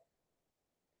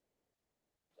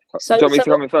 So, do you want me to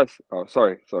come in first? Oh,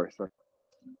 sorry. Do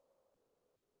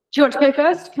you want to go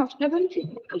first, Councillor Coburn?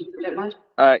 Don't mind.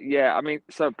 Yeah, I mean,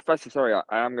 so Professor, sorry, I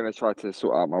am going to try to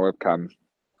sort out my webcam.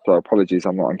 So apologies,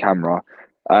 I'm not on camera.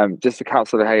 Just to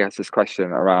Councillor Hayhurst's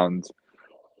question around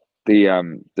the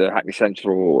Hackney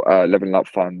Central Levelling Up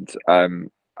Fund.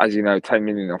 As you know, 10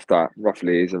 million of that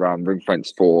roughly is around ring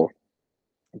fence for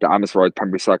the Amos Road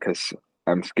Pembury Circus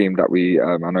scheme that we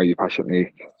I know you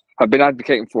passionately have been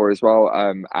advocating for as well,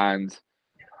 and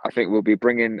I think we'll be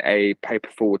bringing a paper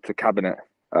forward to Cabinet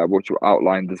which will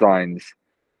outline designs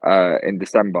in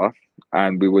December,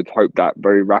 and we would hope that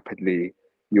very rapidly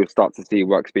you'll start to see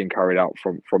works being carried out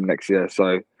from next year.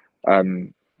 So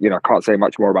you know, I can't say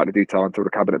much more about the detail until the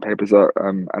Cabinet papers are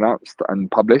announced and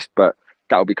published, but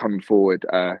that will be coming forward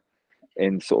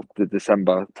in sort of the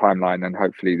December timeline, and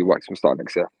hopefully the works will start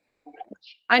next year.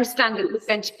 I understand that it's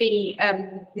going to be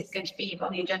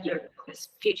on the agenda of this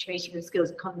future meeting of the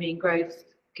Skills Economy and Growth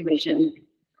Commission.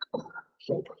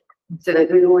 So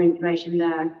there'll be more information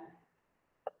there.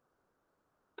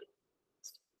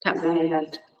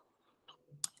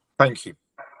 Thank you.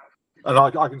 And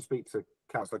I can speak to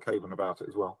Councillor Coburn about it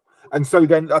as well. And so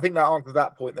then I think that answers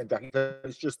that point then, Jackie.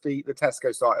 It's just the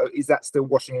Tesco site. Is that still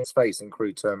washing its face in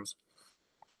crude terms?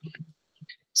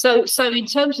 So in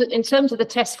terms of the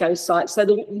Tesco site,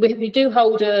 so we do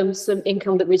hold some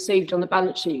income that we received on the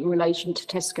balance sheet in relation to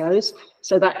Tesco's.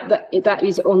 So that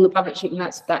is on the balance sheet, and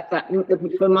that for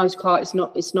the most part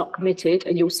it's not committed,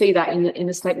 and you'll see that in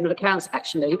the statement of accounts.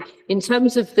 Actually, in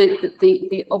terms of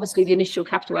the obviously the initial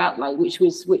capital outlay, which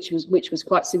was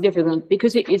quite significant,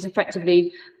 because it is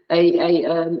effectively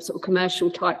a sort of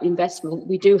commercial type investment,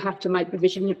 we do have to make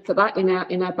provision for that in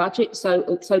our budget. So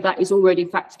that is already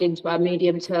factored into our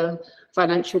medium-term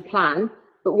financial plan.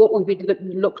 But what we would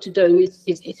look to do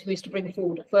is to bring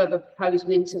forward a further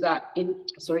proposal into that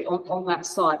on that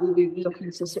site. We'll be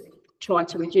looking to try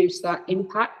to reduce that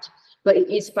impact, but it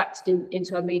is factored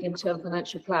into our medium-term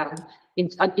financial plan. In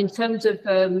terms of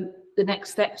the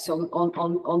next steps on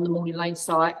the Morning Lane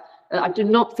site, I do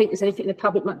not think there's anything in the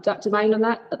public domain on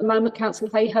that at the moment, Councillor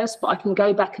Hayhurst, but I can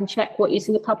go back and check what is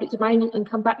in the public domain and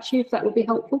come back to you if that would be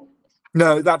helpful.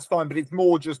 No, that's fine, but it's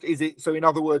more just, is it, so in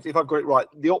other words, if I've got it right,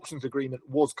 the options agreement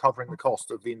was covering the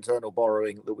cost of the internal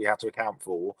borrowing that we had to account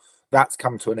for. That's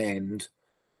come to an end.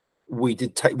 We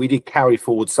did carry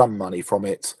forward some money from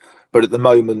it, but at the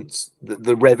moment,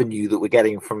 the revenue that we're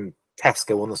getting from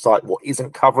Tesco on the site,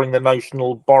 isn't covering the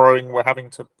notional borrowing we're having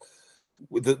to,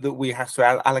 that we have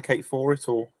to allocate for it,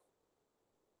 or?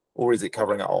 or is it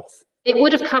covering it off? It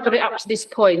would have covered it up to this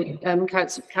point,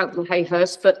 Councillor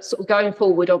Hayhurst, but sort of going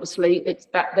forward, obviously, it's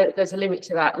that there's a limit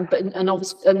to that. And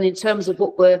obviously, and in terms of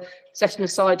what we're setting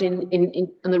aside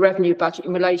in the revenue budget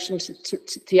in relation to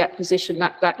the acquisition,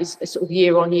 that is a sort of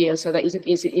year on year. So that is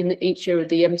in each year of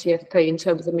the MTFP in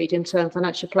terms of the medium-term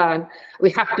financial plan. We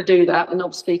have to do that, and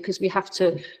obviously because we have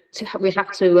to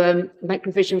make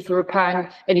provision for repaying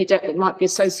any debt that might be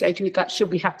associated with that.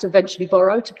 Should we have to eventually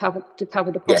borrow to cover the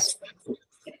cost? Yes.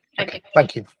 Okay.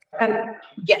 Thank you.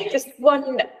 Yeah, just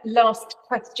one last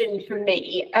question from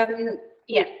me.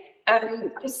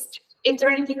 Just, is there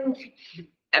anything,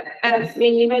 I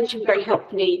mean, you mentioned very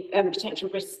helpfully potential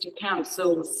risks to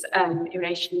councils in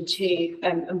relation to,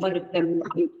 and one of them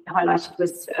you highlighted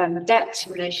was debt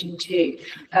in relation to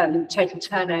total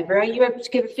turnover. Are you able to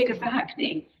give a figure for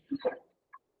Hackney?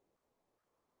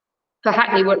 For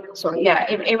Hackney, sorry, yeah,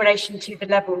 in relation to the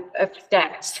level of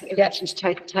debt in relation to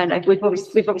total turnover, we've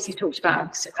obviously talked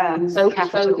about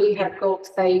so we have got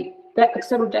a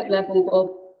external debt level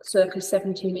of circa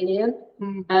 70 million.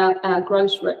 Our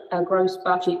gross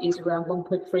budget is around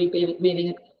 1.3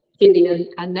 billion,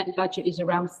 and net budget is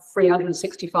around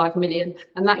 365 million,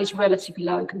 and that is relatively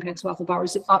low compared to other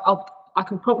boroughs. I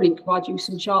can probably provide you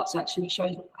some charts actually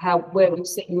showing where we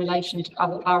sit in relation to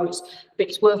other boroughs, but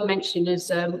it's worth mentioning,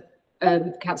 as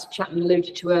Councillor Chapman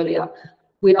alluded to earlier,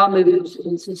 we are moving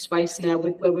into space now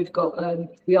where we've got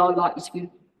we are likely to be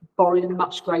borrowing a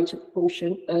much greater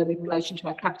proportion in relation to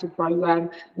our capital programme,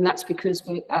 and that's because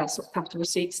our sort of capital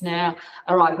receipts now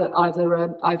are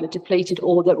either depleted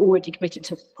or they're already committed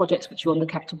to projects which are on the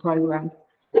capital programme.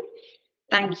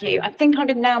 Thank you. I think I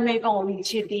would now move on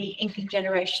to the income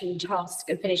generation task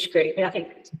and finish group, and I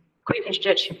think quick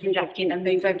introduction from Jackie and then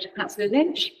move over to Councillor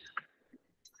Lynch.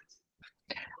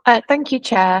 Thank you,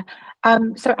 Chair.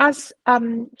 So as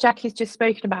Jackie's just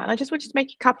spoken about, and I just wanted to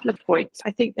make a couple of points. I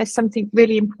think there's something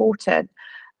really important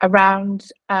around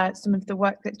some of the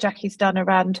work that Jackie's done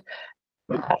around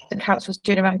the council's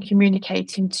doing around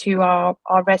communicating to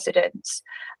our residents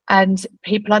and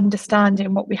people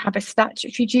understanding what we have a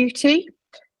statutory duty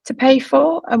to pay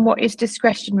for and what is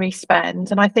discretionary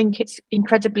spend. And I think it's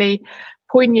incredibly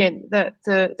poignant that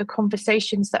the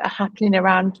conversations that are happening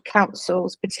around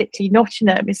councils, particularly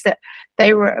Nottingham, is that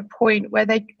they were at a point where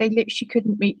they literally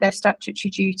couldn't meet their statutory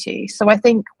duties. So I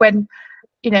think when,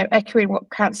 you know, echoing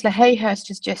what Councillor Hayhurst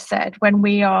has just said, when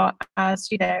we are, as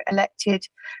you know, elected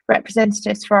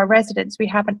representatives for our residents, we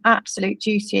have an absolute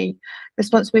duty,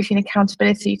 responsibility and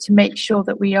accountability to make sure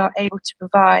that we are able to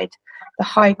provide the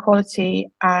high quality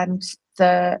and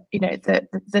the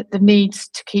needs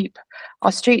to keep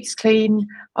our streets clean,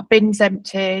 our bins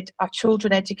emptied, our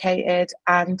children educated,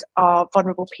 and our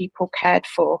vulnerable people cared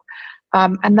for.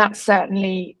 And that's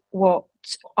certainly what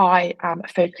I am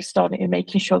focused on, in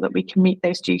making sure that we can meet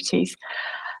those duties.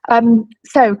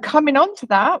 So coming on to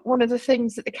that, one of the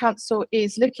things that the council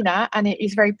is looking at, and it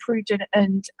is very prudent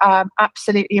and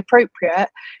absolutely appropriate,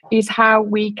 is how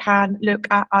we can look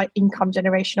at our income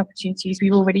generation opportunities.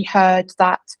 We've already heard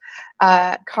that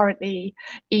currently,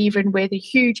 even with a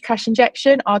huge cash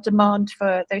injection, our demand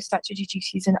for those statutory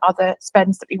duties and other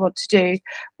spends that we want to do,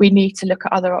 we need to look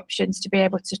at other options to be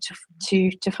able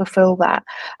to fulfil that.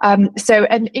 So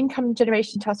an income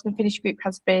generation task and finish group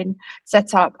has been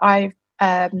set up. I've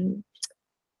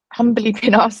humbly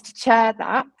been asked to chair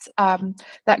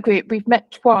that group. We've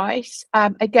met twice.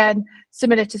 Again,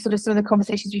 similar to sort of some of the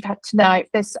conversations we've had tonight,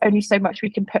 there's only so much we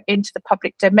can put into the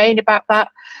public domain about that.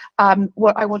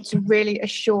 What I want to really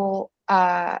assure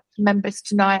members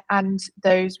tonight and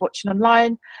those watching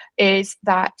online is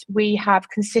that we have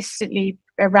consistently,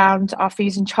 around our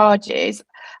fees and charges,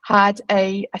 had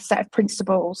a set of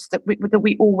principles that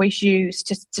we always use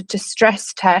to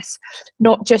stress test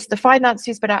not just the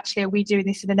finances, but actually, are we doing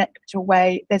this in an equitable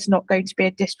way? There's not going to be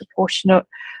a disproportionate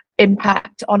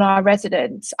impact on our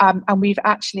residents, and we've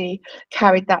actually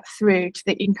carried that through to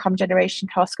the income generation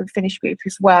task and finish group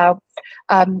as well.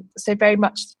 So very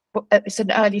much it's in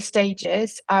early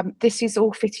stages. This is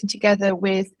all fitting together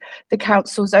with the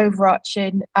council's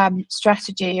overarching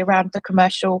strategy around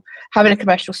having a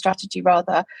commercial strategy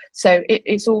rather. So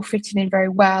it's all fitting in very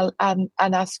well, and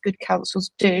as good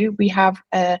councils do, we have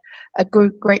a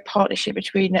great partnership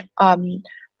between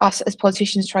us as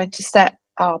politicians trying to set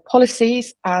our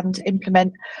policies and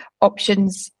implement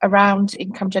options around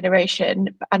income generation,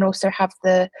 and also have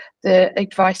the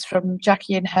advice from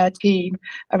Jackie and her team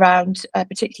around,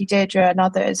 particularly Deirdre and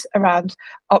others, around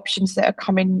options that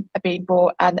are being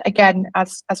brought. And again,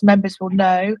 as members will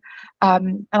know,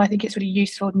 and I think it's really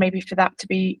useful maybe for that to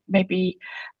be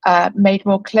made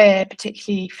more clear,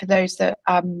 particularly for those that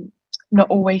not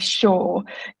always sure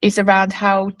is around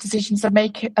how decisions are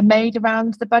made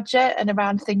around the budget and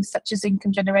around things such as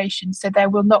income generation. So there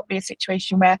will not be a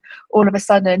situation where all of a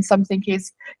sudden something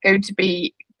is going to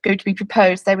be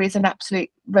proposed. There is an absolute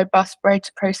robust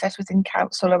process within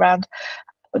council around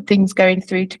things going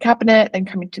through to cabinet, then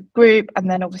coming to group,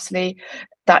 and then obviously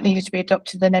that needed to be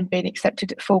adopted and then being accepted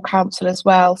at full council as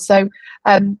well. So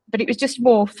but it was just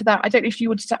more for that. I don't know if you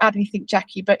wanted to add anything,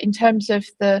 Jackie, but in terms of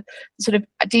the sort of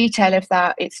detail of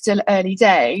that, it's still early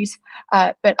days,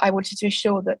 but I wanted to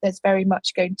assure that there's very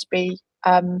much going to be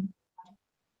an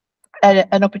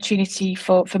opportunity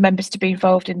for members to be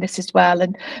involved in this as well,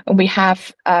 and we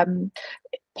have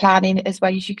planning as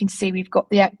well. As you can see, we've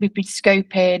been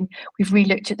scoping, we've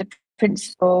re-looked at the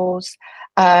principles,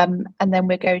 and then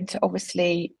we're going to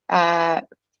obviously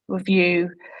review.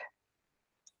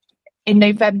 In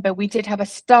November, we did have a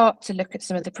start to look at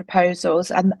some of the proposals,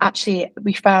 and actually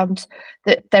we found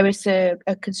that there was a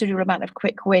considerable amount of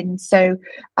quick wins. So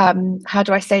how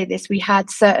do I say this? We had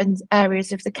certain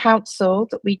areas of the council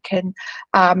that we can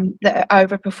that are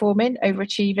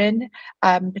overachieving,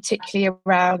 particularly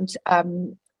around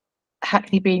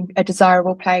Hackney being a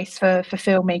desirable place for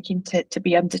filmmaking to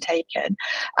be undertaken.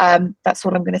 That's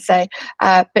all I'm going to say.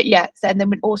 But yeah, and then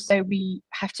we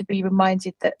have to be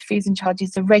reminded that fees and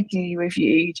charges are regularly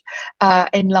reviewed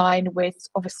in line with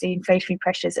obviously inflationary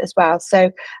pressures as well.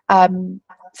 So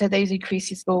so those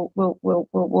increases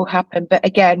will happen. But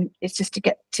again, it's just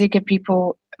to give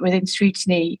people within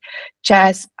scrutiny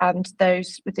chairs and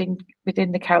those within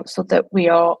the council that we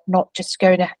are not just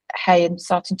going ahead and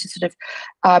starting to sort of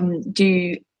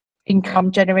do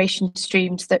income generation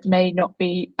streams that may not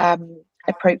be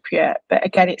appropriate. But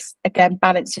again, it's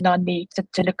balancing our need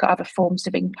to look at other forms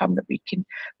of income that we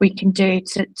can do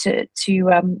to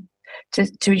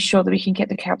ensure that we can get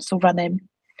the council running.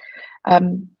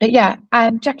 But yeah,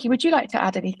 Jackie, would you like to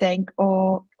add anything,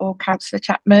 or Councillor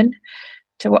Chapman,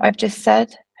 to what I've just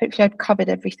said? Hopefully I've covered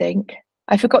everything.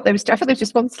 I thought there was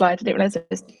just one slide. I didn't realise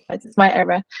it's my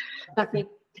error.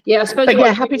 Yeah, I suppose. But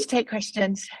yeah, happy to take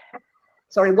questions.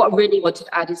 Sorry, what I really wanted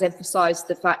to add is emphasise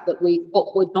the fact that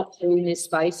what we're not doing in this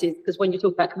space is, because when you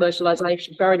talk about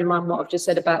commercialisation, bearing in mind what I've just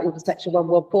said about all the Section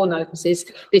 114 notices,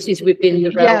 this is within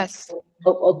the realm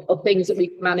of things that we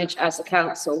can manage as a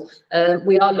council.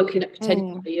 We are looking at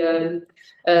potentially a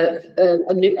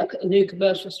new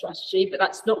commercial strategy, but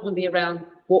that's not going to be around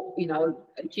what,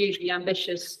 hugely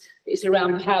ambitious. It's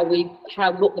around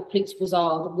what the principles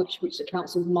are, which the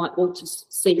council might want to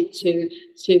see to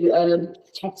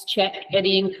test check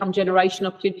any income generation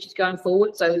opportunities going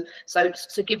forward. So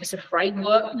give us a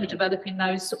framework for developing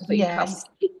those sort of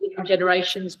income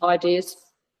generations ideas.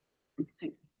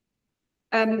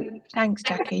 Thanks,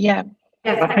 Jackie. Yeah.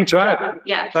 Nothing to add.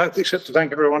 Yeah. Except to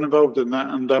thank everyone involved in that,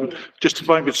 and just to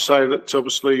maybe say that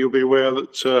obviously you'll be aware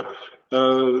that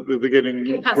the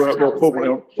beginning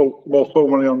more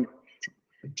formally on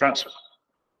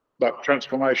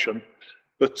transformation,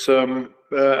 but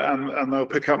and they'll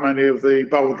pick up many of the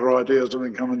bolder ideas of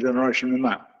income and generation in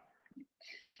that.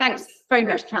 Thanks very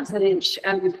much, Councillor Lynch,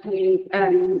 and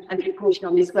reporting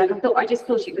on this work. I just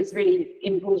thought it was really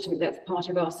important that part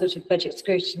of our sort of budget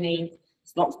scrutiny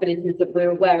responsibilities that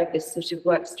we're aware of this sort of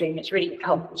work stream. It's really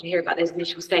helpful to hear about those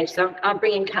initial stages. So I'll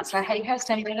bring in Councillor Hayhurst.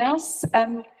 Anyone else?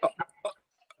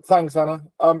 Thanks, Anna.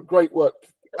 Great work.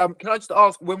 Can I just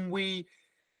ask, when we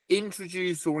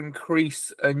introduce or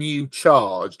increase a new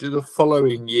charge, do the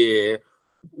following year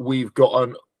we've got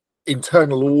an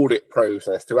internal audit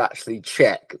process to actually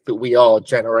check that we are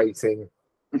generating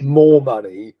more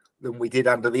money than we did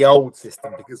under the old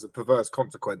system because of perverse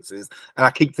consequences? And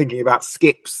I keep thinking about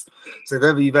skips. So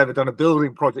if you've ever done a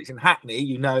building project in Hackney,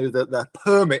 you know that the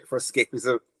permit for a skip is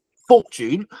a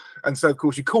fortune. And so of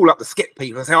course you call up the skip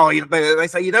people and say, they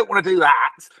say you don't want to do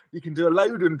that, you can do a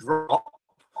load and drop.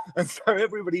 And so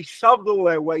everybody shoves all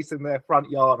their waste in their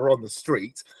front yard or on the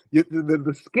street.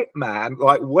 The skip man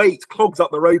clogs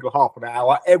up the road for half an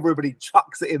hour, everybody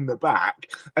chucks it in the back,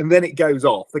 and then it goes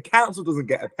off. The council doesn't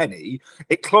get a penny,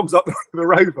 it clogs up the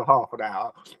road for half an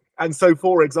hour. And so,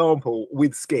 for example,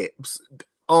 with skips,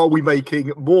 are we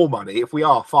making more money? If we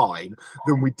are, fine,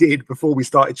 than we did before we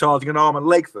started charging an arm and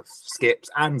leg for skips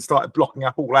and started blocking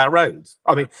up all our roads?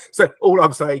 I mean, so all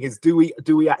I'm saying is, do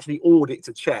we actually audit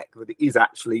to check that it is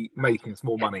actually making us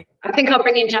more money? I think I'll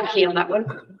bring in Jackie on that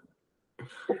one.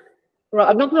 Right,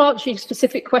 I'm not going to answer your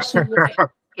specific question,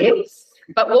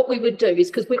 but what we would do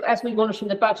is, because as we monitor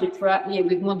the budget throughout the year,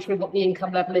 we're monitoring what the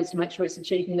income level is to make sure it's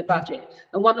achieving the budget.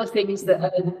 And one of the things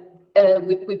that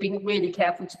we've been really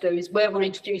careful to do is, where we're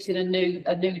introducing a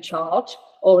new charge,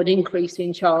 or an increase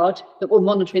in charge, that we're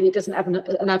monitoring it doesn't have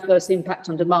an adverse impact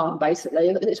on demand, basically.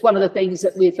 It's one of the things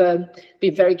that we've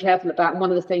been very careful about, and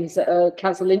one of the things that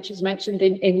Councillor Lynch has mentioned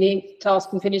in the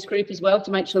task and finish group as well,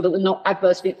 to make sure that we're not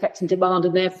adversely affecting demand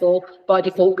and therefore by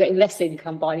default getting less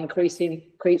income by increasing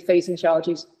fees and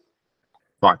charges.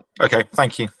 Right, okay,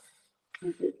 thank you.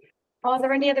 Are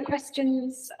there any other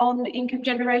questions on income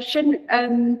generation?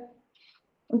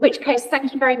 In which case,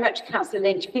 thank you very much, Councillor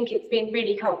Lynch. I think it's been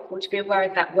really helpful to be aware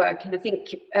of that work, and I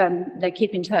think they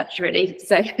keep in touch really.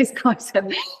 So it's quite.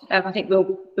 I think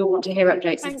we'll want to hear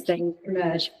updates as things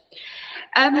emerge.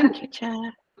 Thank you,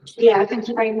 Chair. Yeah, thank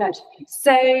you very much.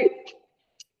 So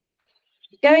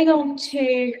going on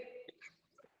to.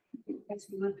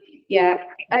 Yeah,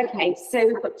 okay, so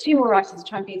we've got 2 more items to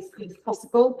try and be as quick as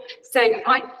possible. So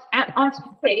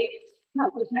Article 6,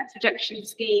 tax reduction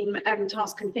scheme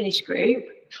task and finish group.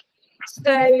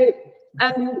 So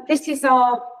this is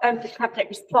our cabinet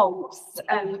response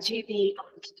to the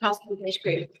task and finish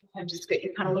group in terms of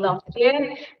Scrutiny Panel last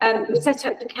year. We set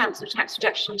up the Council Tax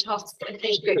Reduction Task and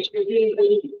Finish Group to review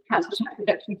the Council Tax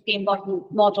Reduction Scheme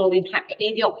model in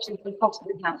the options and costs of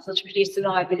the Council to reduce the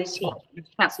liability of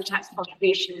Council tax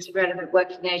contributions of relevant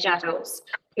working age adults,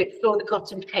 to explore the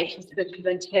cost implications of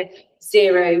implementing a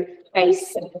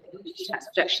zero-based tax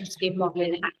reduction scheme model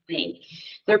in Hackney.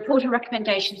 The report and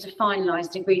recommendations are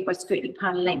finalised and agreed by Scrutiny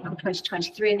Panel in April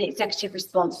 2023, and the executive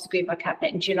response was agreed by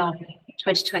Cabinet in July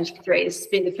 2023. This has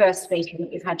been the first meeting that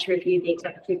we've had to review the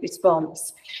executive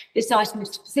response. This item is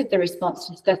to consider the response,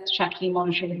 to discuss the tracking,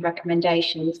 monitoring and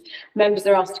recommendations. Members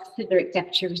are asked to consider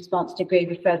executive response and agree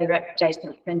with further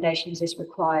recommendations as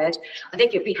required. I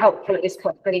think it would be helpful at this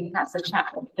point bringing Councillor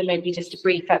Chapman for maybe just a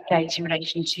brief update in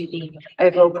relation to the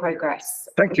overall progress.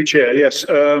 Thank you, Chair. Yes,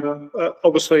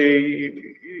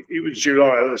 obviously it was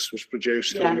July this was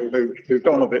produced, yeah. And we moved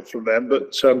on a bit from then,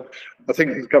 but I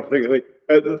think a couple of things.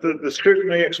 The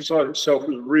scrutiny exercise itself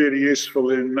was really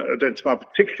useful in identifying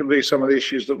particularly some of the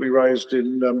issues that we raised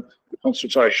in the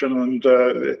consultation, and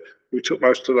we took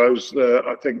most of those,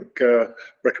 I think all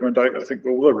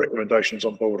the recommendations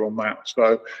on board on that.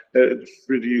 So it's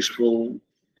really useful.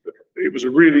 It was a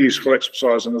really useful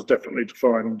exercise, and has definitely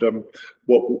defined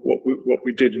what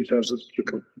we did in terms of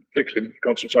the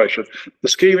consultation. The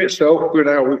scheme itself,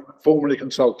 we've formally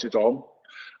consulted on,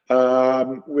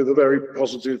 with a very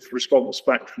positive response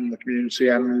back from the community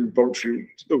and voluntary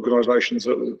organisations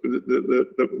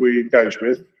that we engage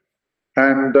with.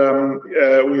 And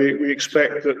we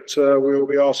expect that we'll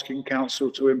be asking Council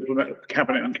to implement,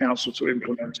 Cabinet and Council to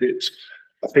implement it.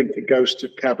 I think it goes to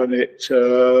Cabinet,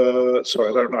 sorry,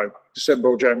 I don't know, December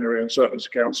or January, and certainly to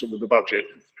Council with the budget.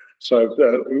 So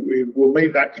we will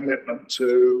meet that commitment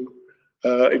to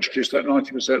introduce that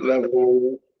 90%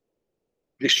 level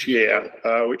this year,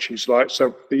 which is like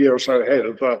a year or so ahead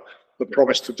of the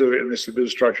promise to do it in this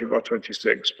administration by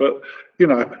 26. But, you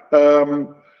know,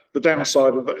 the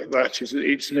downside of that is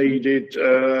it's needed,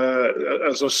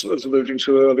 as I was alluding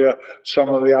to earlier, some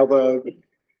of the other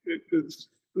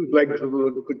length of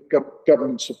the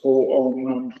government support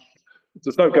on,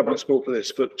 there's no government support for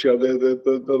this, but you know,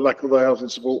 the lack of the housing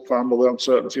support fund or the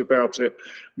uncertainty about it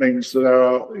means that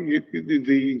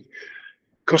the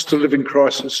cost of living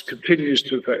crisis continues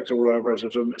to affect all our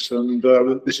residents, and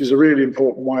this is a really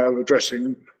important way of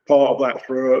addressing part of that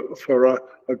for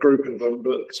a group of them,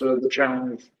 but the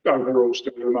challenge overall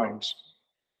still remains.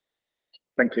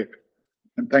 Thank you,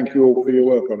 and thank you all for your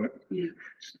work on it. Yeah.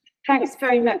 Thanks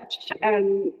very much,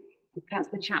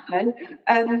 Councillor Chapman.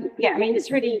 Yeah, I mean, it's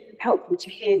really helpful to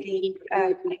hear the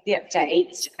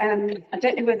update. I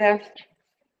don't know whether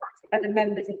other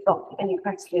members have got any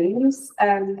questions.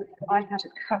 I had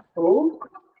a couple.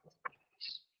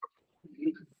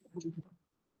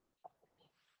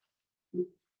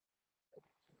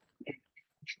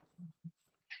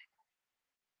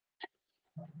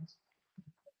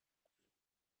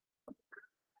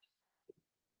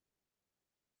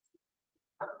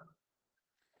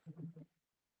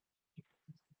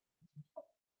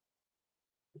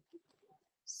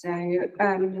 So,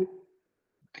 I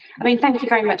mean, thank you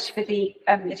very much for the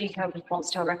detailed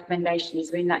response to our recommendations.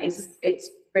 I mean, it's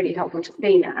really helpful to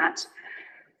see that.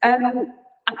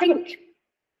 I think,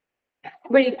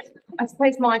 really, I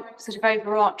suppose my sort of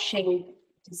overarching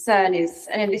concern is,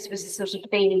 and this was a sort of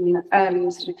theme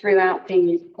sort of throughout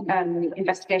the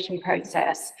investigation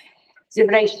process, is in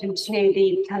relation to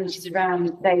the challenges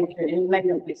around data, and maybe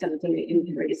not be something that you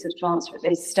can really sort of answer at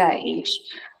this stage.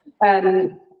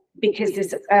 Because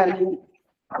there's, you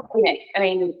know, I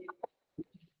mean,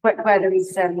 where there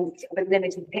is a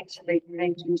limited picture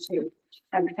relating to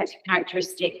protected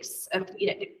characteristics of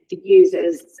the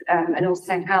users, and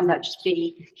also how much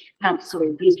the council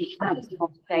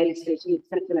council fails to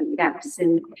supplement gaps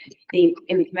in the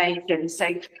information. So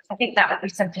I think that would be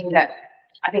something that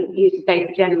I think user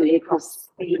data generally across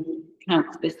the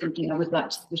council is something I would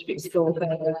like to explore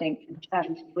further. I think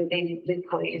within the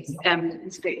colleagues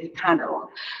Scrutiny Panel.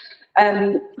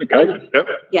 Okay. Yep.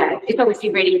 Yeah, it's obviously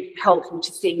really helpful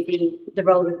to see the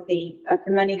role of the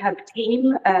Money Hub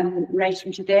team in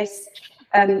relation to this.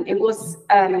 It was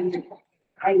a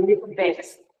little bit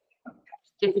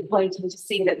disappointing to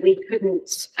see that we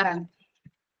couldn't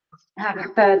have a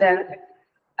further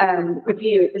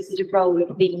review of the sort of role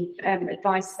of the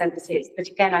advice services. But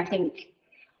again, I think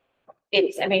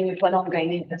I mean, we've got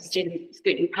ongoing interest in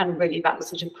Scrutiny Panel really about the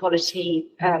sort of quality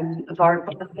of our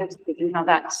and how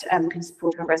that can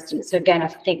support our residents. So again, I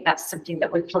think that's something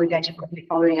that we're probably going to be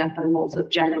following up on a more sort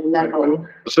of general level.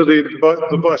 So the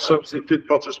advice services did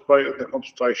participate in the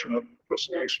consultation of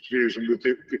extra views, and we'll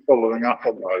be following up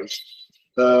on those.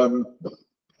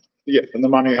 Yeah, and the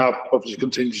Money Hub obviously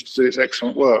continues to do its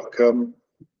excellent work.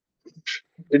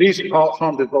 It is part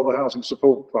funded by the Housing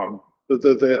Support Fund,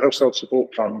 the Household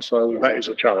Support Fund, so that is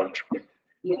a challenge.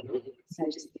 Yeah, so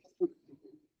just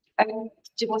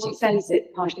do you want to extend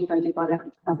it partially funded by the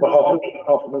Well,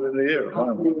 half a million a year at the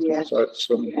moment. Yeah. So it's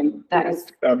that is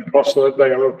plus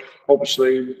they are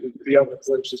obviously the other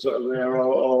services that are there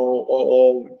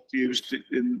are used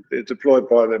deployed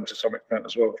by them to some extent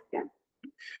as well. Yeah.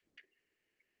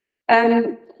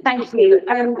 Thank you.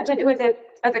 I don't know whether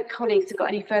other colleagues have got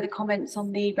any further comments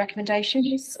on the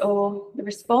recommendations or the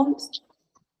response.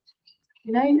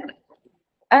 No.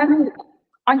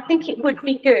 I think it would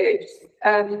be good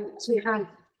to have,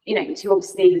 to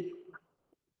obviously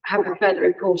have a further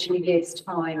report in a year's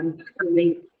time on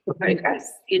the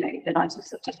progress, the nice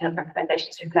sort of detailed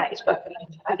recommendations in place. But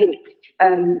I think,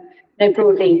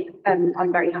 broadly,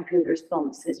 I'm very happy with the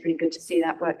response. It's really good to see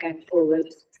that work going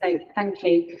forward. So thank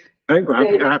you. Okay,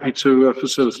 we're happy to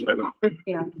facilitate that.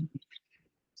 Yeah.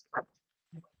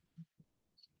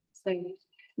 So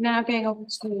now going on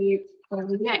to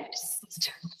the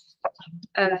next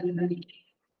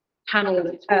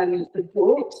panel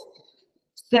report.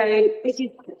 So this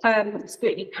is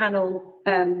Scrutiny Panel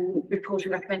report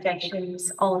and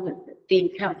recommendations on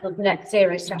the Council's net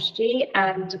zero strategy,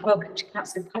 and welcome to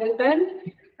Councillor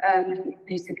Coburn,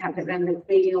 who's the cabinet member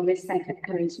leading on this second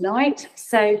coming tonight.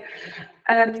 So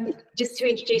just to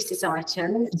introduce this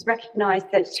item, it's recognised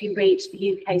that to reach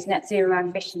the UK's net zero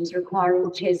ambitions require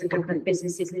all tiers of government,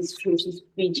 businesses, institutions,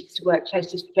 and communities to work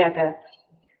closely together.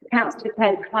 The Council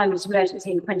declared the climate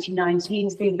emergency in 2019,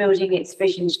 has been building its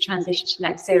vision to transition to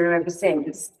net zero ever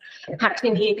since.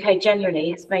 Happening in the UK generally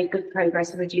has made good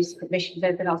progress in reducing emissions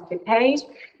over the last decade,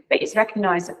 but it's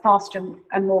recognised that faster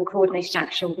and more coordinated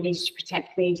action will be needed to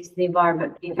protect communities and the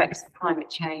environment from the effects of climate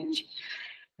change.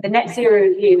 The Net Zero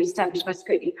Review, established by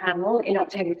Scrutiny Panel in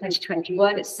October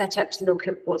 2021, is set up to look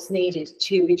at what's needed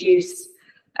to reduce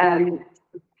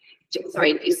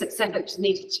it's set up to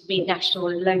needed to meet national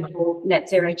and local net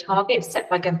zero targets set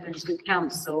by government and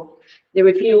council. The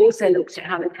review also looked at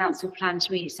how the council planned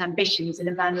to meet its ambitions in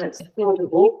a manner that's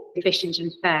affordable, efficient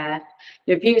and fair.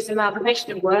 The review is an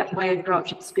amalgamation of work by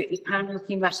overarching Scrutiny Panel,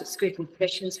 thematic scrutiny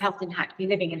provisions, health and happy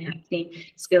living and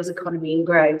happy skills economy and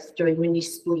growth during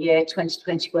municipal year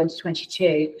 2021 to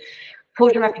 22.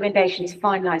 Report and recommendations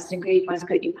finalised and agreed by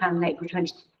Scrutiny Panel in April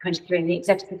 2023, and the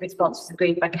executive response was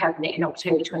agreed by Cabinet in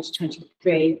October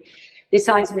 2023. This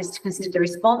item is to consider the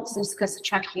response and discuss the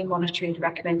tracking and monitoring of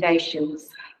recommendations.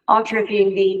 After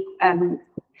reviewing the,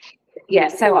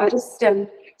 so I'll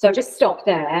just stop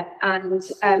there, and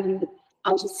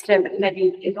I'll just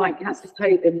maybe invite Councillor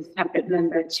Coburn, cabinet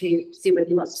member, to see whether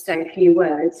he wants to say a few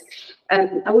words.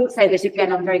 I would say that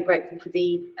again, I'm very grateful for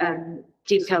the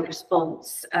detailed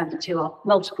response to our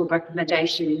multiple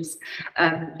recommendations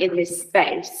in this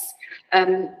space.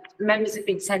 Members have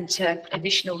been sent an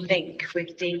additional link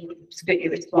with the scrutiny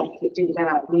response that didn't go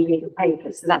out in the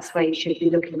paper, so that's where you should be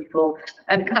looking for.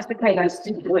 Councillor Coburn, I just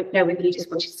didn't know whether you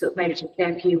just wanted to sort of maybe just say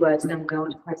a few words and then we'll go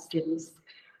on to questions.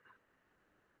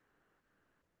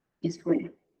 Yes, please.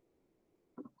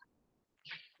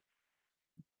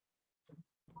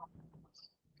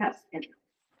 That's it.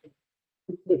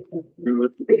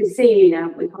 We can see you now,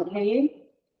 we can't hear you.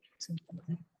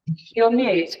 You're on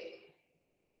mute.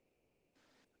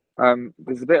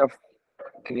 There's a bit of,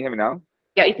 can you hear me now?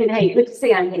 Yeah, you can hear you. Good to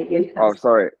see and hear you. Oh,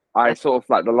 sorry. I sort of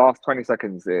like the last 20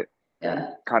 seconds, it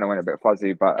kind of went a bit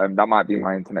fuzzy, but that might be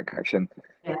my internet connection.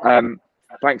 Yeah.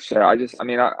 Thanks, Chair. I just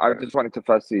wanted to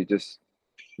firstly just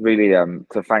really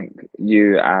to thank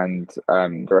you and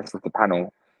the rest of the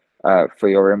panel for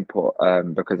your input,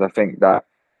 because I think that,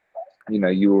 you know,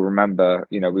 you will remember,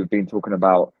 you know, we've been talking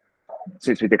about,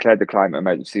 since we declared the climate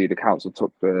emergency, the council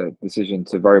took the decision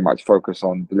to very much focus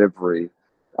on delivery.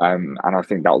 And I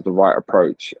think that was the right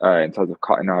approach in terms of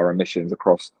cutting our emissions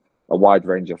across a wide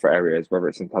range of areas, whether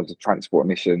it's in terms of transport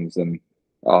emissions and,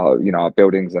 you know, our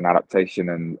buildings and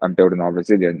adaptation and building our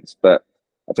resilience. But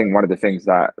I think one of the things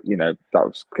that, you know, that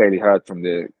was clearly heard from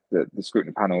the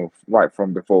scrutiny panel right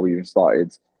from before we even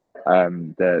started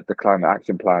the climate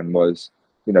action plan was,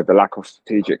 you know, the lack of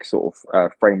strategic sort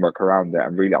of framework around it,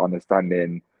 and really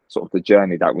understanding sort of the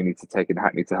journey that we need to take in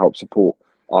Hackney to help support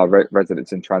our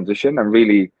residents in transition, and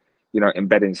really, you know,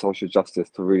 embedding social justice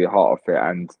to really heart of it.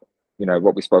 And, you know,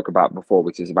 what we spoke about before,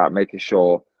 which is about making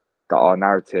sure that our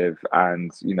narrative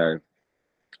and, you know,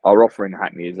 our offer in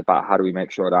Hackney is about how do we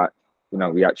make sure that, you know,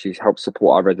 we actually help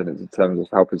support our residents in terms of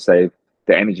helping save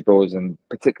the energy bills, and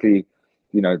particularly,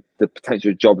 you know, the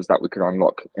potential jobs that we can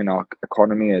unlock in our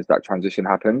economy as that transition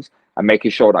happens, and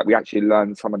making sure that we actually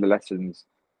learn some of the lessons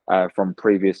from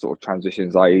previous sort of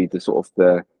transitions, i.e. the sort of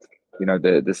the, you know,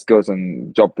 the skills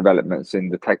and job developments in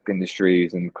the tech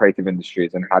industries and creative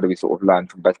industries, and how do we sort of learn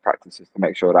from best practices to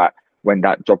make sure that when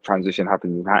that job transition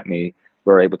happens in Hackney,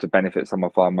 we're able to benefit some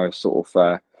of our most sort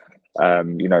of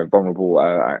you know, vulnerable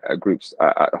groups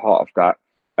at the heart of that.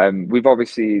 We've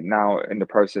obviously now in the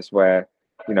process where,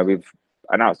 you know, we've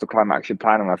announced the climate action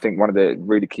plan, and I think one of the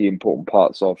really key important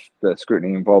parts of the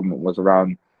scrutiny involvement was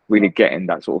around really getting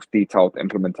that sort of detailed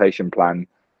implementation plan,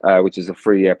 which is a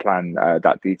 3-year plan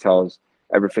that details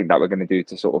everything that we're going to do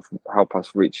to sort of help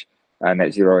us reach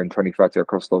net zero in 2030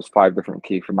 across those 5 different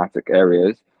key thematic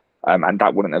areas. And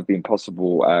that wouldn't have been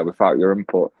possible without your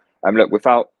input. Look,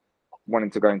 without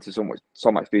wanting to go into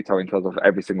so much detail in terms of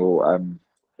every single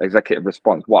executive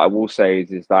response, what I will say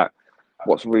is that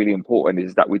what's really important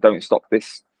is that we don't stop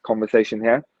this conversation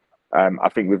here. I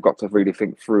think we've got to really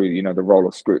think through, you know, the role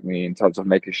of scrutiny in terms of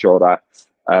making sure that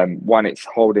one, it's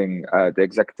holding the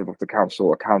executive of the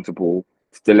council accountable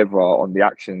to deliver on the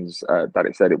actions that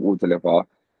it said it will deliver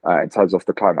in terms of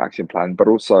the climate action plan, but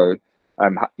also,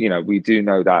 you know, we do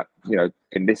know that, you know,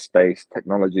 in this space,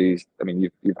 technologies, I mean,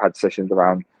 you've had sessions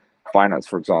around finance,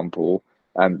 for example,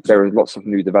 there are lots of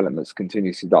new developments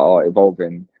continuously that are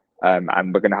evolving,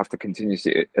 and we're going to have to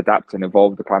continuously adapt and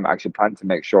evolve the climate action plan to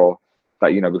make sure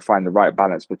that, you know, we find the right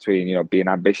balance between, you know, being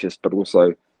ambitious but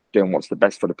also doing what's the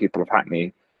best for the people of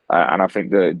Hackney. And I think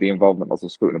the involvement of the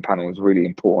scrutiny panel is really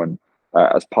important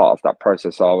as part of that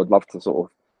process. So I would love to sort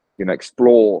of, you know,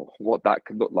 explore what that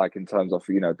could look like in terms of,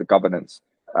 you know, the governance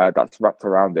that's wrapped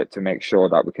around it, to make sure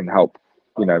that we can help,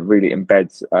 you know, really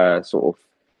embed sort of,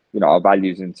 you know, our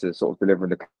values into sort of delivering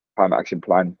the climate action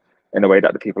plan in a way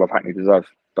that the people of Hackney deserve.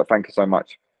 But thank you so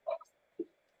much.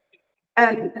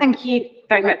 Thank you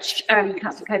very much,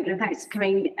 Councillor Coburn, and thanks for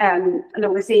coming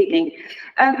along this evening.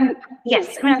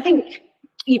 Yes, I mean, I think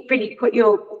you've really put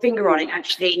your finger on it,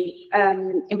 actually,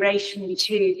 in relation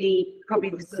to the probably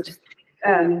the sort of,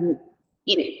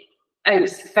 you know,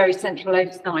 very central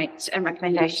oversight and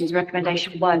recommendations,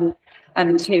 recommendation 1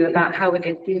 and 2, about how we're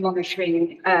going to be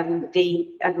monitoring the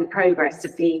progress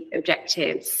of the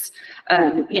objectives,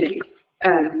 you know,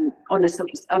 on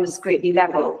a scrutiny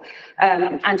level,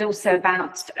 and also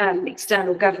about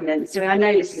external governance. So I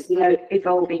know this is an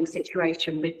evolving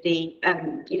situation with the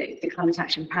you know, the climate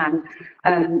action plan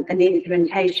and the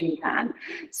implementation plan.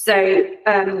 So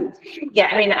yeah,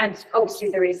 I mean, and obviously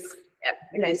there is,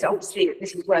 you know, so obviously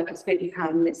this is work that's really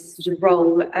had this sort of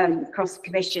role across the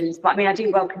commissions. But I mean, I do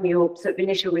welcome your sort of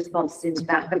initial responses into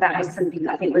that, but that is something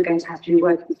that I think we're going to have to be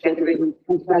working together in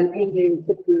developing in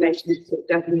relation to sort of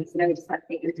governance and oversight. I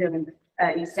think you're doing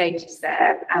early stages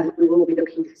there, and we will be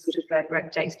looking for sort of further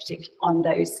updates, particularly on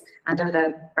those and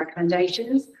other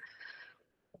recommendations.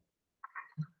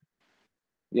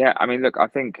 Yeah, I mean, look, I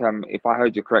think if I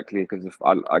heard you correctly, because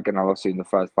I lost you in the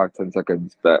first 5-10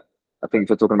 seconds, but I think if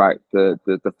you're talking about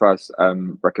the first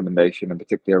recommendation, and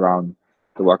particularly around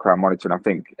the work around monitoring, I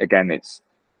think again it's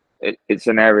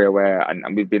an area where,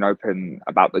 and we've been open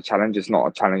about the challenge. It's not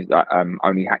a challenge that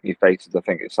only Hackney faces. I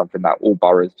think it's something that all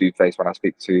boroughs do face. When I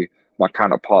speak to my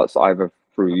counterparts, either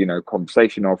through, you know,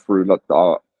 conversation or through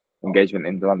our engagement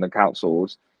in the London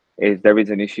councils, is there is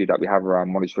an issue that we have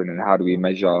around monitoring, and how do we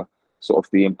measure sort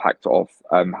of the impact of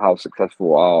how successful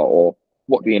we are, or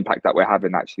what the impact that we're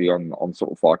having actually on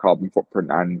sort of our carbon footprint,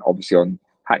 and obviously on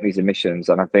Hackney's emissions.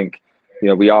 And I think, you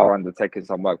know, we are undertaking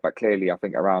some work, but clearly I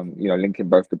think around, you know, linking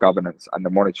both the governance and the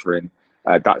monitoring,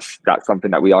 that's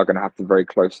something that we are going to have to very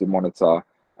closely monitor,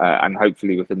 and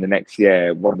hopefully within the next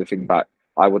year. One of the things that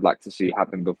I would like to see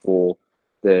happen before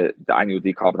the annual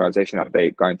decarbonisation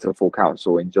update going to the full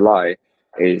council in July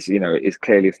is, you know, is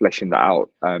clearly fleshing that out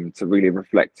to really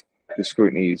reflect the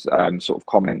scrutiny's sort of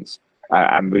comments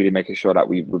and really making sure that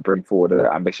we bring forward an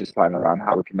ambitious plan around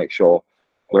how we can make sure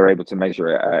we're able to measure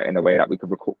it in a way that we can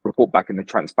report back in a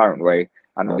transparent way,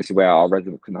 and obviously where our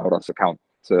residents can hold us account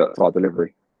to our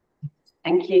delivery.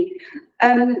 Thank you.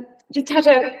 Just had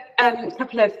a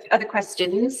couple of other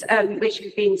questions which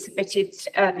have been submitted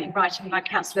in writing by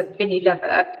Councillor Vinnie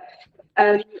Lover.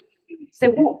 So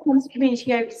what forms of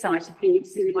community oversight have been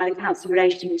exceeded by the council in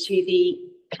relation to the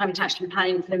climate action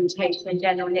plan implementation and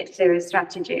general net zero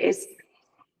strategies?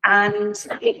 And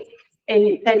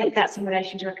then that's in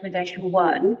relation to recommendation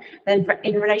 1. Then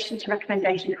in relation to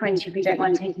recommendation 20, if we don't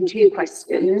mind taking 2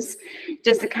 questions,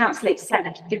 does the council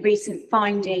accept the recent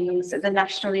findings of the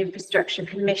National Infrastructure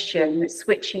Commission that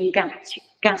switching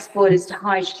gas boilers to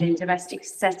hydrogen in domestic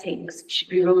settings should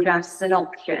be ruled out as an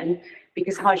option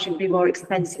because hydrogen would be more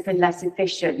expensive and less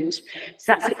efficient? So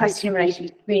that's a question in relation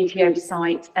to community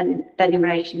oversight, and then in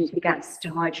relation to gas to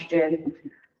hydrogen.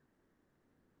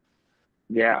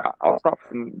 Yeah, I'll start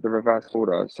from the reverse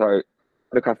order. So,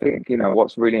 look, I think, you know,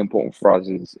 what's really important for us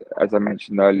is, as I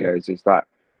mentioned earlier, is that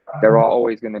there are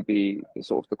always going to be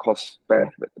the cost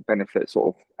benefit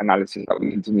sort of analysis that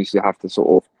we continuously have to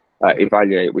sort of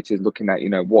evaluate, which is looking at, you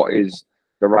know, what is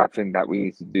the right thing that we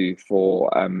need to do for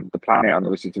the planet, and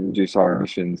obviously to reduce our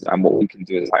emissions, and what we can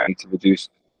do as I to reduce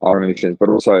our emissions, but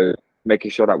also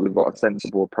making sure that we've got a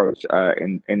sensible approach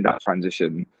in that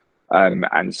transition.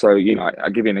 And so, you know, I'll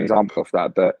give you an example of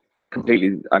that, but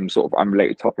completely sort of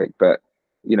unrelated topic. But,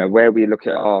 you know, where we look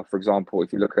at for example,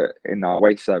 if you look at in our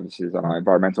waste services and our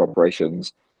environmental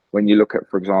operations, when you look at,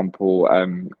 for example,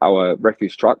 our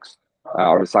refuse trucks,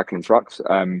 our recycling trucks,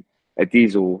 a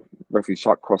diesel refuse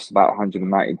truck costs about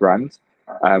 190 grand,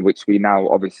 which we now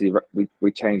obviously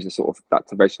we change the sort of that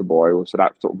to vegetable oil, so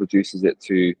that sort of reduces it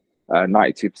to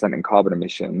 92% in carbon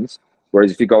emissions. Whereas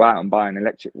if you go out and buy an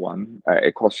electric one,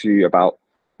 it costs you about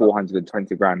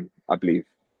 420 grand, I believe.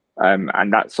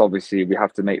 And that's obviously, we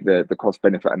have to make the cost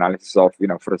benefit analysis of, you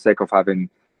know, for the sake of having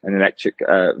an electric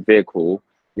vehicle,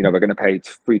 you know, we're going to pay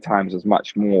 3 times as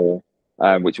much more,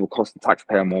 which will cost the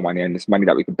taxpayer more money, and it's money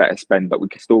that we could better spend, but we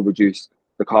can still reduce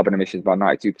the carbon emissions by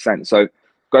 92%. So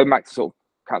going back to sort of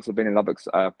Councillor Vinnie Lovett's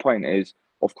point is,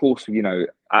 of course, you know,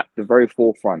 at the very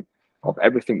forefront of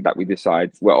everything that we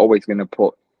decide, we're always going to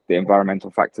put the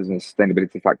environmental factors and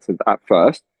sustainability factors at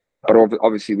first, but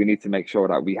obviously we need to make sure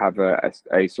that we have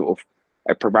a sort of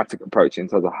a pragmatic approach in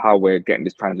terms of how we're getting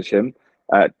this transition.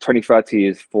 2030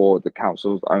 is for the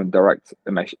council's own direct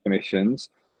emissions,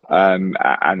 and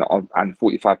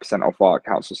 45% of our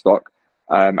council stock.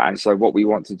 And so what we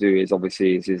want to do is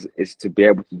obviously is to be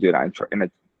able to do that in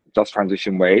a just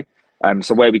transition way.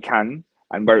 So where we can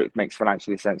and where it makes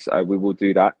financially sense, we will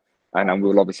do that. And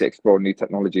we'll obviously explore new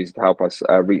technologies to help us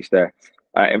reach there.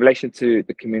 In relation to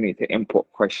the community input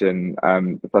question,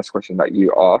 the first question that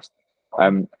you asked,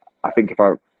 I think if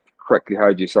I correctly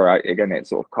heard you, sorry, again, it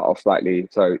sort of cut off slightly.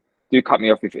 So do cut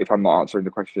me off if I'm not answering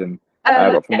the question.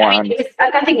 But from I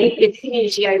think it's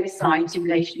community oversight in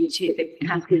relation to the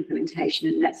capital implementation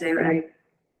and net zero.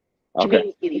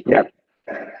 Okay.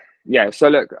 Yeah. So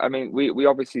look, I mean, we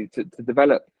obviously to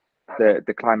develop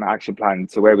the climate action plan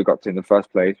to where we got to in the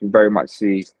first place, we very much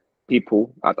see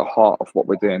people at the heart of what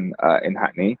we're doing in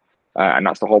Hackney, and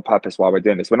that's the whole purpose why we're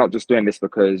doing this. We're not just doing this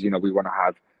because, you know, we want to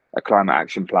have a climate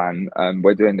action plan.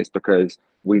 We're doing this because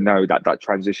we know that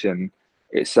transition,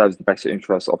 it serves the best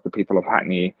interests of the people of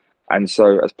Hackney. And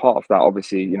so as part of that,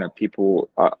 obviously, you know, people,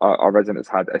 our residents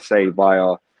had a say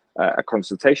via a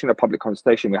consultation, a public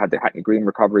consultation. We had the Hackney Green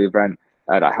Recovery event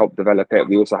that helped develop it.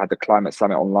 We also had the Climate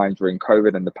Summit online during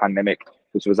COVID and the pandemic,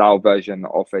 which was our version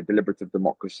of a deliberative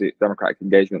democratic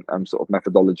engagement sort of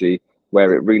methodology,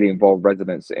 where it really involved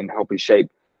residents in helping shape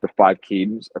the 5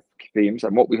 themes.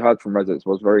 And what we heard from residents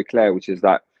was very clear, which is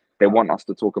that they want us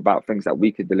to talk about things that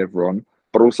we could deliver on,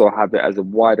 but also have it as a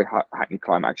wider Hackney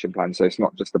climate action plan. So it's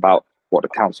not just about what the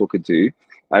council could do.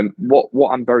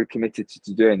 What I'm very committed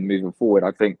to doing moving forward,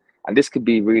 I think, and this could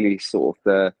be really sort of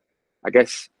the, I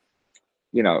guess,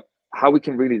 you know, how we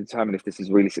can really determine if this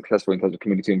is really successful in terms of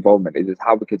community involvement is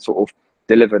how we could sort of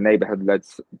deliver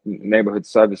neighborhood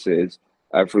services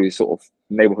through sort of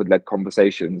neighborhood-led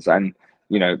conversations. And,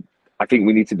 you know, I think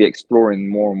we need to be exploring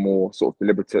more and more sort of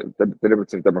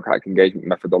deliberative democratic engagement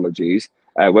methodologies,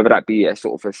 whether that be a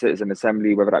sort of a citizen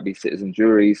assembly, whether that be citizen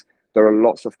juries. There are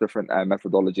lots of different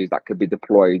methodologies that could be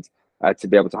deployed to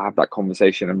be able to have that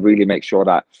conversation and really make sure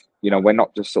that, you know, we're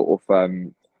not just sort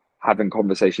of having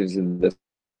conversations in this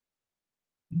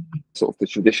sort of the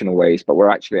traditional ways, but we're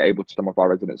actually able to some of our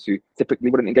residents who typically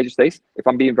wouldn't engage with space. If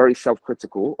I'm being very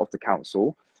self-critical of the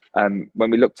council, when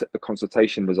we looked at the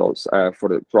consultation results for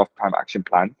the draft climate action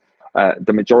plan,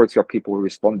 the majority of people who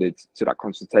responded to that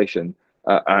consultation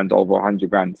earned over 100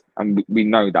 grand, and we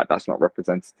know that that's not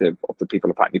representative of the people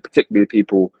of Hackney, particularly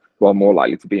people who are more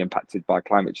likely to be impacted by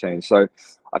climate change. So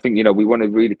I think, you know, we want to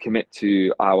really commit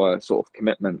to our sort of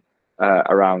commitment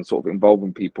around sort of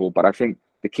involving people, but I think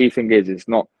the key thing is it's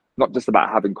not just about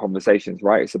having conversations,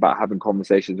 right? It's about having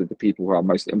conversations with the people who are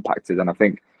most impacted. And I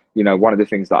think, you know, one of the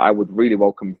things that I would really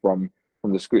welcome from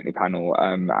the scrutiny panel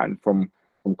and from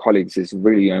colleagues is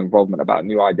really involvement about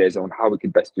new ideas on how we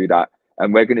could best do that.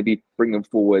 And we're going to be bringing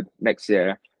forward next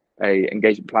year a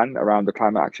engagement plan around the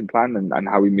climate action plan and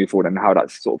how we move forward and how that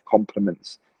sort of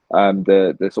complements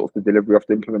the sort of the delivery of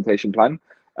the implementation plan.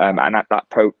 And at that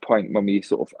point, when we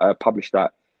sort of publish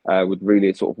that, would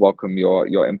really sort of welcome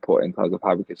your input in terms of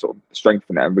how we can sort of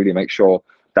strengthen it and really make sure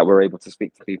that we're able to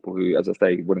speak to people who, as I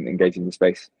say, wouldn't engage in the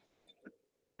space.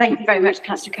 Thank you very much,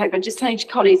 Councillor Coburn. Just turning to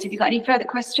colleagues, have you got any further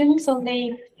questions on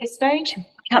this stage?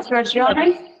 Councillor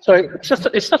Adriano? So it's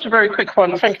just a very quick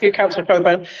one. Thank you, Councillor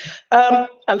Coburn.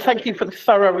 And thank you for the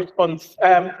thorough response.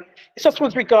 It's just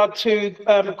with regard to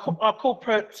our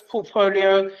corporate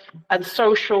portfolio and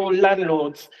social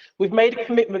landlords. We've made a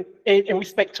commitment in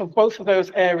respect of both of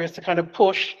those areas to kind of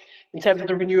push in terms of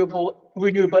the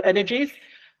renewable energies.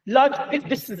 Like,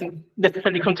 this isn't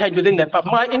necessarily contained within there, but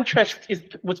my interest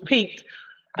was piqued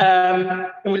in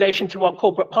relation to our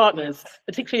corporate partners,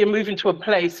 particularly in moving to a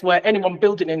place where anyone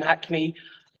building in Hackney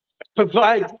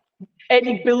provide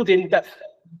any building that's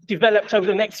developed over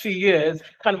the next few years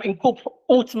kind of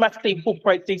automatically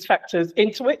incorporate these factors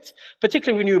into it,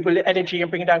 particularly renewable energy and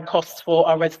bringing down costs for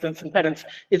our residents and tenants.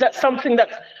 Is that something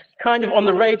that's kind of on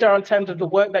the radar in terms of the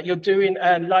work that you're doing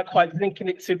and likewise linking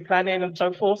it to planning and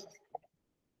so forth?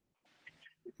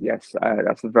 Yes,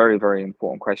 that's a very, very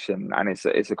important question, and it's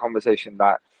a conversation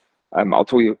that I'll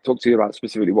talk to you about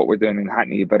specifically what we're doing in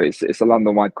Hackney, but it's a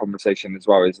London-wide conversation as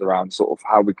well, is around sort of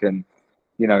how we can,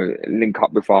 you know, link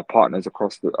up with our partners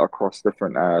across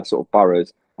different sort of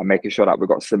boroughs and making sure that we've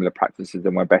got similar practices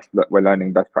and we're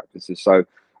learning best practices. So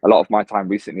a lot of my time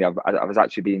recently, I was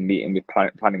actually been meeting with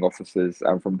planning officers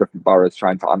from different boroughs,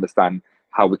 trying to understand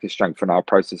how we can strengthen our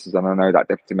processes. And I know that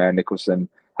Deputy Mayor Nicholson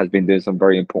has been doing some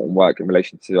very important work in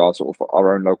relation to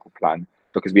our own local plan,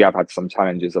 because we have had some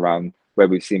challenges around where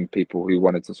we've seen people who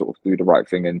wanted to sort of do the right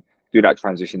thing and do that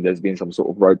transition. There's been some sort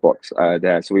of roadblocks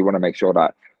there, so we want to make sure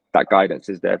that that guidance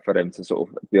is there for them to sort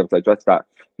of be able to address that.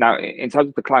 Now, in terms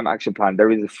of the climate action plan,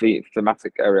 there is a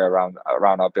thematic area around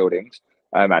our buildings,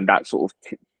 and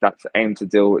that's aimed to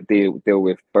deal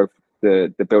with both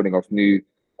the building of new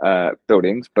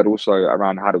buildings, but also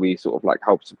around how do we sort of like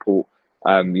help support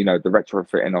you know, the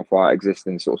retrofitting of our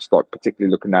existing sort of stock,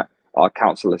 particularly looking at our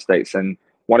council estates. And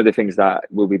one of the things that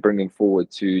we'll be bringing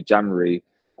forward to January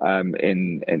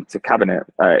into cabinet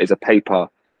is a paper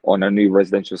on a new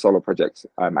residential solar project,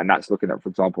 and that's looking at, for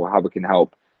example, how we can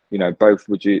help, you know, both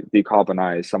would you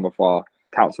decarbonize some of our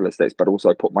council estates, but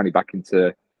also put money back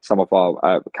into some of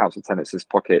our council tenants'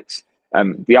 pockets.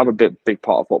 The other big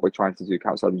part of what we're trying to do,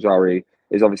 Councillor Jari,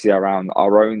 is obviously around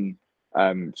our own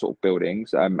sort of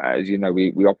buildings. As you know,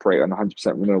 we operate on 100%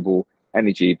 renewable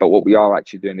energy, but what we are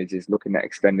actually doing is looking at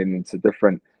extending into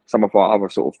some of our other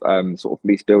sort of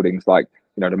leased buildings, like,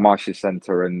 you know, the Marshes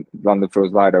Centre and London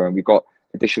Fields Lido, and we've got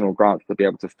additional grants to be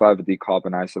able to further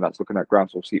decarbonise. So that's looking at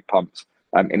ground source heat pumps,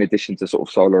 in addition to sort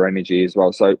of solar energy as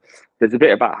well. So there's a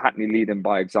bit about Hackney leading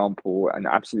by example, and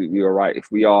absolutely you're right.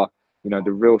 If we are, you know,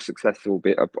 the real successful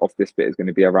bit of this bit is going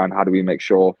to be around how do we make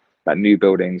sure that new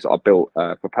buildings are built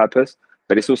for purpose,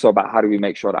 but it's also about how do we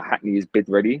make sure that Hackney is bid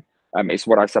ready. It's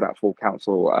what I said at full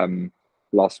council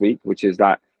last week, which is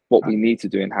that what we need to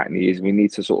do in Hackney is we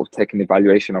need to sort of take an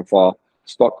evaluation of our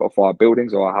stock of our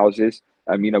buildings or our houses.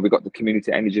 You know, we've got the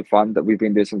Community Energy Fund that we've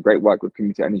been doing some great work with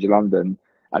Community Energy London,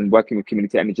 and working with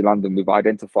Community Energy London, we've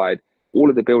identified all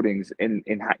of the buildings in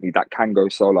Hackney that can go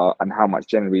solar and how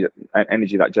much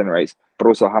energy that generates, but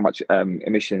also how much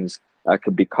emissions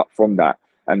could be cut from that.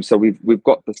 So we've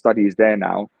got the studies there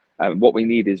now. What we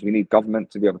need is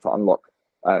government to be able to unlock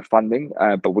funding,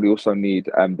 but we also need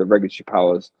the regulatory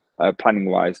powers, planning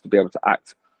wise, to be able to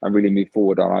act and really move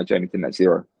forward on our journey to net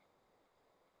zero.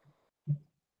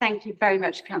 Thank you very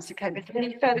much, Councillor Coburn.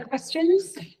 Any further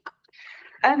questions?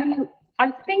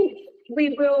 I think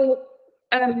we will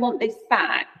want this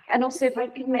back, and also if I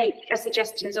can make a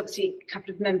suggestion, there's obviously a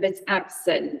couple of members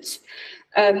absent.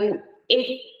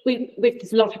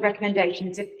 there's a lot of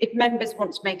recommendations. If members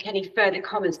want to make any further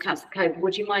comments, Councillor Coburn,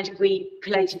 would you mind if we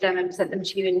collated them and sent them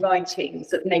to you in writing,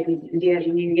 so maybe in the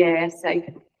early new year? So.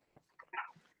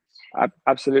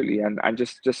 Absolutely, and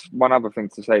just one other thing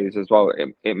to say is as well,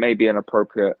 it may be an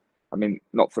appropriate. I mean,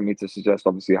 not for me to suggest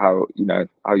obviously how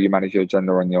you manage your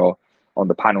agenda on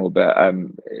the panel, but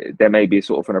there may be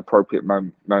sort of an appropriate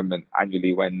moment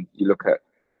annually when you look at,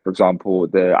 for example,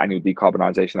 the annual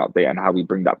decarbonisation update and how we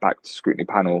bring that back to Scrutiny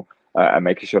Panel and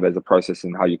making sure there's a process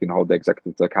in how you can hold the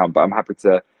executive to account. But I'm happy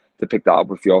to pick that up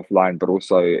with you offline. But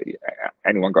also,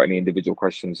 anyone got any individual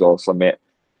questions or submit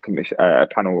a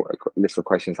panel list of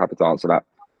questions, happy to answer that.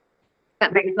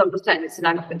 That makes a lot of sense, and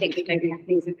I think we maybe have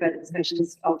things with further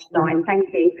discussions offline.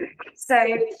 Thank you. So,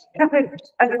 a couple of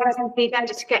other items on the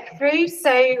agenda to get through.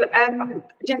 So,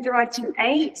 agenda item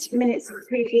 8, minutes of the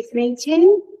previous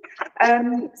meeting.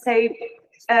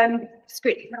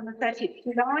 Scrutiny number 30th of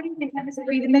July. Can members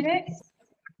read the minutes?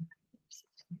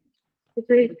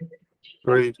 Agreed.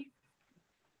 Agreed.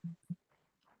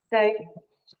 So.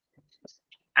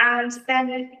 And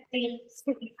then the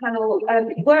Scrutiny Panel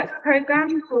work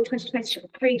programme for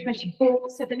 2023-24.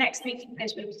 So the next meeting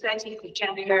is on the 30th of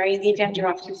January. The agenda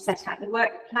items set out the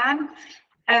work plan.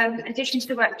 In addition to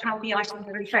the work plan, the items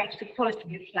are referring to the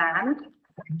quality plan,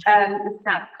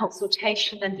 that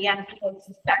consultation and the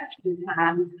anti-inspection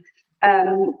plan.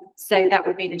 So that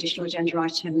would be an additional agenda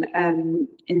item in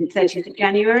the 30th of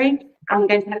January. I'm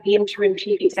going to have the interim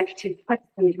chief executive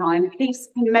question time. Please,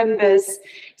 members,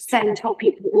 send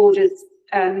topic orders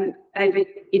over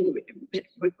in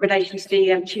relation to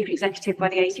the chief executive by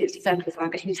the 18th of December, so I'm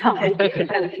getting tired.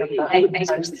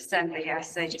 18th of December, yeah.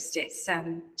 So just it's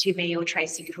to me or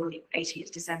Tracy before the 18th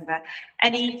of December.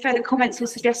 Any further comments or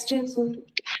suggestions?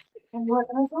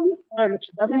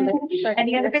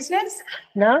 Any other business?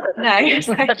 No. No.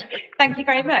 Thank you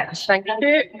very much. Thank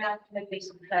you.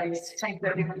 Thank you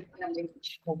everyone for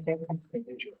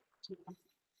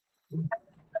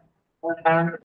attending.